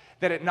check,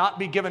 that it not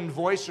be given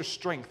voice or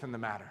strength in the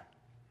matter.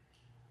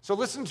 So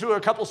listen to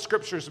a couple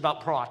scriptures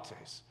about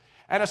prates.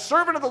 And a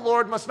servant of the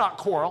Lord must not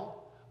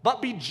quarrel,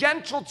 but be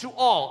gentle to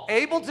all,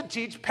 able to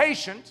teach,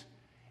 patient,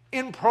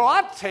 In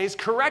proates,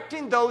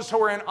 correcting those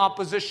who are in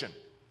opposition.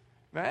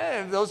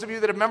 Those of you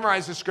that have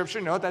memorized the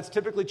scripture know that's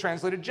typically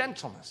translated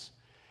gentleness.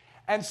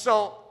 And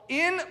so,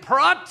 in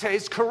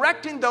proates,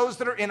 correcting those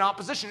that are in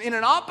opposition. In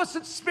an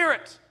opposite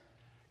spirit,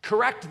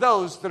 correct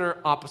those that are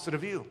opposite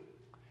of you.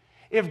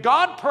 If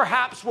God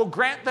perhaps will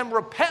grant them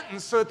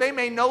repentance so that they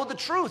may know the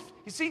truth.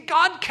 You see,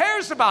 God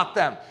cares about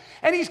them.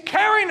 And He's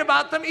caring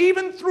about them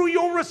even through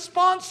your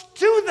response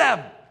to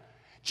them.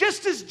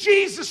 Just as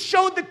Jesus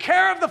showed the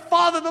care of the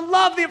Father, the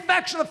love, the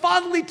affection, the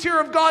fatherly tear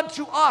of God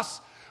to us,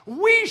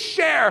 we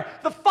share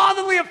the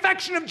fatherly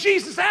affection of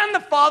Jesus and the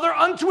Father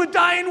unto a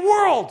dying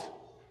world.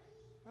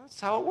 That's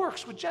how it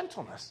works with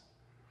gentleness.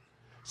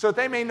 So that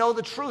they may know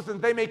the truth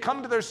and they may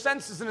come to their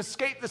senses and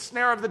escape the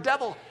snare of the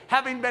devil,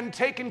 having been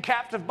taken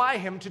captive by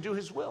him to do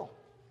his will.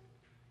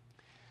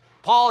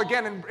 Paul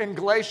again in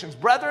Galatians,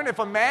 brethren, if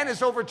a man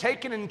is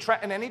overtaken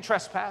in any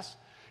trespass,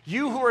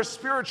 you who are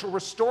spiritual,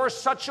 restore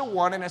such a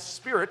one in a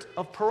spirit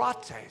of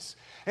proates,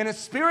 in a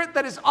spirit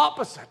that is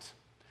opposite.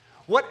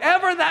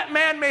 Whatever that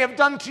man may have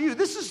done to you,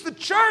 this is the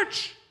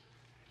church.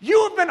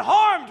 You have been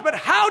harmed, but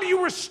how do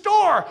you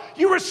restore?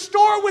 You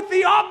restore with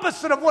the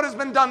opposite of what has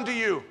been done to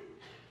you.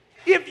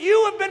 If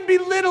you have been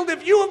belittled,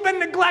 if you have been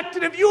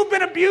neglected, if you have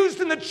been abused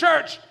in the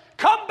church,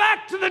 come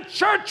back to the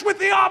church with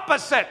the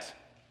opposite.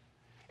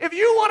 If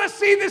you want to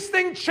see this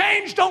thing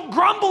change, don't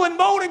grumble and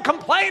moan and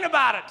complain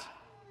about it.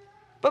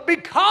 But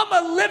become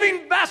a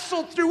living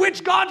vessel through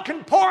which God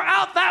can pour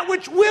out that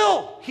which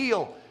will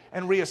heal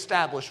and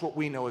reestablish what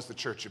we know as the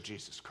church of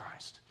Jesus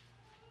Christ.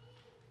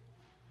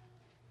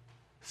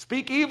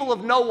 Speak evil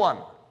of no one.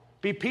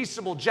 Be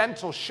peaceable,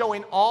 gentle,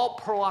 showing all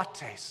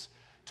proates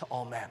to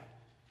all men.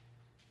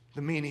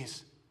 The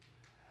meanies.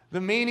 The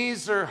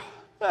meanies are,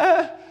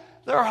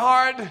 they're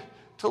hard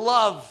to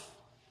love.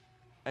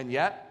 And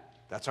yet,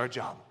 that's our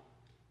job.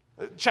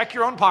 Check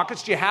your own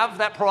pockets. Do you have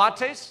that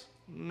proates?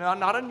 No,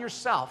 not on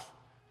yourself.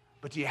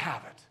 But do you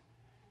have it?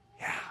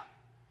 Yeah.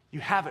 You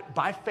have it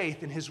by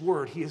faith in His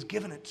Word. He has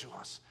given it to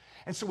us.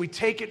 And so we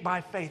take it by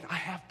faith. I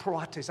have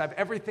proates. I have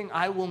everything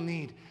I will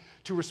need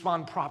to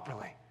respond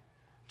properly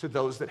to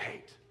those that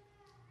hate.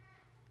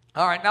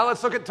 All right, now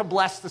let's look at to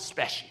bless the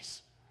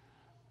species.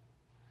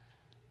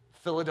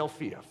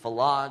 Philadelphia.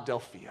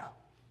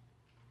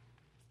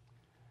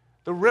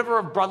 The river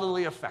of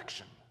brotherly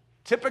affection.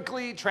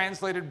 Typically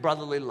translated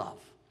brotherly love.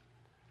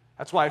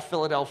 That's why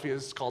Philadelphia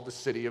is called the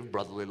city of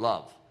brotherly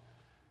love.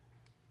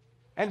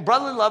 And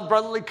brotherly love,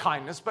 brotherly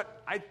kindness,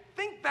 but I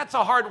think that's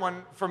a hard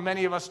one for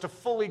many of us to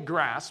fully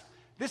grasp.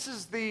 This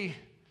is the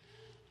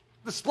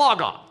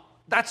splagon.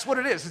 That's what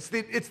it is.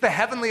 It's the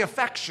heavenly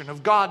affection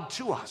of God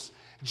to us.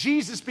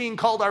 Jesus being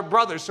called our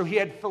brother, so He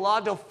had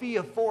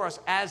Philadelphia for us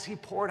as He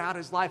poured out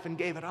His life and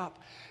gave it up.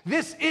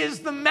 This is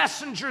the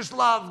messenger's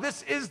love.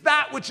 This is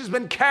that which has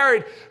been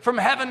carried from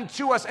heaven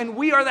to us, and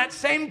we are that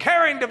same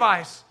carrying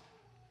device.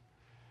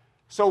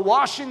 So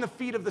washing the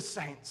feet of the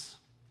saints,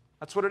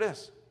 that's what it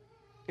is.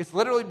 It's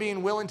literally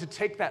being willing to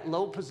take that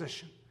low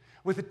position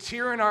with a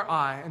tear in our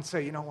eye and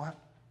say, you know what?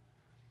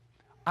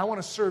 I want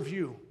to serve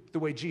you the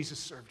way Jesus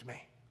served me.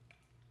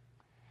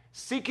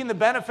 Seeking the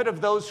benefit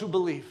of those who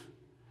believe.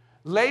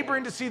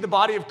 Laboring to see the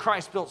body of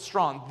Christ built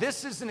strong.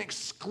 This is an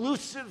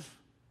exclusive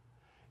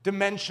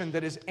dimension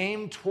that is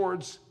aimed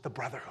towards the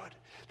brotherhood,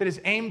 that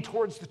is aimed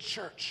towards the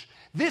church.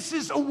 This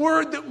is a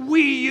word that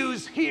we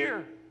use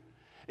here.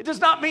 It does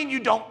not mean you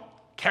don't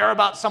care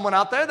about someone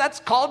out there. That's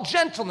called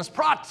gentleness,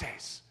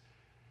 proates.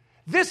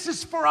 This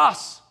is for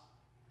us.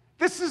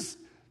 This is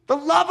the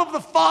love of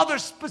the Father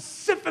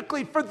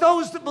specifically for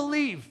those that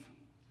believe.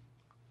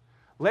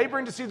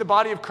 Laboring to see the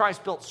body of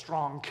Christ built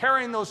strong,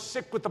 carrying those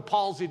sick with the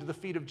palsy to the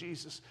feet of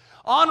Jesus,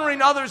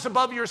 honoring others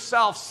above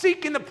yourself,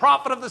 seeking the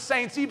profit of the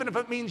saints, even if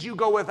it means you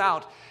go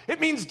without. It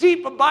means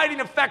deep, abiding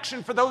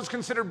affection for those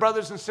considered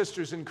brothers and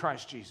sisters in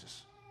Christ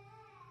Jesus.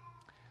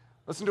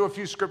 Listen to a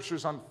few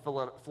scriptures on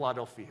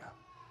Philadelphia.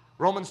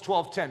 Romans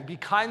 12:10, be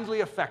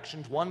kindly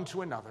affectioned one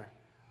to another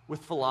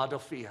with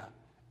Philadelphia,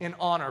 in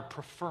honor,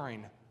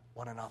 preferring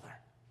one another.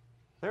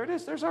 There it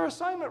is. There's our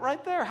assignment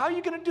right there. How are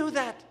you going to do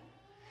that?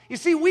 You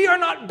see, we are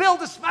not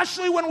built,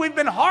 especially when we've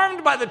been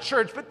harmed by the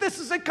church, but this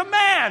is a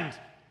command.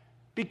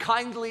 Be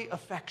kindly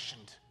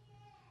affectioned.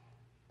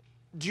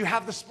 Do you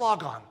have the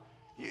splagon?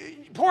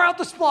 Pour out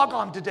the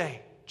splagon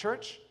today,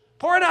 church.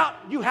 Pour it out.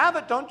 You have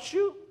it, don't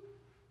you?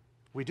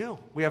 We do.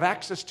 We have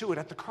access to it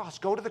at the cross.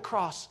 Go to the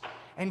cross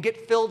and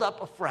get filled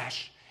up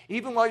afresh.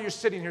 Even while you're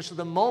sitting here, so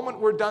the moment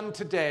we're done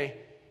today,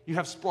 you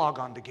have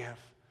splagon to give.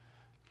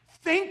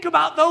 Think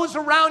about those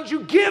around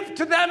you. Give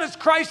to them as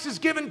Christ has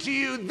given to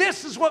you.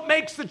 This is what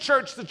makes the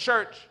church the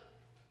church.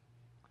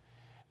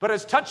 But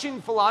as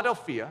touching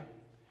Philadelphia,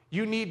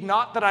 you need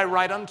not that I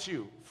write unto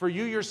you, for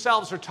you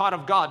yourselves are taught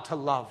of God to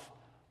love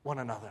one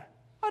another.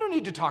 I don't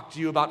need to talk to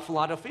you about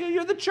Philadelphia.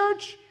 You're the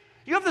church.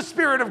 You have the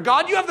Spirit of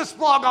God. You have the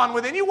splagon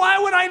within you. Why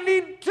would I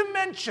need to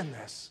mention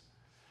this?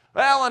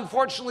 Well,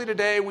 unfortunately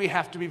today we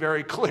have to be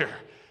very clear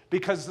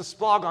because the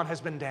splagon has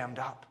been dammed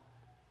up.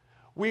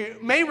 We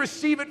may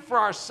receive it for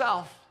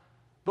ourselves,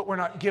 but we're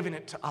not giving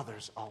it to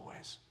others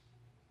always.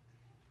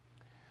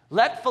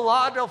 Let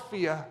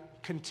Philadelphia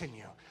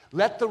continue.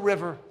 Let the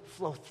river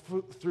flow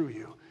through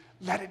you.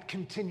 Let it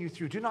continue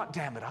through. Do not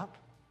dam it up.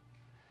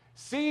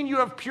 Seeing you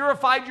have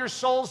purified your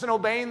souls in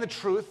obeying the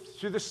truth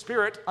through the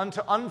Spirit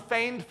unto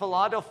unfeigned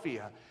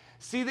Philadelphia,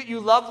 see that you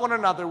love one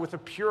another with a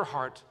pure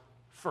heart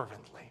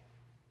fervently.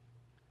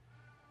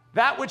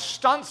 That which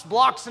stunts,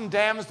 blocks, and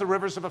dams the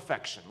rivers of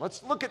affection.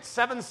 Let's look at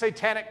 7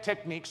 satanic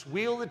techniques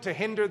wielded to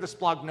hinder the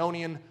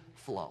Splagnonian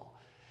flow.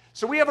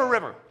 So we have a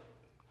river.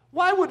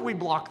 Why would we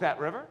block that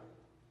river?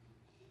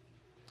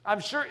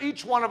 I'm sure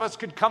each one of us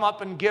could come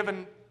up and give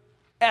an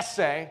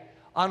essay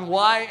on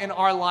why in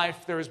our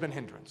life there has been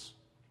hindrance.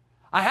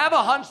 I have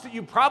a hunch that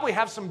you probably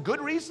have some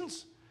good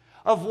reasons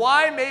of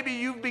why maybe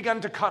you've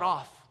begun to cut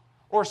off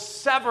or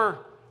sever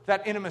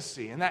that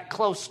intimacy and that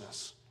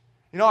closeness.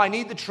 You know, I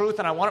need the truth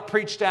and I want it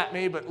preached at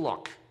me, but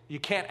look, you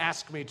can't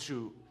ask me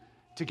to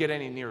get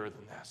any nearer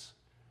than this.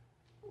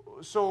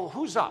 So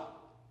who's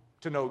up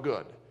to no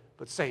good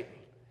but Satan?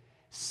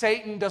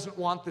 Satan doesn't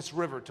want this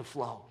river to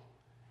flow.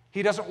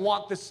 He doesn't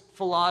want this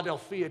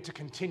Philadelphia to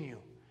continue.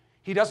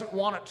 He doesn't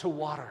want it to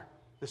water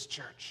this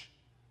church.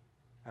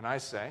 And I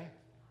say,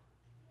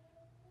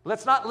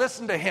 let's not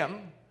listen to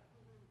him.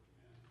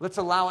 Let's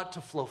allow it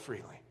to flow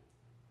freely.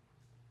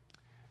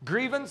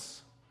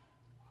 Grievance,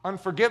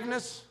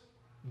 unforgiveness,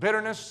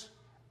 bitterness,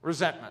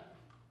 resentment.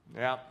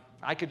 Yeah,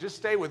 I could just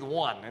stay with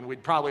one and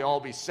we'd probably all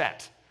be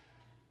set.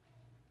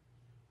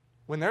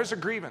 When there's a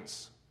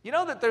grievance, you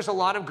know that there's a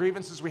lot of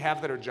grievances we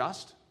have that are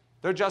just?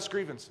 They're just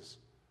grievances.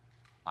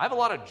 I have a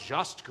lot of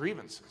just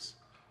grievances.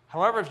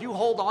 However, if you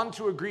hold on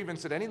to a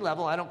grievance at any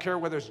level, I don't care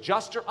whether it's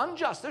just or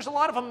unjust. There's a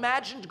lot of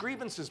imagined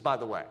grievances, by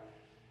the way.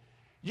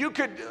 You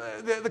could,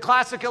 the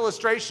classic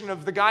illustration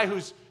of the guy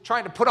who's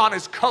trying to put on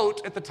his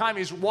coat at the time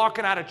he's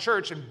walking out of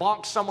church and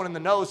bonks someone in the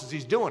nose as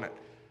he's doing it.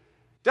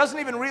 Doesn't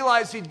even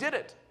realize he did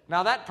it.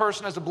 Now that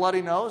person has a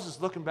bloody nose,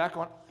 is looking back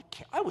going,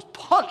 I was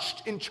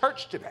punched in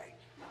church today.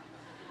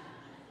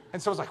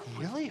 And so I was like,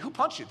 really? Who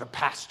punched you? The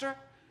pastor?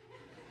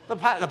 The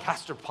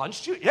pastor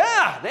punched you?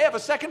 Yeah, they have a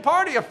second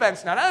party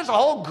offense now. Now there's a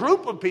whole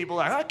group of people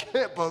like, I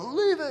can't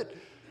believe it.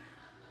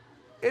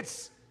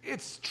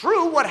 It's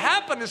true, what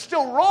happened is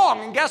still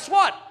wrong. And guess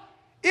what?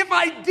 If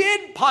I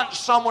did punch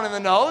someone in the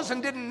nose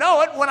and didn't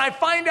know it, when I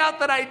find out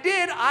that I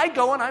did, I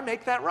go and I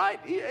make that right.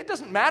 It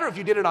doesn't matter if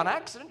you did it on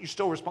accident. You're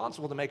still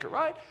responsible to make it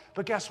right.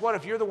 But guess what?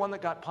 If you're the one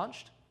that got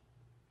punched,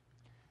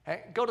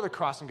 hey, go to the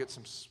cross and get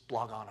some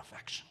Splagon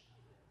affection.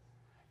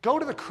 Go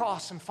to the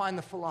cross and find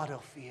the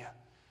Philadelphia.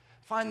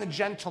 Find the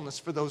gentleness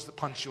for those that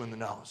punch you in the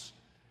nose.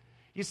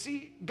 You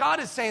see,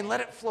 God is saying,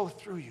 let it flow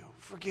through you.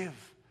 Forgive.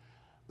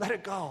 Let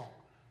it go.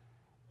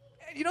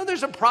 You know,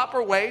 there's a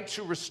proper way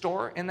to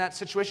restore in that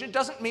situation. It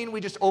doesn't mean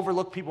we just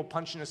overlook people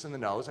punching us in the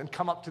nose and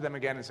come up to them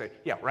again and say,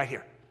 yeah, right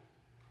here.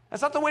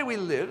 That's not the way we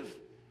live.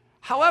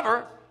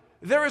 However,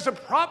 there is a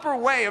proper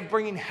way of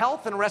bringing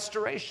health and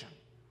restoration,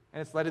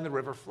 and it's letting the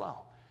river flow.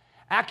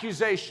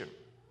 Accusation,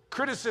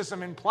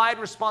 criticism, implied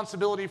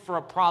responsibility for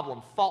a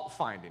problem, fault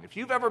finding. If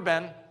you've ever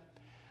been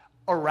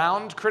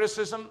around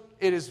criticism,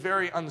 it is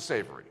very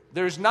unsavory.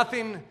 There's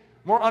nothing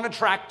more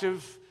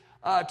unattractive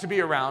to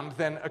be around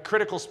than a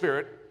critical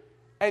spirit.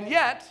 And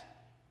yet,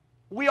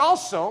 we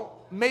also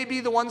may be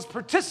the ones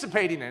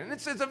participating in it.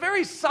 It's a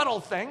very subtle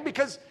thing,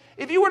 because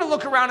if you were to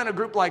look around in a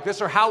group like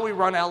this, or how we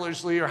run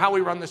Ellerslie, or how we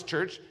run this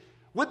church,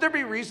 would there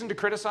be reason to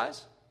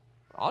criticize?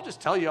 I'll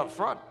just tell you up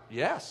front,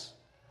 yes.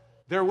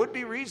 There would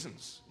be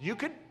reasons. You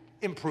could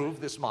improve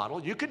this model.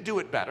 You could do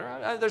it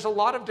better. There's a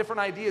lot of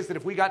different ideas that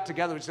if we got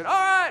together and said, all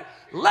right,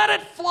 let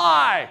it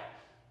fly.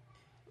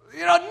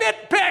 You know,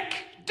 nitpick,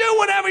 do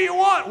whatever you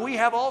want. We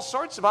have all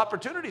sorts of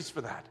opportunities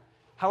for that.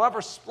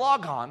 However,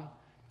 Splagon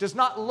does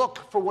not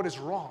look for what is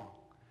wrong.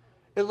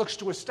 It looks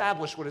to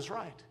establish what is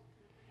right.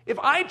 If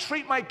I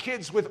treat my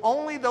kids with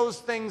only those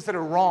things that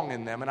are wrong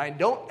in them, and I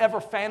don't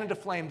ever fan into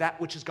flame that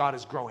which God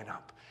is growing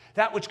up,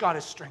 that which God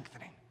is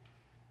strengthening,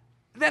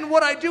 then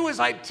what I do is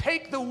I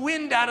take the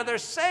wind out of their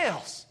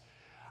sails.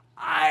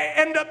 I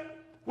end up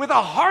with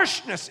a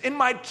harshness in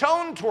my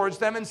tone towards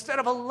them instead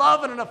of a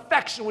love and an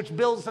affection which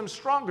builds them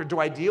stronger. Do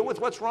I deal with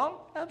what's wrong?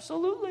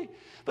 Absolutely.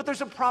 But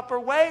there's a proper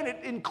way, and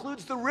it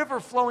includes the river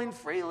flowing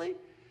freely.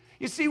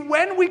 You see,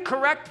 when we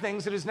correct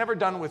things, it is never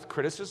done with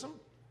criticism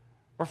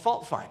or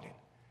fault finding.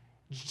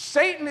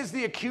 Satan is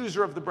the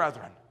accuser of the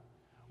brethren.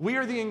 We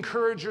are the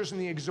encouragers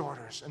and the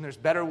exhorters, and there's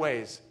better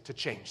ways to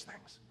change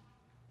things.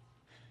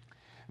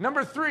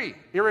 Number 3,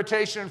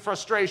 irritation and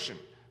frustration,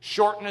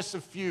 shortness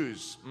of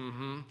fuse.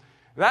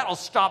 That'll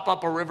stop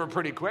up a river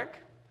pretty quick.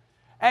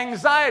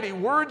 Anxiety,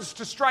 words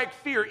to strike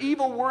fear,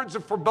 evil words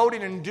of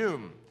foreboding and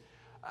doom.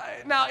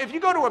 Now, if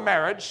you go to a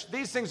marriage,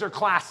 these things are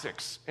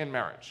classics in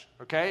marriage,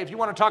 okay? If you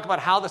want to talk about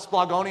how the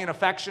Splagonian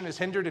affection is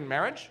hindered in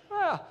marriage,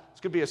 well, this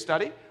could be a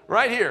study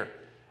right here.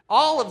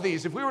 All of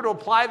these, if we were to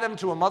apply them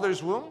to a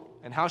mother's womb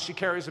and how she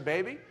carries a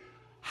baby,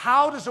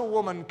 how does a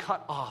woman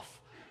cut off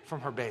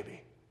from her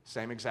baby?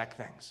 Same exact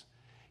things.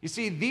 You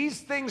see,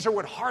 these things are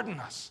what harden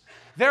us.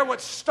 They're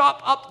what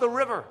stop up the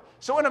river.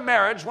 So in a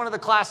marriage, one of the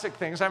classic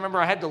things, I remember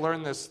I had to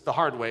learn this the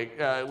hard way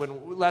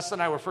when Les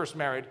and I were first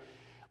married,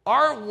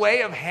 our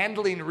way of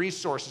handling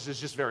resources is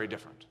just very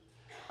different.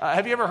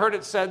 Have you ever heard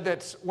it said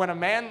that when a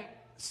man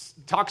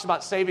talks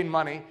about saving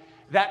money,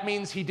 that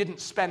means he didn't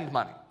spend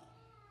money?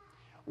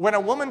 When a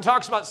woman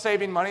talks about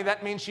saving money,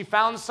 that means she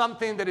found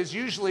something that is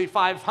usually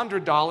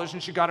 $500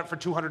 and she got it for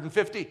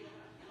 $250.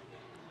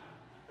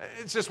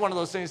 It's just one of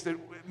those things that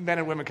men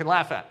and women can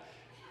laugh at.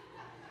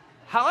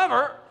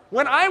 However,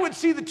 when I would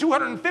see the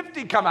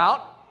 $250 come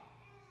out,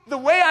 the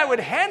way I would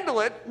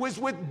handle it was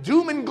with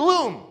doom and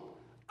gloom.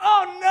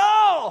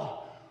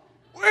 Oh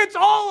no, it's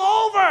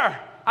all over.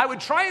 I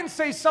would try and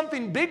say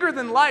something bigger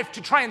than life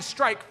to try and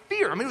strike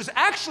fear. I mean, it was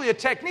actually a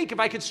technique. If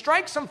I could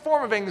strike some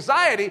form of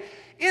anxiety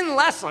in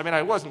Leslie,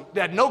 I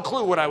had no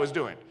clue what I was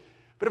doing.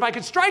 But if I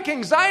could strike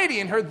anxiety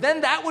in her,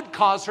 then that would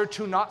cause her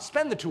to not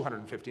spend the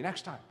 $250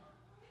 next time.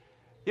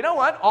 You know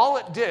what? All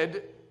it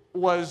did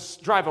was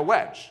drive a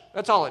wedge.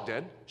 That's all it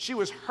did. She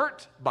was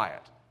hurt by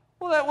it.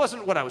 Well, that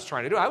wasn't what I was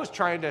trying to do. I was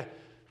trying to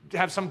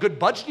have some good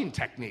budgeting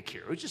technique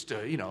here. It was just,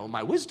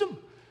 my wisdom.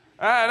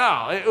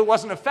 No, it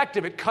wasn't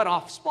effective. It cut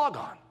off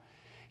Splogon.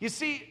 You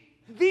see,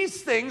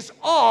 these things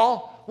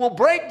all will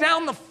break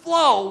down the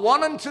flow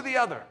one unto the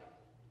other.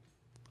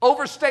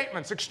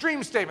 Overstatements,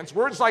 extreme statements,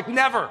 words like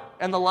never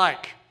and the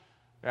like.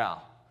 Yeah,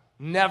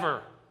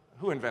 never.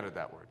 Who invented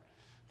that word?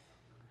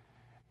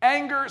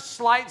 Anger,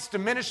 slights,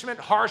 diminishment,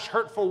 harsh,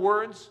 hurtful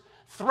words,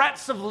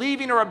 threats of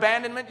leaving or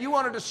abandonment. You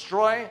want to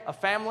destroy a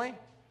family,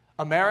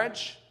 a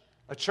marriage,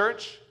 a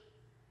church?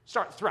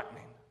 Start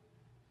threatening.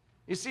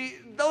 You see,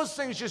 those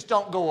things just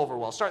don't go over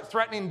well. Start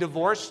threatening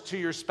divorce to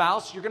your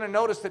spouse. You're going to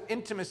notice that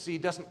intimacy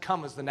doesn't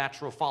come as the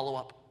natural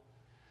follow-up.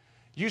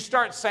 You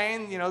start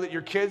saying, that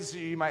your kids,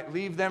 you might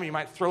leave them, you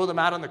might throw them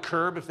out on the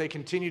curb if they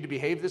continue to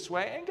behave this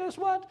way. And guess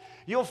what?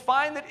 You'll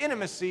find that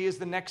intimacy is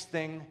the next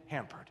thing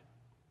hampered.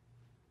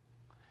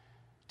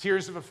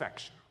 Tears of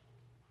affection.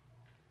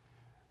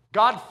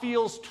 God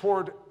feels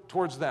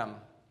towards them.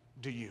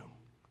 Do you?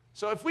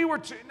 So if we were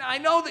to, I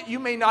know that you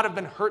may not have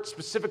been hurt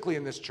specifically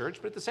in this church,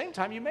 but at the same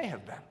time, you may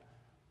have been.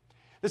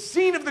 The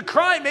scene of the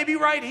crime may be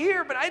right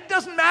here, but it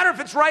doesn't matter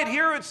if it's right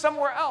here or it's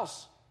somewhere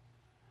else.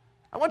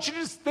 I want you to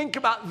just think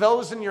about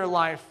those in your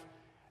life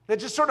that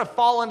just sort of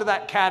fall into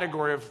that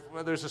category of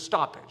there's a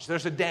stoppage,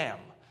 there's a dam,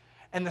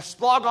 and the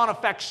Splogon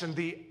affection,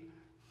 the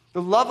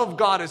love of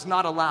God is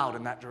not allowed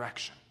in that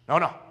direction.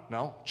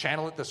 No,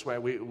 channel it this way.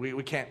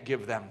 We can't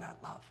give them that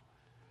love.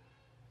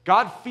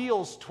 God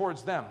feels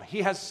towards them.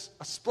 He has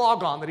a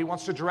Splogon that he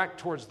wants to direct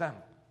towards them.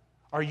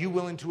 Are you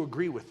willing to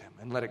agree with him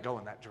and let it go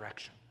in that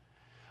direction?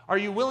 Are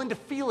you willing to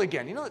feel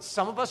again? You know that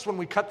some of us, when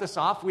we cut this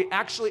off, we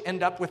actually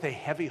end up with a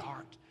heavy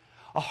heart.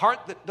 A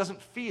heart that doesn't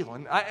feel.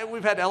 And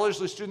we've had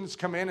Ellerslie students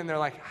come in and they're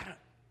like,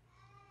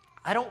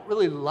 I don't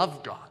really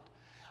love God.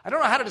 I don't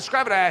know how to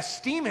describe it. I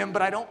esteem him,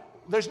 but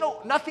there's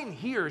nothing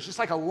here. It's just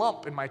like a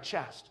lump in my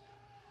chest.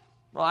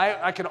 Well,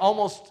 I could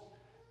almost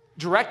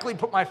directly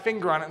put my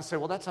finger on it and say,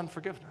 well, that's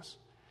unforgiveness.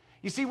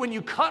 You see, when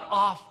you cut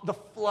off the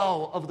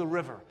flow of the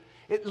river,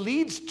 it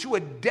leads to a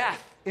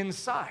death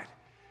inside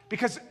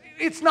because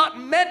it's not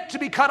meant to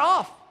be cut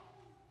off.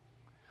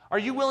 Are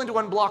you willing to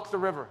unblock the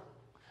river?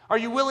 Are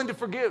you willing to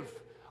forgive?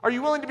 Are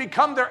you willing to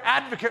become their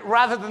advocate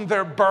rather than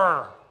their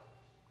burr?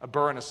 A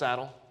burr in a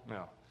saddle? No.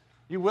 Are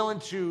you willing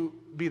to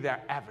be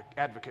their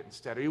advocate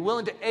instead? Are you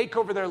willing to ache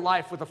over their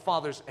life with a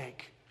father's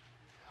ache?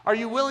 Are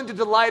you willing to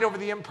delight over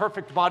the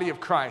imperfect body of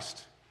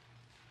Christ?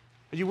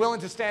 Are you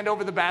willing to stand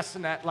over the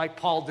bassinet like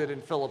Paul did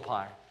in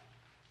Philippi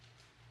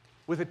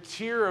with a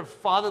tear of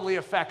fatherly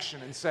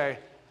affection and say,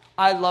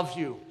 I love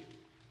you,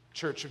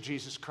 Church of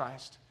Jesus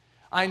Christ.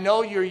 I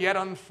know you're yet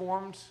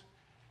unformed.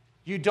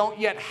 You don't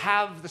yet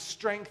have the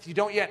strength. You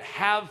don't yet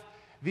have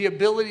the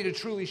ability to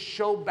truly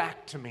show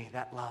back to me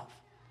that love.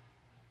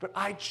 But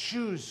I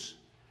choose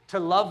to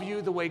love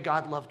you the way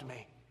God loved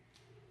me.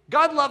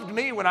 God loved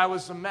me when I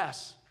was a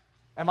mess.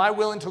 Am I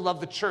willing to love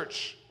the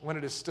church when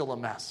it is still a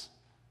mess?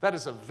 That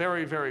is a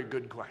very, very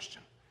good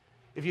question.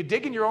 If you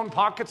dig in your own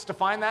pockets to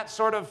find that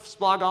sort of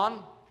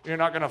Splogon, you're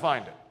not going to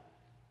find it.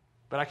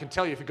 But I can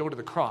tell you, if you go to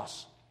the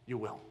cross, you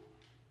will.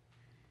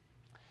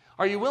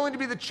 Are you willing to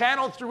be the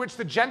channel through which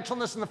the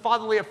gentleness and the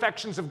fatherly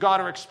affections of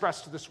God are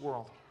expressed to this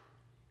world?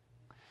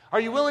 Are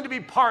you willing to be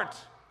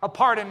a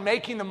part in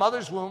making the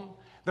mother's womb,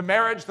 the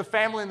marriage, the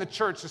family, and the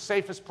church the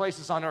safest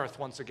places on earth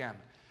once again?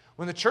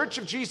 When the Church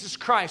of Jesus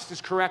Christ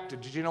is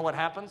corrected, did you know what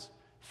happens?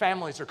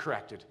 Families are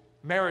corrected,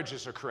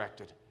 marriages are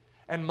corrected,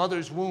 and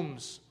mothers'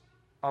 wombs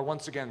are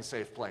once again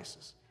safe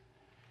places.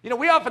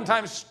 We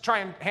oftentimes try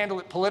and handle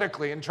it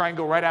politically and try and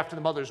go right after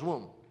the mother's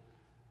womb.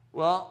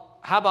 Well,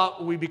 how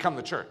about we become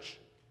the church?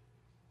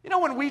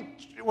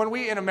 When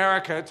we in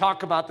America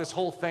talk about this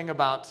whole thing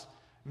about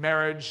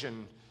marriage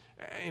and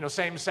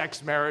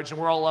same-sex marriage,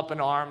 and we're all up in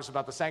arms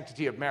about the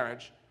sanctity of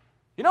marriage,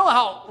 you know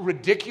how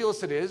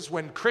ridiculous it is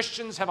when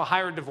Christians have a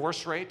higher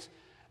divorce rate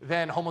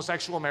than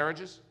homosexual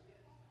marriages?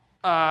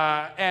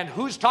 And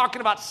who's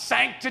talking about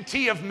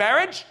sanctity of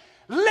marriage?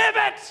 Live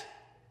it.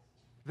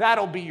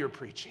 That'll be your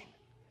preaching.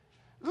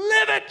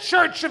 Live it,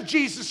 Church of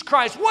Jesus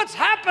Christ. What's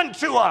happened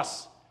to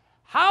us?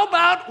 How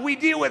about we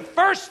deal with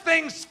first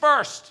things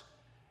first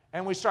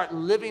and we start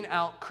living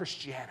out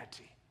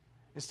Christianity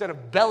instead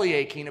of belly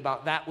aching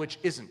about that which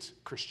isn't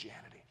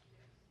Christianity?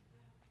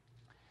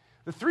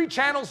 The three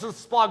channels of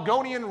the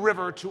Splagonian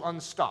River to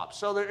unstop.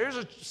 So there is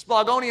a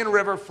Splagonian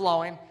River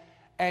flowing,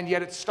 and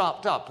yet it's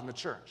stopped up in the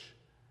church.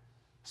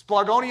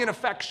 Splagonian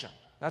affection.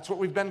 That's what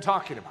we've been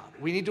talking about.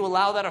 We need to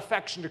allow that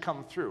affection to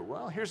come through.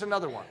 Well, here's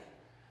another one.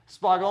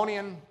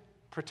 Splagonian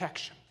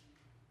protection.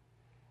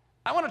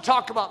 I want to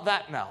talk about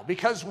that now,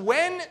 because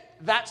when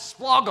that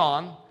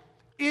splagon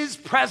is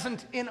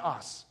present in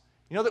us,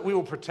 you know that we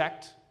will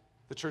protect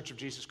the Church of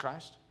Jesus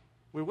Christ?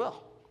 We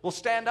will. We'll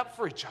stand up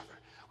for each other.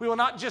 We will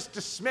not just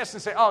dismiss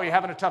and say, oh, you're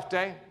having a tough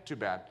day? Too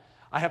bad.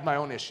 I have my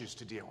own issues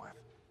to deal with.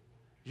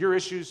 Your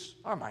issues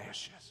are my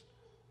issues.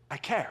 I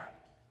care.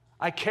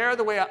 I care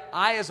the way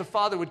I as a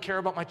father would care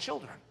about my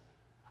children.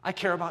 I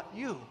care about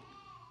you.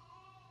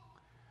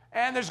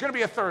 And there's going to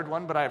be a third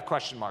one, but I have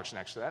question marks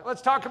next to that.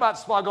 Let's talk about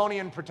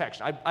Splagonian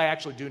protection. I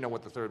actually do know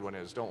what the third one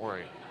is. Don't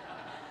worry.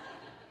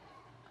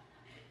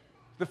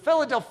 The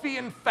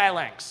Philadelphian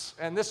phalanx.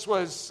 And this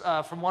was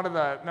from one of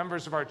the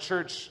members of our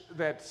church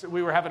that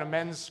we were having a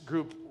men's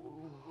group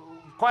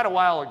quite a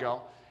while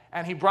ago.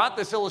 And he brought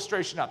this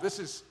illustration up. This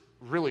is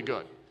really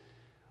good.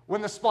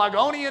 When the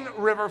Splagonian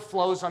River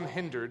flows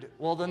unhindered,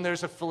 well, then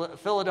there's a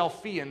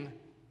Philadelphian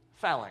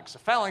phalanx. A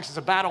phalanx is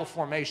a battle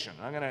formation.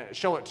 I'm going to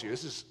show it to you.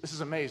 This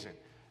is amazing.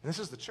 And this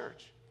is the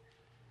church.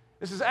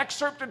 This is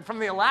excerpted from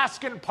the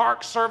Alaskan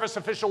Park Service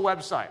official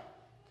website.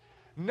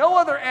 No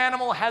other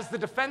animal has the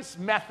defense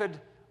method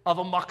of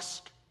a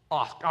musk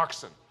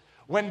oxen.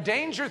 When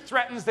danger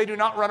threatens, they do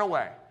not run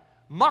away.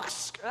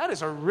 Musk, that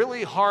is a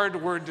really hard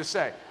word to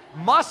say.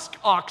 Musk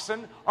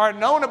oxen are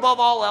known above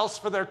all else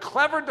for their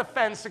clever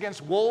defense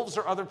against wolves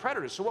or other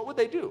predators. So what would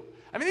they do?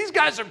 I mean, these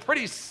guys are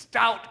pretty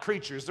stout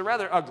creatures. They're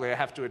rather ugly, I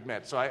have to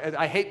admit. So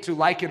I hate to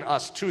liken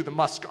us to the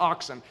musk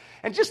oxen.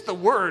 And just the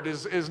word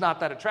is not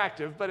that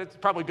attractive, but it's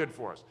probably good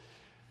for us.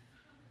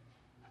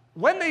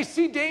 When they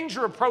see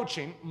danger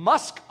approaching,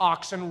 musk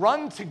oxen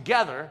run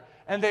together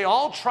and they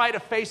all try to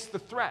face the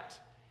threat.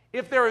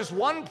 If there is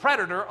one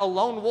predator, a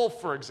lone wolf,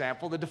 for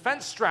example, the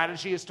defense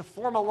strategy is to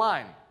form a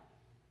line.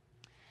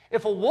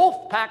 If a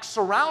wolf pack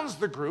surrounds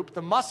the group,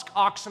 the musk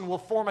oxen will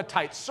form a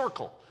tight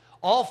circle,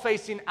 all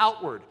facing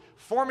outward,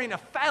 forming a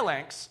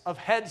phalanx of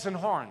heads and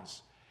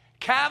horns.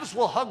 Calves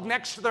will hug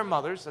next to their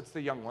mothers, that's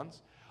the young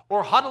ones,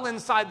 or huddle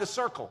inside the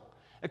circle.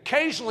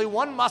 Occasionally,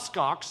 one musk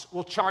ox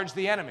will charge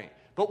the enemy,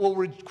 but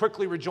will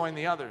quickly rejoin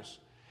the others.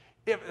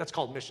 That's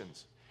called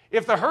missions.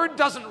 If the herd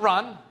doesn't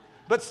run,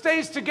 but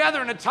stays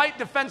together in a tight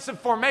defensive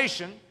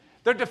formation,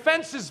 their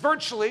defense is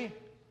virtually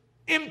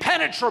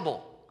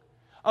impenetrable.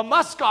 A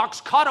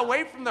muskox caught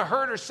away from the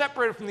herd or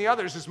separated from the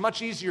others is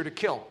much easier to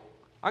kill.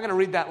 I'm going to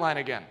read that line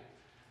again.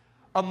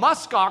 A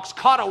muskox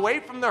caught away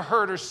from the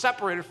herd or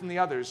separated from the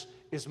others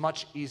is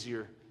much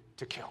easier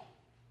to kill.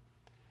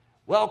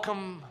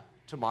 Welcome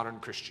to modern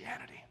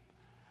Christianity.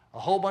 A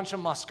whole bunch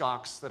of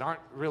muskox that aren't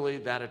really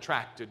that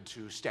attracted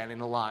to standing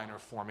in a line or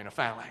forming a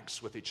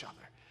phalanx with each other.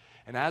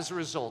 And as a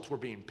result, we're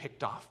being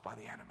picked off by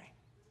the enemy.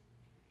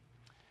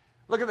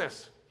 Look at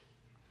this.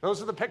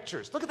 Those are the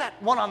pictures. Look at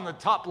that one on the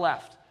top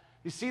left.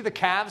 You see the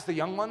calves, the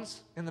young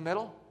ones in the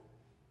middle?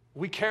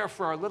 We care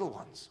for our little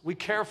ones. We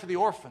care for the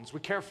orphans.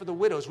 We care for the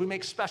widows. We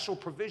make special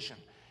provision.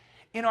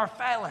 In our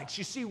phalanx,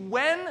 you see,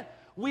 when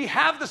we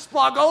have the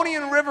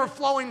Splagonian River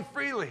flowing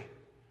freely,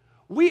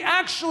 we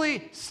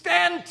actually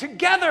stand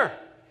together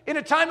in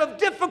a time of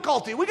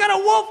difficulty. We got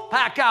a wolf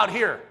pack out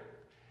here.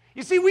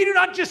 You see, we do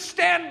not just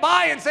stand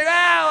by and say,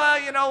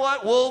 well, you know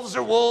what, wolves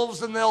are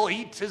wolves and they'll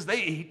eat as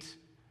they eat.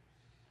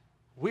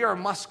 We are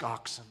musk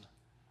oxen,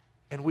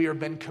 and we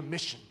have been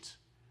commissioned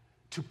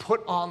to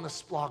put on the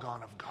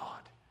splagon of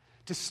God,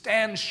 to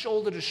stand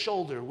shoulder to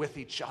shoulder with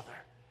each other,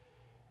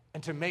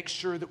 and to make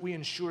sure that we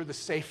ensure the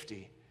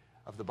safety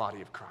of the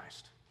body of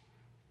Christ.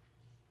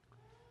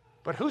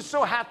 But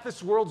whoso hath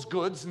this world's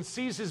goods and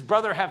sees his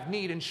brother have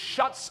need and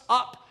shuts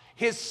up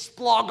his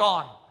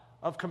splagon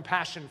of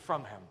compassion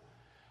from him,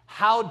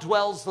 how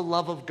dwells the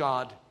love of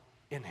God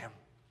in him?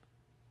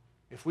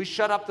 If we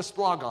shut up the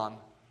splagon,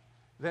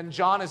 then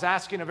John is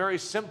asking a very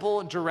simple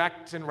and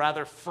direct and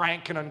rather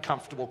frank and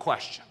uncomfortable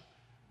question.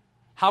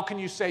 How can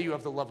you say you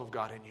have the love of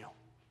God in you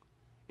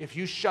if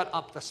you shut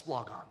up the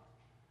splagon?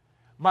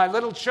 My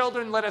little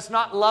children, let us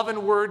not love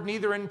in word,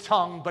 neither in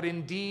tongue, but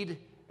in deed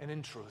and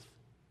in truth.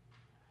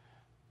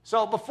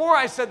 So before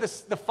I said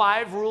this, the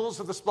 5 rules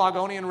of the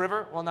Splagonian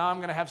River, well, now I'm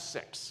going to have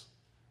 6.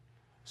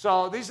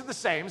 So these are the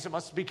same. It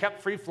must be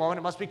kept free-flowing.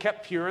 It must be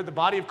kept pure. The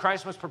body of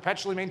Christ must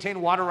perpetually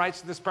maintain water rights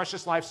to this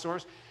precious life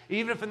source,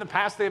 even if in the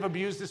past they have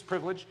abused this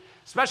privilege.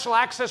 Special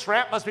access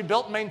ramp must be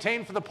built and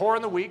maintained for the poor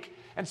and the weak.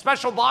 And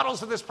special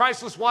bottles of this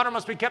priceless water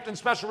must be kept in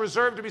special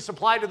reserve to be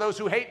supplied to those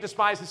who hate,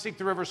 despise, and seek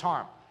the river's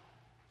harm.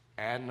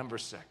 And number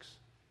 6,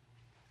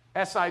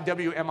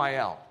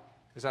 SIWMIL.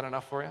 Is that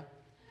enough for you?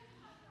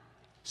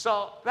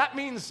 So that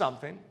means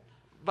something.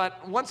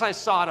 But once I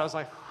saw it, I was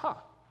like,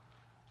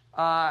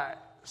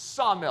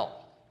 sawmill.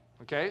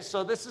 Okay,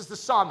 so this is the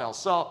sawmill.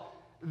 So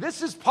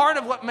this is part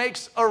of what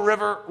makes a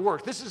river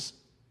work. This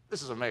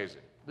is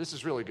amazing. This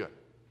is really good.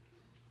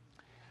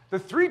 The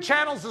 3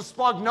 channels of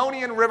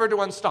Splagonian River to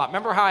unstop.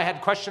 Remember how I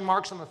had question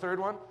marks on the third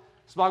one?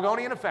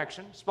 Splagonian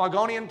affection,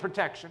 Splagonian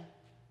protection,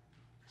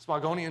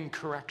 Splagonian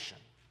correction.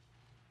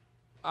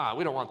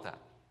 We don't want that.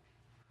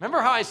 Remember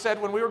how I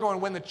said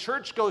when the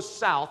church goes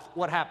south,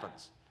 what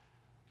happens?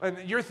 And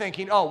you're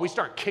thinking, we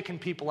start kicking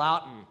people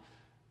out.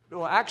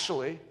 Well,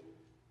 actually,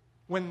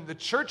 when the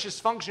church is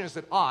functioning as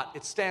it ought,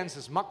 it stands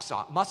as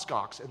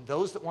muskox, and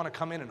those that want to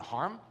come in and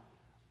harm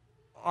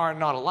are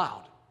not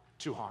allowed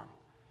to harm.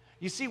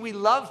 You see, we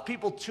love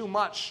people too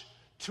much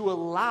to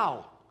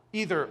allow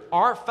either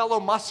our fellow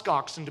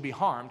muskoxen to be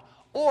harmed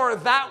or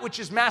that which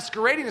is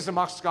masquerading as a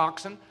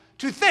muskoxen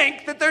to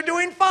think that they're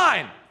doing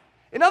fine.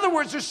 In other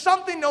words, there's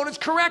something known as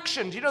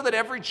correction. Do you know that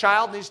every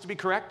child needs to be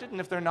corrected? And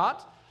if they're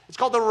not, it's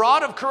called the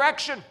rod of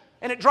correction.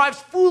 And it drives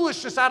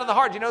foolishness out of the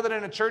heart. Do you know that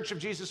in a church of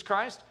Jesus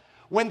Christ,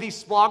 when the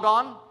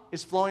splagon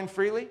is flowing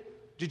freely,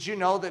 did you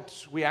know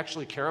that we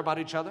actually care about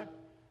each other?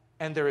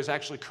 And there is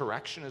actually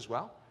correction as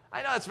well?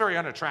 I know it's a very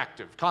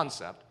unattractive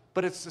concept,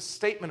 but it's a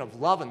statement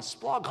of love and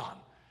splagon.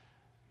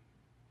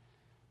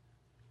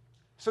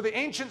 So the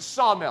ancient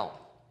sawmill.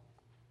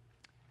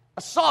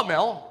 A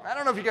sawmill, I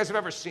don't know if you guys have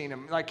ever seen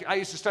them. Like, I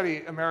used to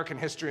study American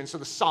history, and so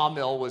the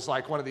sawmill was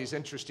like one of these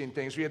interesting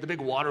things. We had the big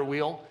water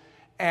wheel,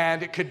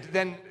 and it could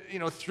then,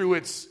 through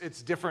its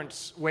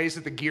different ways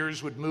that the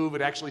gears would move,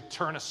 it actually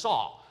turn a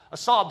saw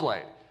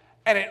blade.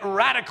 And it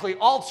radically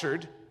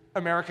altered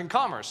American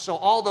commerce. So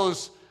all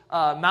those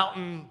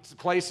mountain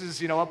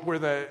places, up where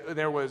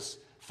there was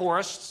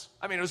forests,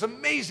 it was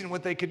amazing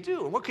what they could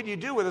do. And what could you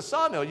do with a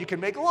sawmill? You can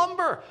make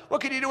lumber. What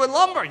can you do with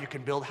lumber? You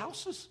can build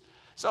houses.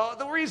 So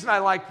the reason I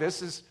like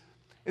this is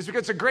because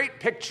it's a great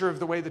picture of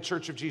the way the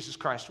Church of Jesus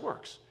Christ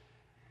works.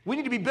 We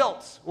need to be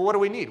built. Well, what do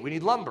we need? We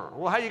need lumber.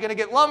 Well, how are you going to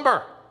get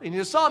lumber? You need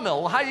a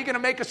sawmill. Well, how are you going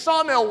to make a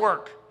sawmill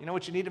work? You know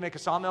what you need to make a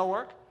sawmill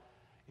work?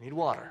 You need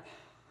water.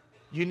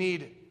 You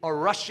need a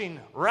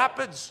rushing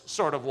rapids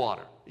sort of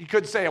water. You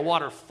could say a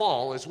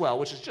waterfall as well,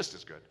 which is just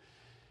as good.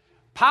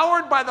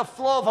 Powered by the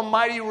flow of a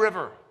mighty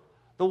river,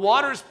 the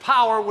water's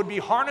power would be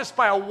harnessed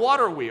by a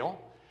water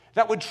wheel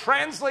that would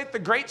translate the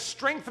great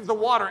strength of the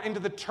water into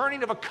the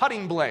turning of a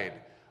cutting blade,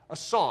 a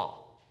saw.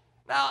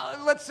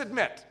 Now, let's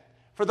admit,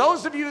 for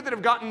those of you that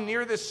have gotten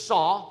near this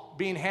saw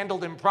being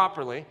handled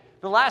improperly,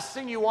 the last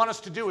thing you want us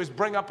to do is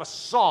bring up a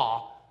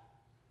saw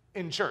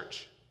in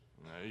church.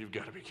 You've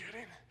got to be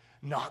kidding.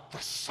 Not the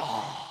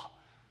saw.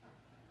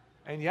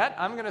 And yet,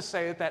 I'm going to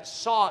say that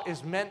saw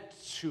is meant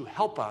to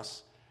help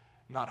us,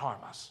 not harm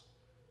us.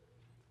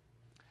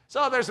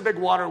 So there's a big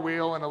water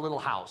wheel and a little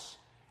house.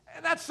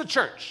 And that's the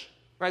church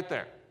right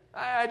there.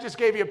 I just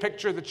gave you a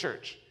picture of the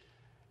church.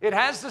 It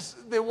has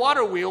the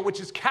water wheel, which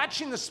is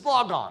catching the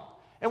splagon.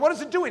 And what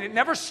is it doing? It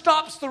never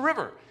stops the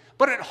river,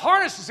 but it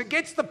harnesses, it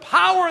gets the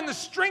power and the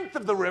strength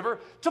of the river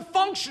to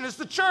function as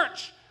the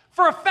church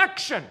for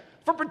affection,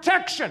 for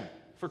protection,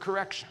 for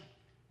correction.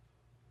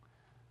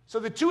 So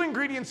the 2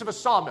 ingredients of a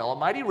sawmill, a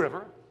mighty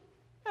river,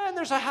 and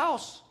there's a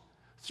house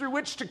through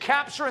which to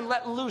capture and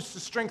let loose the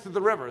strength of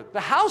the river. The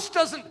house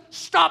doesn't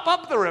stop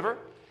up the river.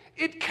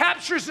 It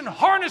captures and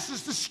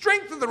harnesses the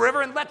strength of the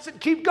river and lets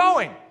it keep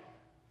going.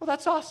 Well,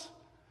 that's us.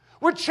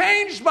 We're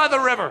changed by the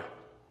river.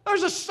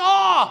 There's a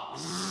saw.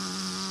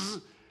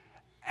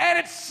 And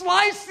it's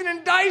slicing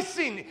and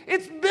dicing.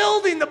 It's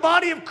building the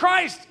body of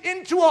Christ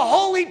into a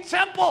holy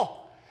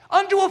temple,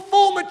 unto a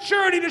full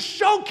maturity to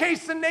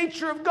showcase the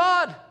nature of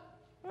God.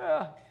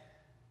 Yeah.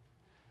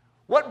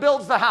 What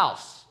builds the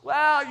house?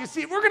 Well, you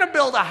see, if we're going to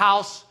build a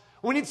house,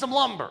 we need some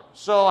lumber.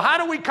 So how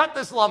do we cut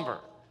this lumber?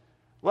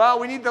 Well,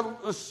 we need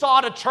the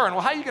saw to turn.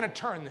 Well, how are you going to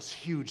turn this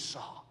huge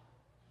saw?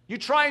 You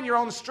try in your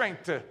own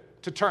strength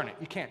to turn it.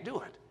 You can't do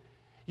it.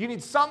 You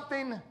need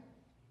something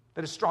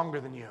that is stronger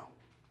than you.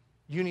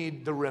 You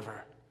need the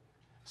river.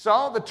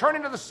 So the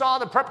turning of the saw,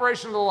 the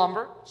preparation of the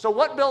lumber. So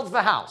what builds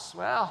the house?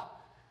 Well,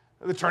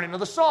 the turning of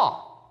the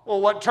saw.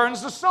 Well, what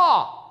turns the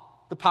saw?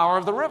 The power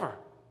of the river.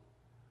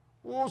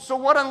 Well, so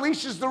what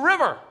unleashes the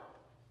river?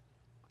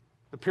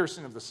 The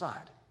piercing of the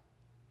side.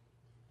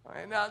 All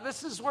right, now,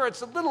 this is where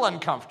it's a little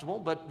uncomfortable,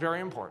 but very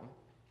important.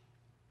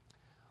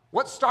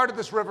 What started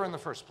this river in the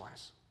first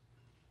place?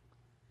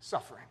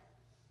 Suffering.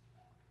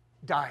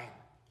 Dying.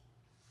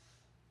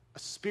 A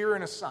spear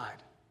in a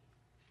side.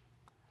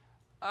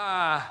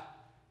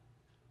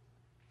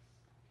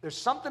 There's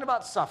something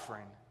about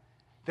suffering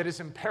that is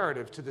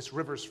imperative to this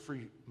river's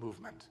free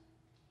movement.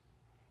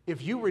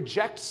 If you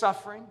reject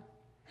suffering,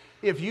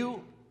 if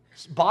you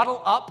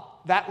bottle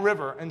up that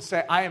river and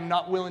say, I am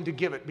not willing to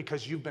give it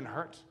because you've been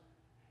hurt,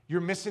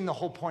 you're missing the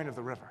whole point of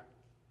the river.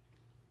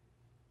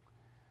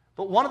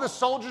 But one of the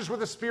soldiers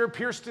with a spear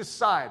pierced his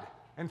side,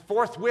 and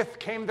forthwith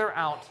came there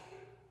out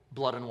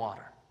blood and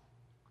water,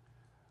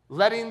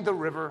 letting the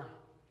river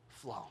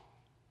flow.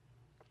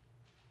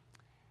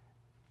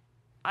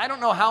 I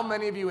don't know how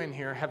many of you in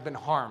here have been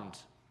harmed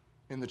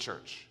in the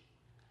church.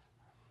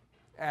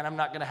 And I'm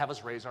not going to have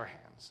us raise our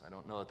hands. I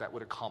don't know that that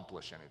would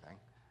accomplish anything.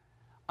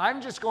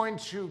 I'm just going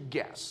to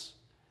guess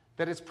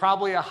that it's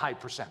probably a high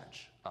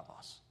percentage of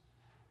us.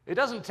 It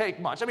doesn't take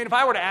much. I mean, if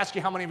I were to ask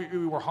you how many of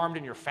you were harmed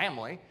in your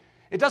family,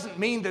 it doesn't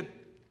mean that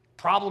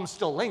problems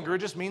still linger. It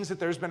just means that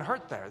there's been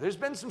hurt there. There's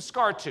been some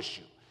scar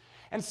tissue.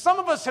 And some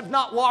of us have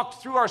not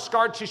walked through our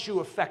scar tissue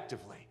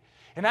effectively.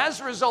 And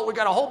as a result, we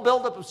got a whole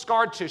buildup of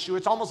scar tissue.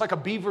 It's almost like a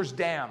beaver's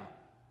dam.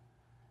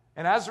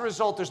 And as a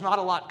result, there's not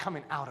a lot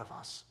coming out of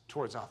us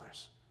towards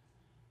others.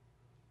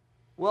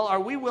 Well,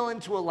 are we willing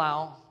to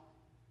allow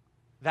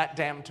that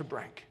dam to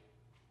break?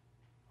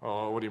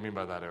 Oh, what do you mean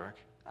by that, Eric?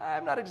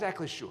 I'm not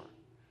exactly sure.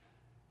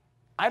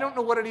 I don't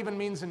know what it even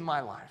means in my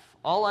life.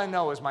 All I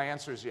know is my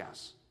answer is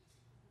yes.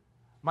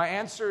 My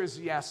answer is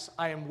yes,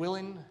 I am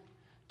willing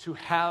to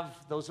have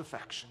those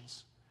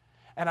affections.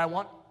 And I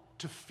want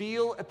to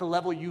feel at the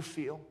level you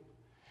feel.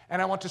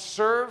 And I want to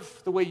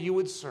serve the way you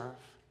would serve.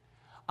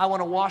 I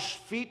want to wash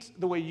feet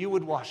the way you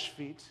would wash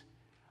feet.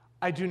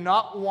 I do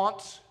not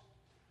want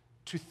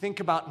to think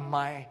about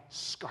my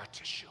scar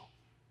tissue.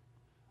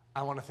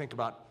 I want to think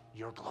about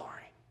your glory.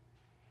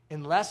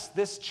 Unless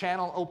this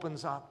channel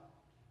opens up,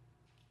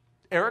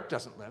 Eric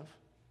doesn't live.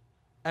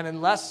 And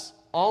unless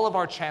all of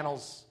our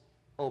channels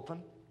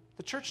open,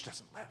 the church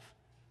doesn't live.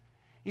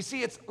 You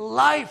see, it's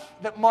life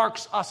that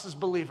marks us as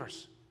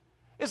believers.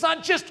 It's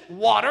not just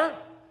water.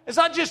 It's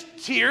not just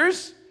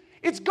tears.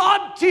 It's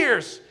God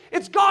tears.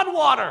 It's God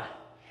water.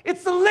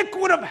 It's the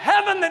liquid of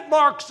heaven that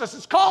marks us.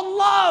 It's called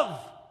love.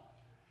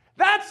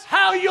 That's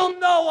how you'll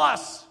know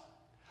us.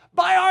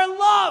 By our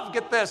love,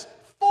 get this,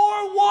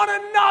 for one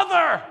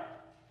another.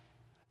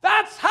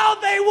 That's how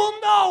they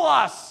will know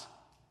us.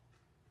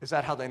 Is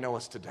that how they know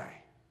us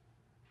today?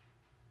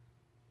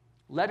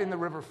 Letting the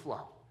river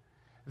flow.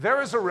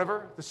 There is a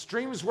river, the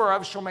streams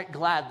whereof shall make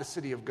glad the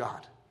city of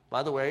God.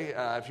 By the way,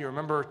 if you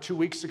remember 2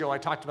 weeks ago, I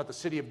talked about the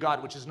city of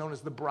God, which is known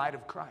as the bride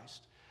of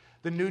Christ,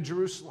 the New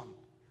Jerusalem.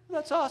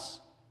 That's us.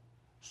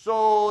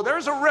 So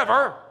there's a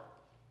river,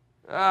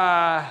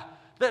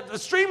 the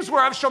streams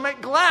whereof shall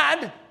make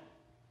glad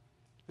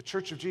the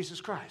church of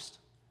Jesus Christ.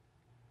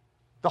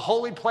 The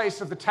holy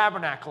place of the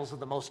tabernacles of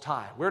the Most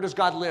High. Where does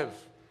God live?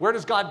 Where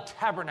does God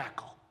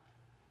tabernacle?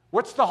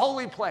 What's the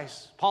holy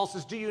place? Paul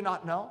says, do you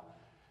not know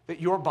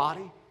that your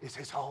body is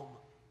his home?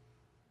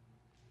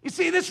 You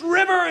see, this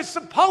river is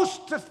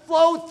supposed to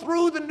flow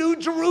through the New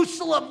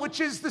Jerusalem, which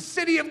is the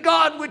city of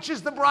God, which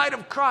is the bride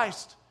of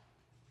Christ.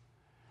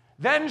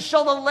 Then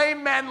shall the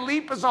lame man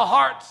leap as a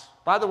hart.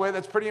 By the way,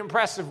 that's pretty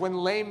impressive when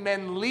lame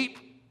men leap.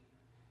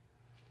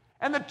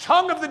 And the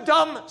tongue of the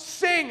dumb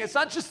sing. It's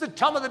not just the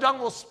tongue of the dumb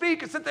will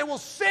speak, it's that they will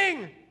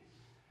sing.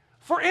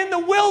 For in the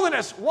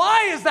wilderness,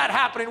 why is that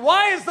happening?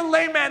 Why is the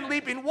lame man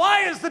leaping?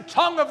 Why is the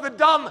tongue of the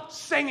dumb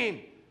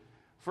singing?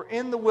 For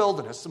in the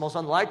wilderness, the most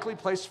unlikely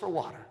place for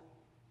water,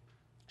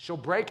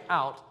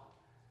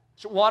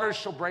 waters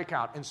shall break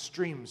out in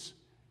streams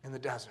in the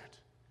desert.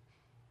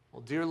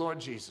 Well, dear Lord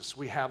Jesus,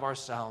 we have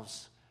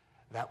ourselves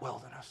that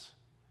wilderness.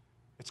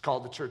 It's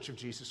called the Church of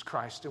Jesus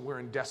Christ, and we're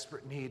in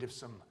desperate need of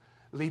some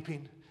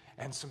leaping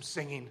and some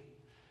singing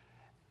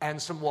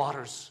and some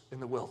waters in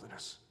the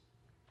wilderness.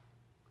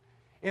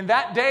 In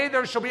that day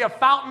there shall be a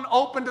fountain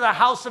open to the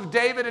house of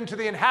David and to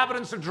the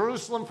inhabitants of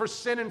Jerusalem for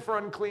sin and for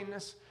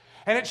uncleanness.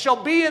 And it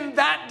shall be in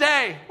that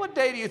day. What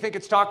day do you think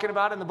it's talking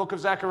about in the book of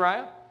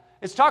Zechariah?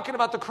 It's talking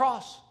about the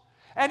cross.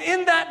 And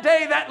in that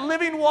day, that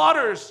living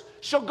waters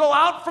shall go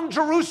out from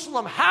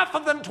Jerusalem, half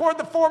of them toward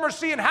the former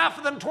sea and half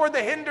of them toward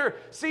the hinder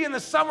sea. In the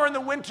summer and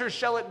the winter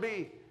shall it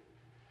be.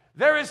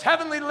 There is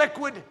heavenly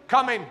liquid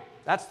coming.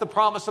 That's the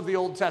promise of the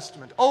Old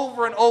Testament,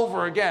 over and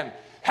over again.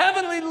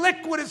 Heavenly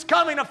liquid is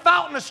coming, a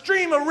fountain, a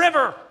stream, a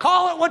river.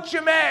 Call it what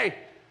you may.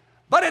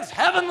 But it's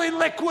heavenly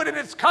liquid and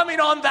it's coming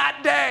on that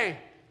day.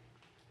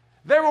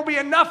 There will be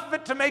enough of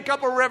it to make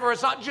up a river.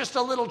 It's not just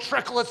a little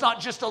trickle. It's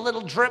not just a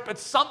little drip.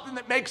 It's something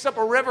that makes up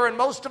a river. And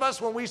most of us,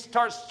 when we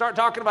start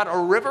talking about a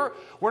river,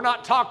 we're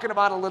not talking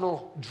about a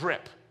little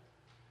drip.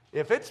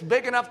 If it's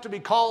big enough to be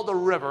called a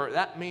river,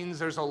 that means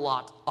there's a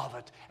lot of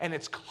it. And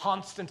it's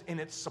constant in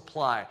its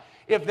supply.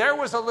 If there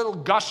was a little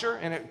gusher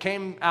and it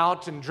came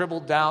out and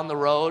dribbled down the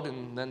road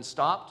and then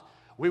stopped,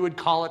 we would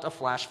call it a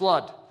flash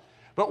flood.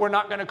 But we're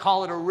not going to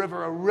call it a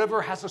river. A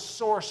river has a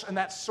source, and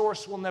that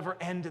source will never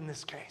end in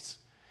this case.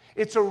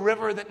 It's a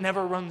river that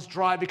never runs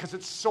dry because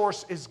its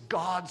source is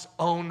God's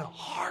own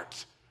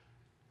heart.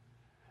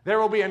 There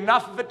will be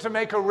enough of it to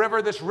make a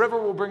river. This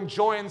river will bring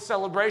joy and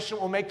celebration.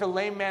 It will make the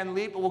lame man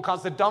leap. It will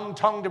cause the dumb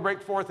tongue to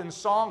break forth in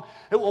song.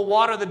 It will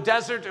water the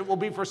desert. It will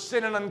be for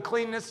sin and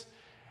uncleanness.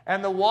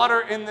 And the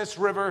water in this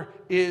river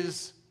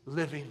is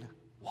living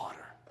water.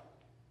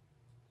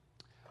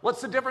 What's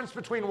the difference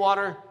between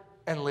water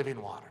and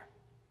living water?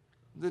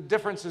 The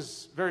difference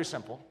is very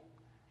simple.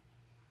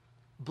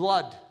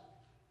 Blood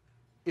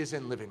is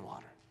in living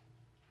water.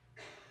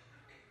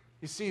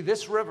 You see,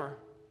 this river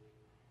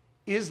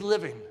is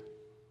living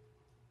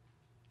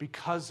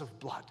because of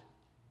blood.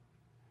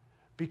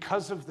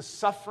 Because of the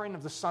suffering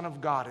of the Son of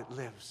God, it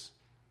lives.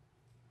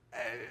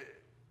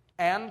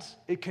 And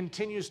it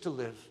continues to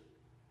live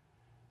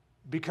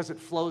because it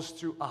flows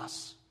through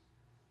us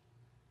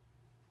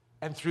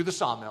and through the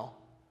sawmill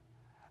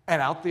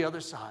and out the other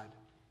side.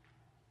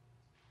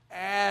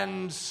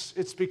 And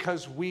it's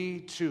because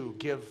we too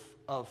give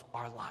of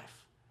our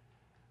life.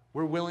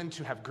 We're willing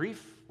to have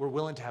grief. We're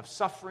willing to have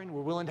suffering.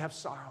 We're willing to have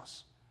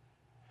sorrows.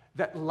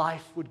 That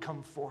life would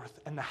come forth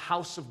and the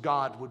house of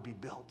God would be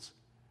built.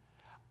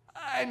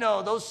 I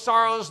know those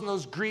sorrows and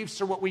those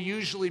griefs are what we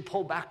usually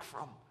pull back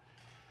from.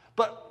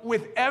 But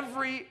with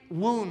every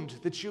wound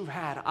that you've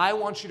had, I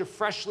want you to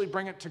freshly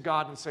bring it to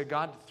God and say,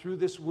 God, through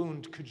this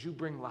wound, could you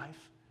bring life?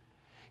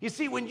 You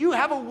see, when you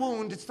have a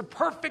wound, it's the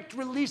perfect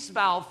release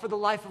valve for the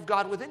life of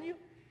God within you.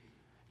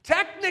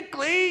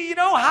 Technically, you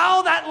know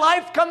how that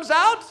life comes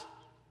out?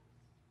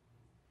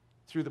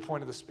 Through the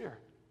point of the spear.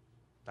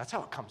 That's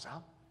how it comes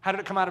out. How did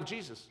it come out of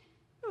Jesus?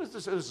 It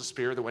was a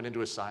spear that went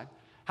into his side.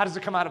 How does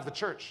it come out of the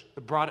church,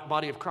 the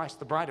body of Christ,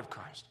 the bride of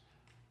Christ?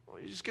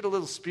 You just get a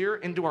little spear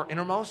into our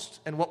innermost,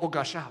 and what will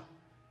gush out?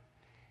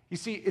 You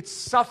see, it's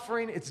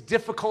suffering, it's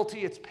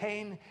difficulty, it's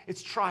pain,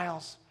 it's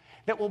trials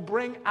that will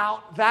bring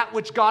out that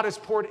which God has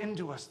poured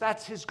into us.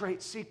 That's his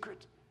great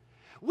secret.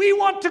 We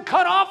want to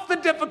cut off the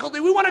difficulty.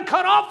 We want to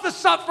cut off the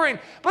suffering,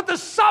 but the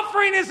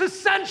suffering is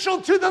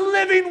essential to the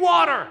living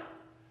water.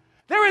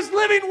 There is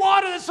living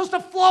water that's supposed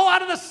to flow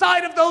out of the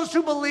side of those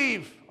who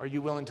believe. Are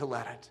you willing to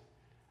let it?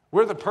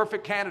 We're the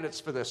perfect candidates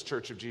for this,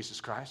 Church of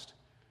Jesus Christ,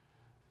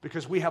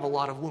 because we have a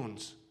lot of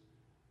wounds.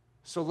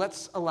 So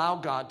let's allow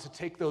God to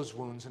take those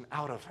wounds and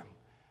out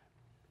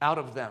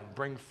of them,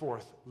 bring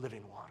forth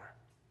living water.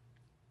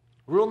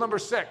 Rule number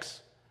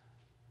 6,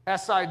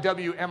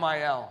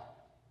 SIWMIL.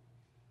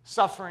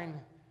 Suffering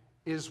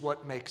is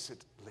what makes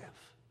it live.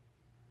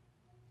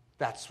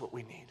 That's what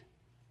we need.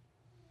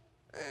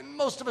 And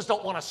most of us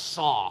don't want a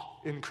saw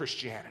in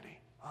Christianity.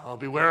 Oh,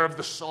 beware of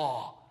the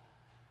saw.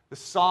 The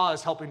saw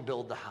is helping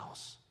build the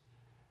house.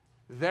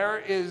 There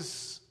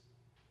is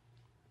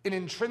an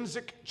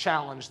intrinsic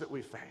challenge that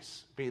we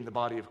face, being the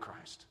body of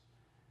Christ.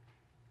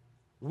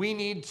 We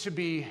need to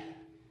be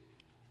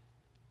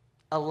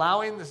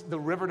allowing the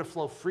river to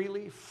flow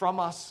freely from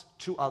us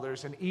to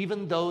others, and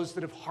even those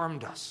that have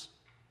harmed us.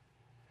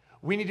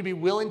 We need to be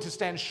willing to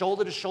stand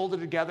shoulder to shoulder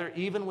together,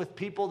 even with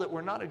people that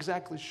we're not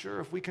exactly sure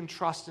if we can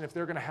trust and if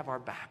they're going to have our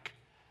back.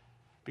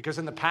 Because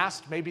in the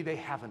past, maybe they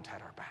haven't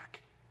had our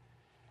back.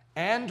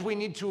 And we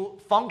need to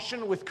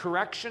function with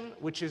correction,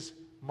 which is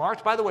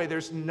marked. By the way,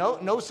 there's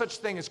no such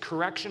thing as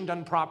correction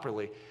done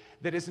properly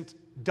that isn't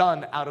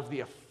done out of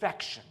the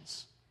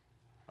affections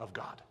of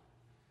God.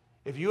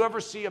 If you ever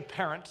see a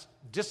parent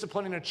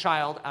disciplining a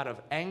child out of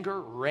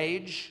anger,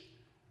 rage,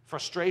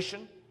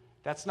 frustration,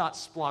 that's not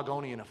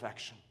Splagonian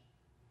affection.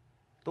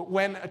 But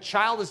when a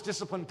child is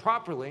disciplined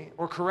properly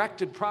or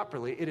corrected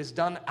properly, it is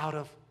done out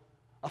of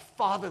a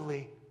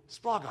fatherly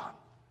splagon.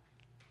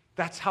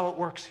 That's how it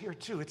works here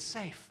too. It's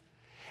safe.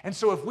 And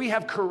so if we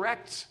have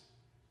correct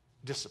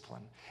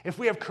discipline, if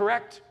we have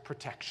correct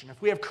protection,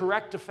 if we have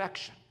correct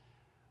affection,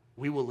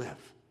 we will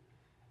live.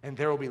 And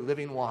there will be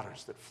living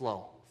waters that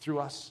flow through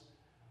us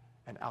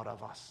and out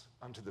of us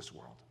unto this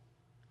world.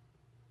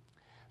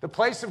 The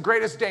place of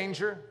greatest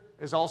danger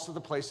is also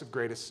the place of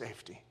greatest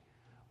safety.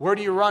 Where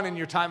do you run in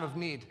your time of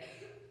need?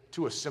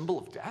 To a symbol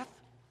of death?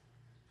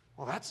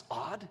 Well, that's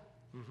odd.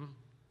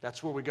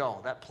 That's where we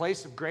go. That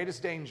place of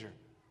greatest danger,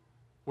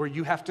 where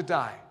you have to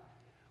die,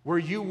 where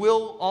you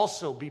will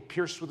also be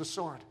pierced with a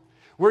sword,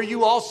 where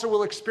you also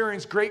will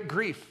experience great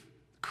grief.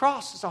 The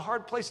cross is a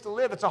hard place to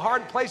live. It's a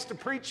hard place to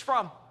preach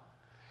from.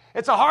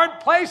 It's a hard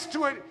place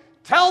to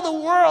tell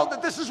the world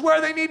that this is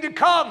where they need to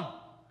come.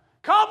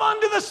 Come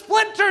unto the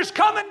splinters,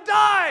 come and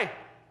die.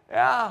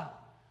 Yeah,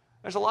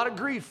 there's a lot of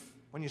grief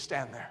when you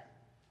stand there.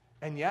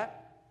 And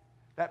yet,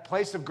 that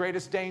place of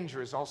greatest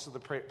danger is also the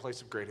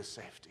place of greatest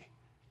safety.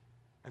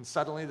 And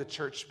suddenly the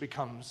church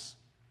becomes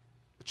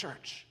the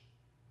church.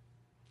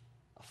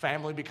 A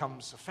family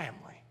becomes a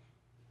family.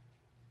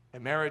 A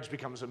marriage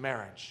becomes a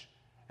marriage.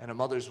 And a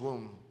mother's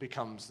womb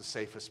becomes the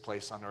safest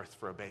place on earth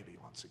for a baby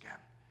once again.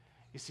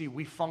 You see,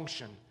 we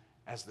function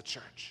as the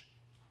church.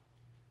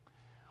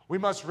 We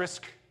must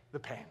risk the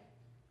pain.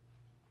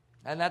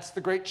 And that's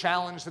the great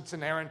challenge that's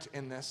inherent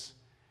in this,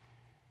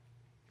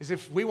 is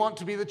if we want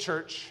to be the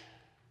church,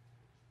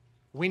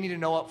 we need to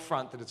know up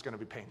front that it's going to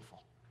be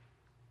painful.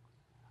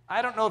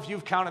 I don't know if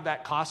you've counted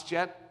that cost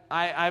yet.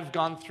 I've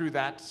gone through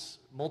that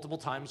multiple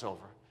times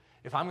over.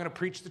 If I'm going to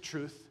preach the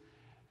truth,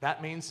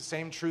 that means the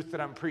same truth that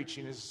I'm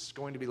preaching is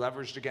going to be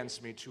leveraged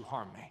against me to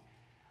harm me.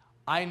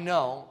 I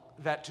know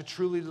that to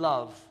truly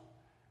love,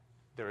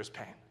 there is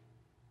pain.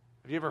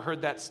 Have you ever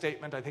heard that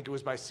statement? I think it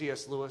was by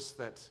C.S. Lewis,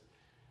 that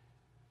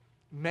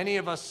many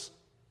of us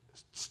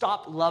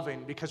stop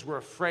loving because we're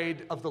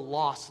afraid of the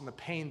loss and the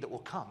pain that will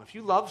come. If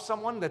you love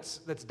someone that's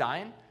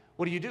dying,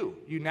 what do?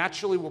 You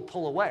naturally will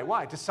pull away.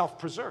 Why? To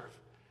self-preserve.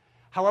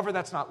 However,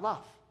 that's not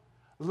love.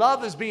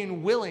 Love is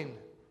being willing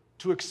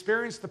to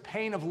experience the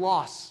pain of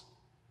loss,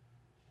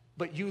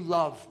 but you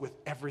love with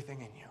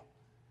everything in you,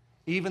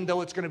 even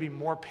though it's going to be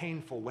more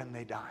painful when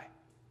they die.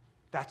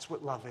 That's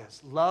what love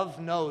is. Love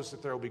knows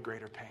that there will be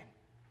greater pain.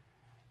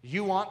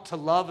 You want to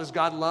love as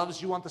God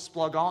loves. You want the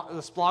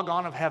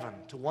splogon of heaven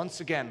to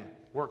once again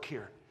work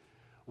here.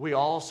 We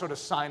all sort of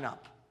sign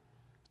up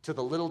to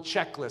the little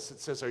checklist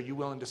that says, are you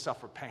willing to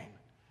suffer pain?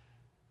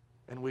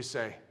 And we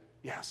say,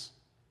 yes,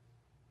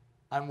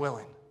 I'm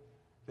willing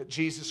that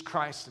Jesus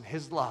Christ and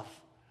his love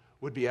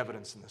would be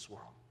evidence in this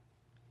world.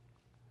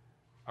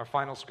 Our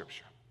final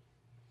scripture,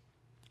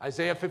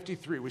 Isaiah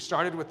 53. We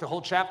started with the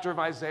whole chapter of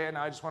Isaiah.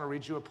 Now I just want to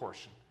read you a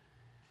portion.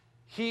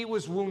 He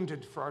was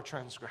wounded for our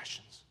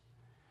transgressions.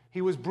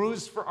 He was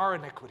bruised for our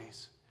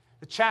iniquities.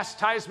 The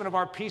chastisement of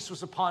our peace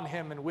was upon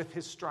him, and with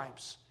his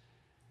stripes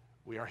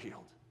we are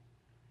healed.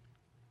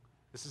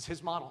 This is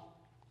his model.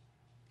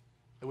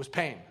 It was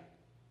pain.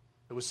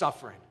 It was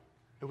suffering.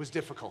 It was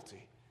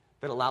difficulty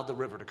that allowed the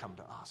river to come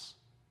to us.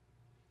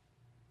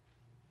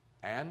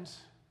 And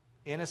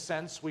in a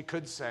sense, we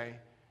could say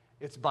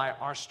it's by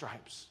our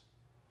stripes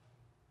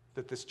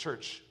that this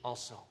church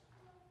also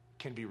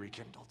can be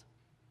rekindled.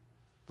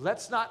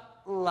 Let's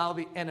not allow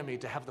the enemy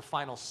to have the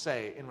final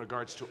say in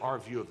regards to our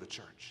view of the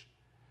church.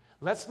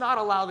 Let's not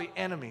allow the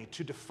enemy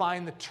to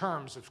define the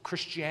terms of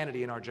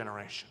Christianity in our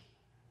generation.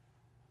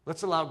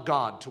 Let's allow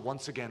God to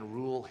once again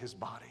rule his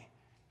body,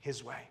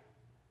 his way.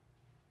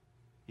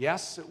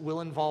 Yes, it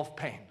will involve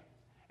pain.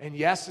 And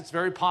yes, it's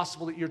very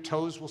possible that your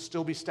toes will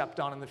still be stepped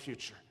on in the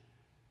future.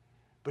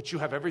 But you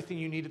have everything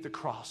you need at the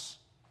cross.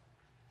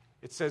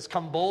 It says,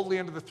 come boldly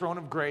unto the throne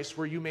of grace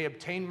where you may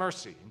obtain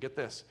mercy. And get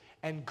this,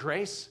 and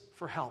grace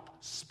for help.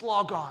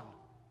 Splogon.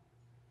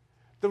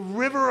 The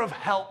river of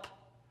help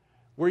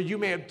where you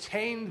may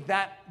obtain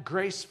that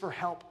grace for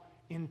help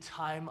in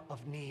time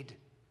of need.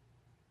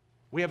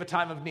 We have a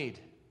time of need.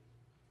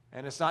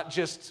 And it's not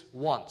just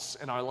once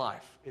in our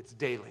life. It's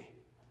daily.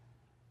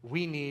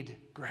 We need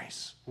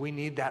grace. We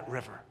need that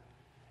river.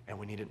 And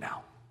we need it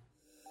now.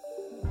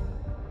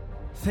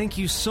 Thank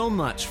you so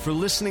much for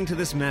listening to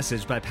this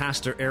message by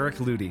Pastor Eric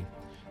Ludy,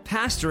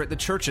 pastor at the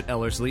church at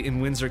Ellerslie in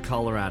Windsor,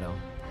 Colorado.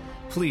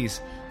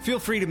 Please, feel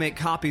free to make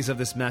copies of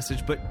this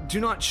message, but do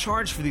not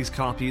charge for these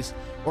copies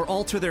or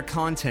alter their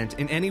content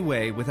in any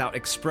way without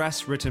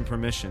express written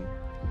permission.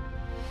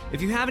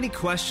 If you have any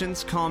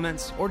questions,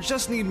 comments, or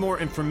just need more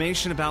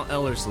information about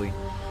Ellerslie,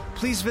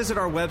 please visit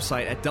our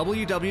website at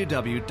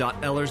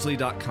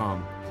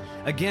www.ellerslie.com.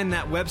 Again,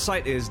 that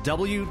website is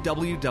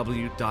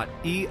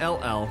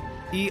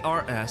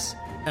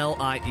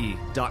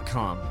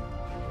www.ellerslie.com.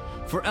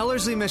 For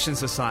Ellerslie Mission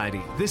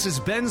Society, this is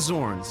Ben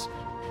Zorns,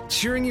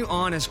 cheering you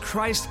on as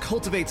Christ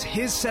cultivates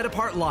his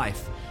set-apart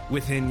life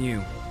within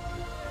you.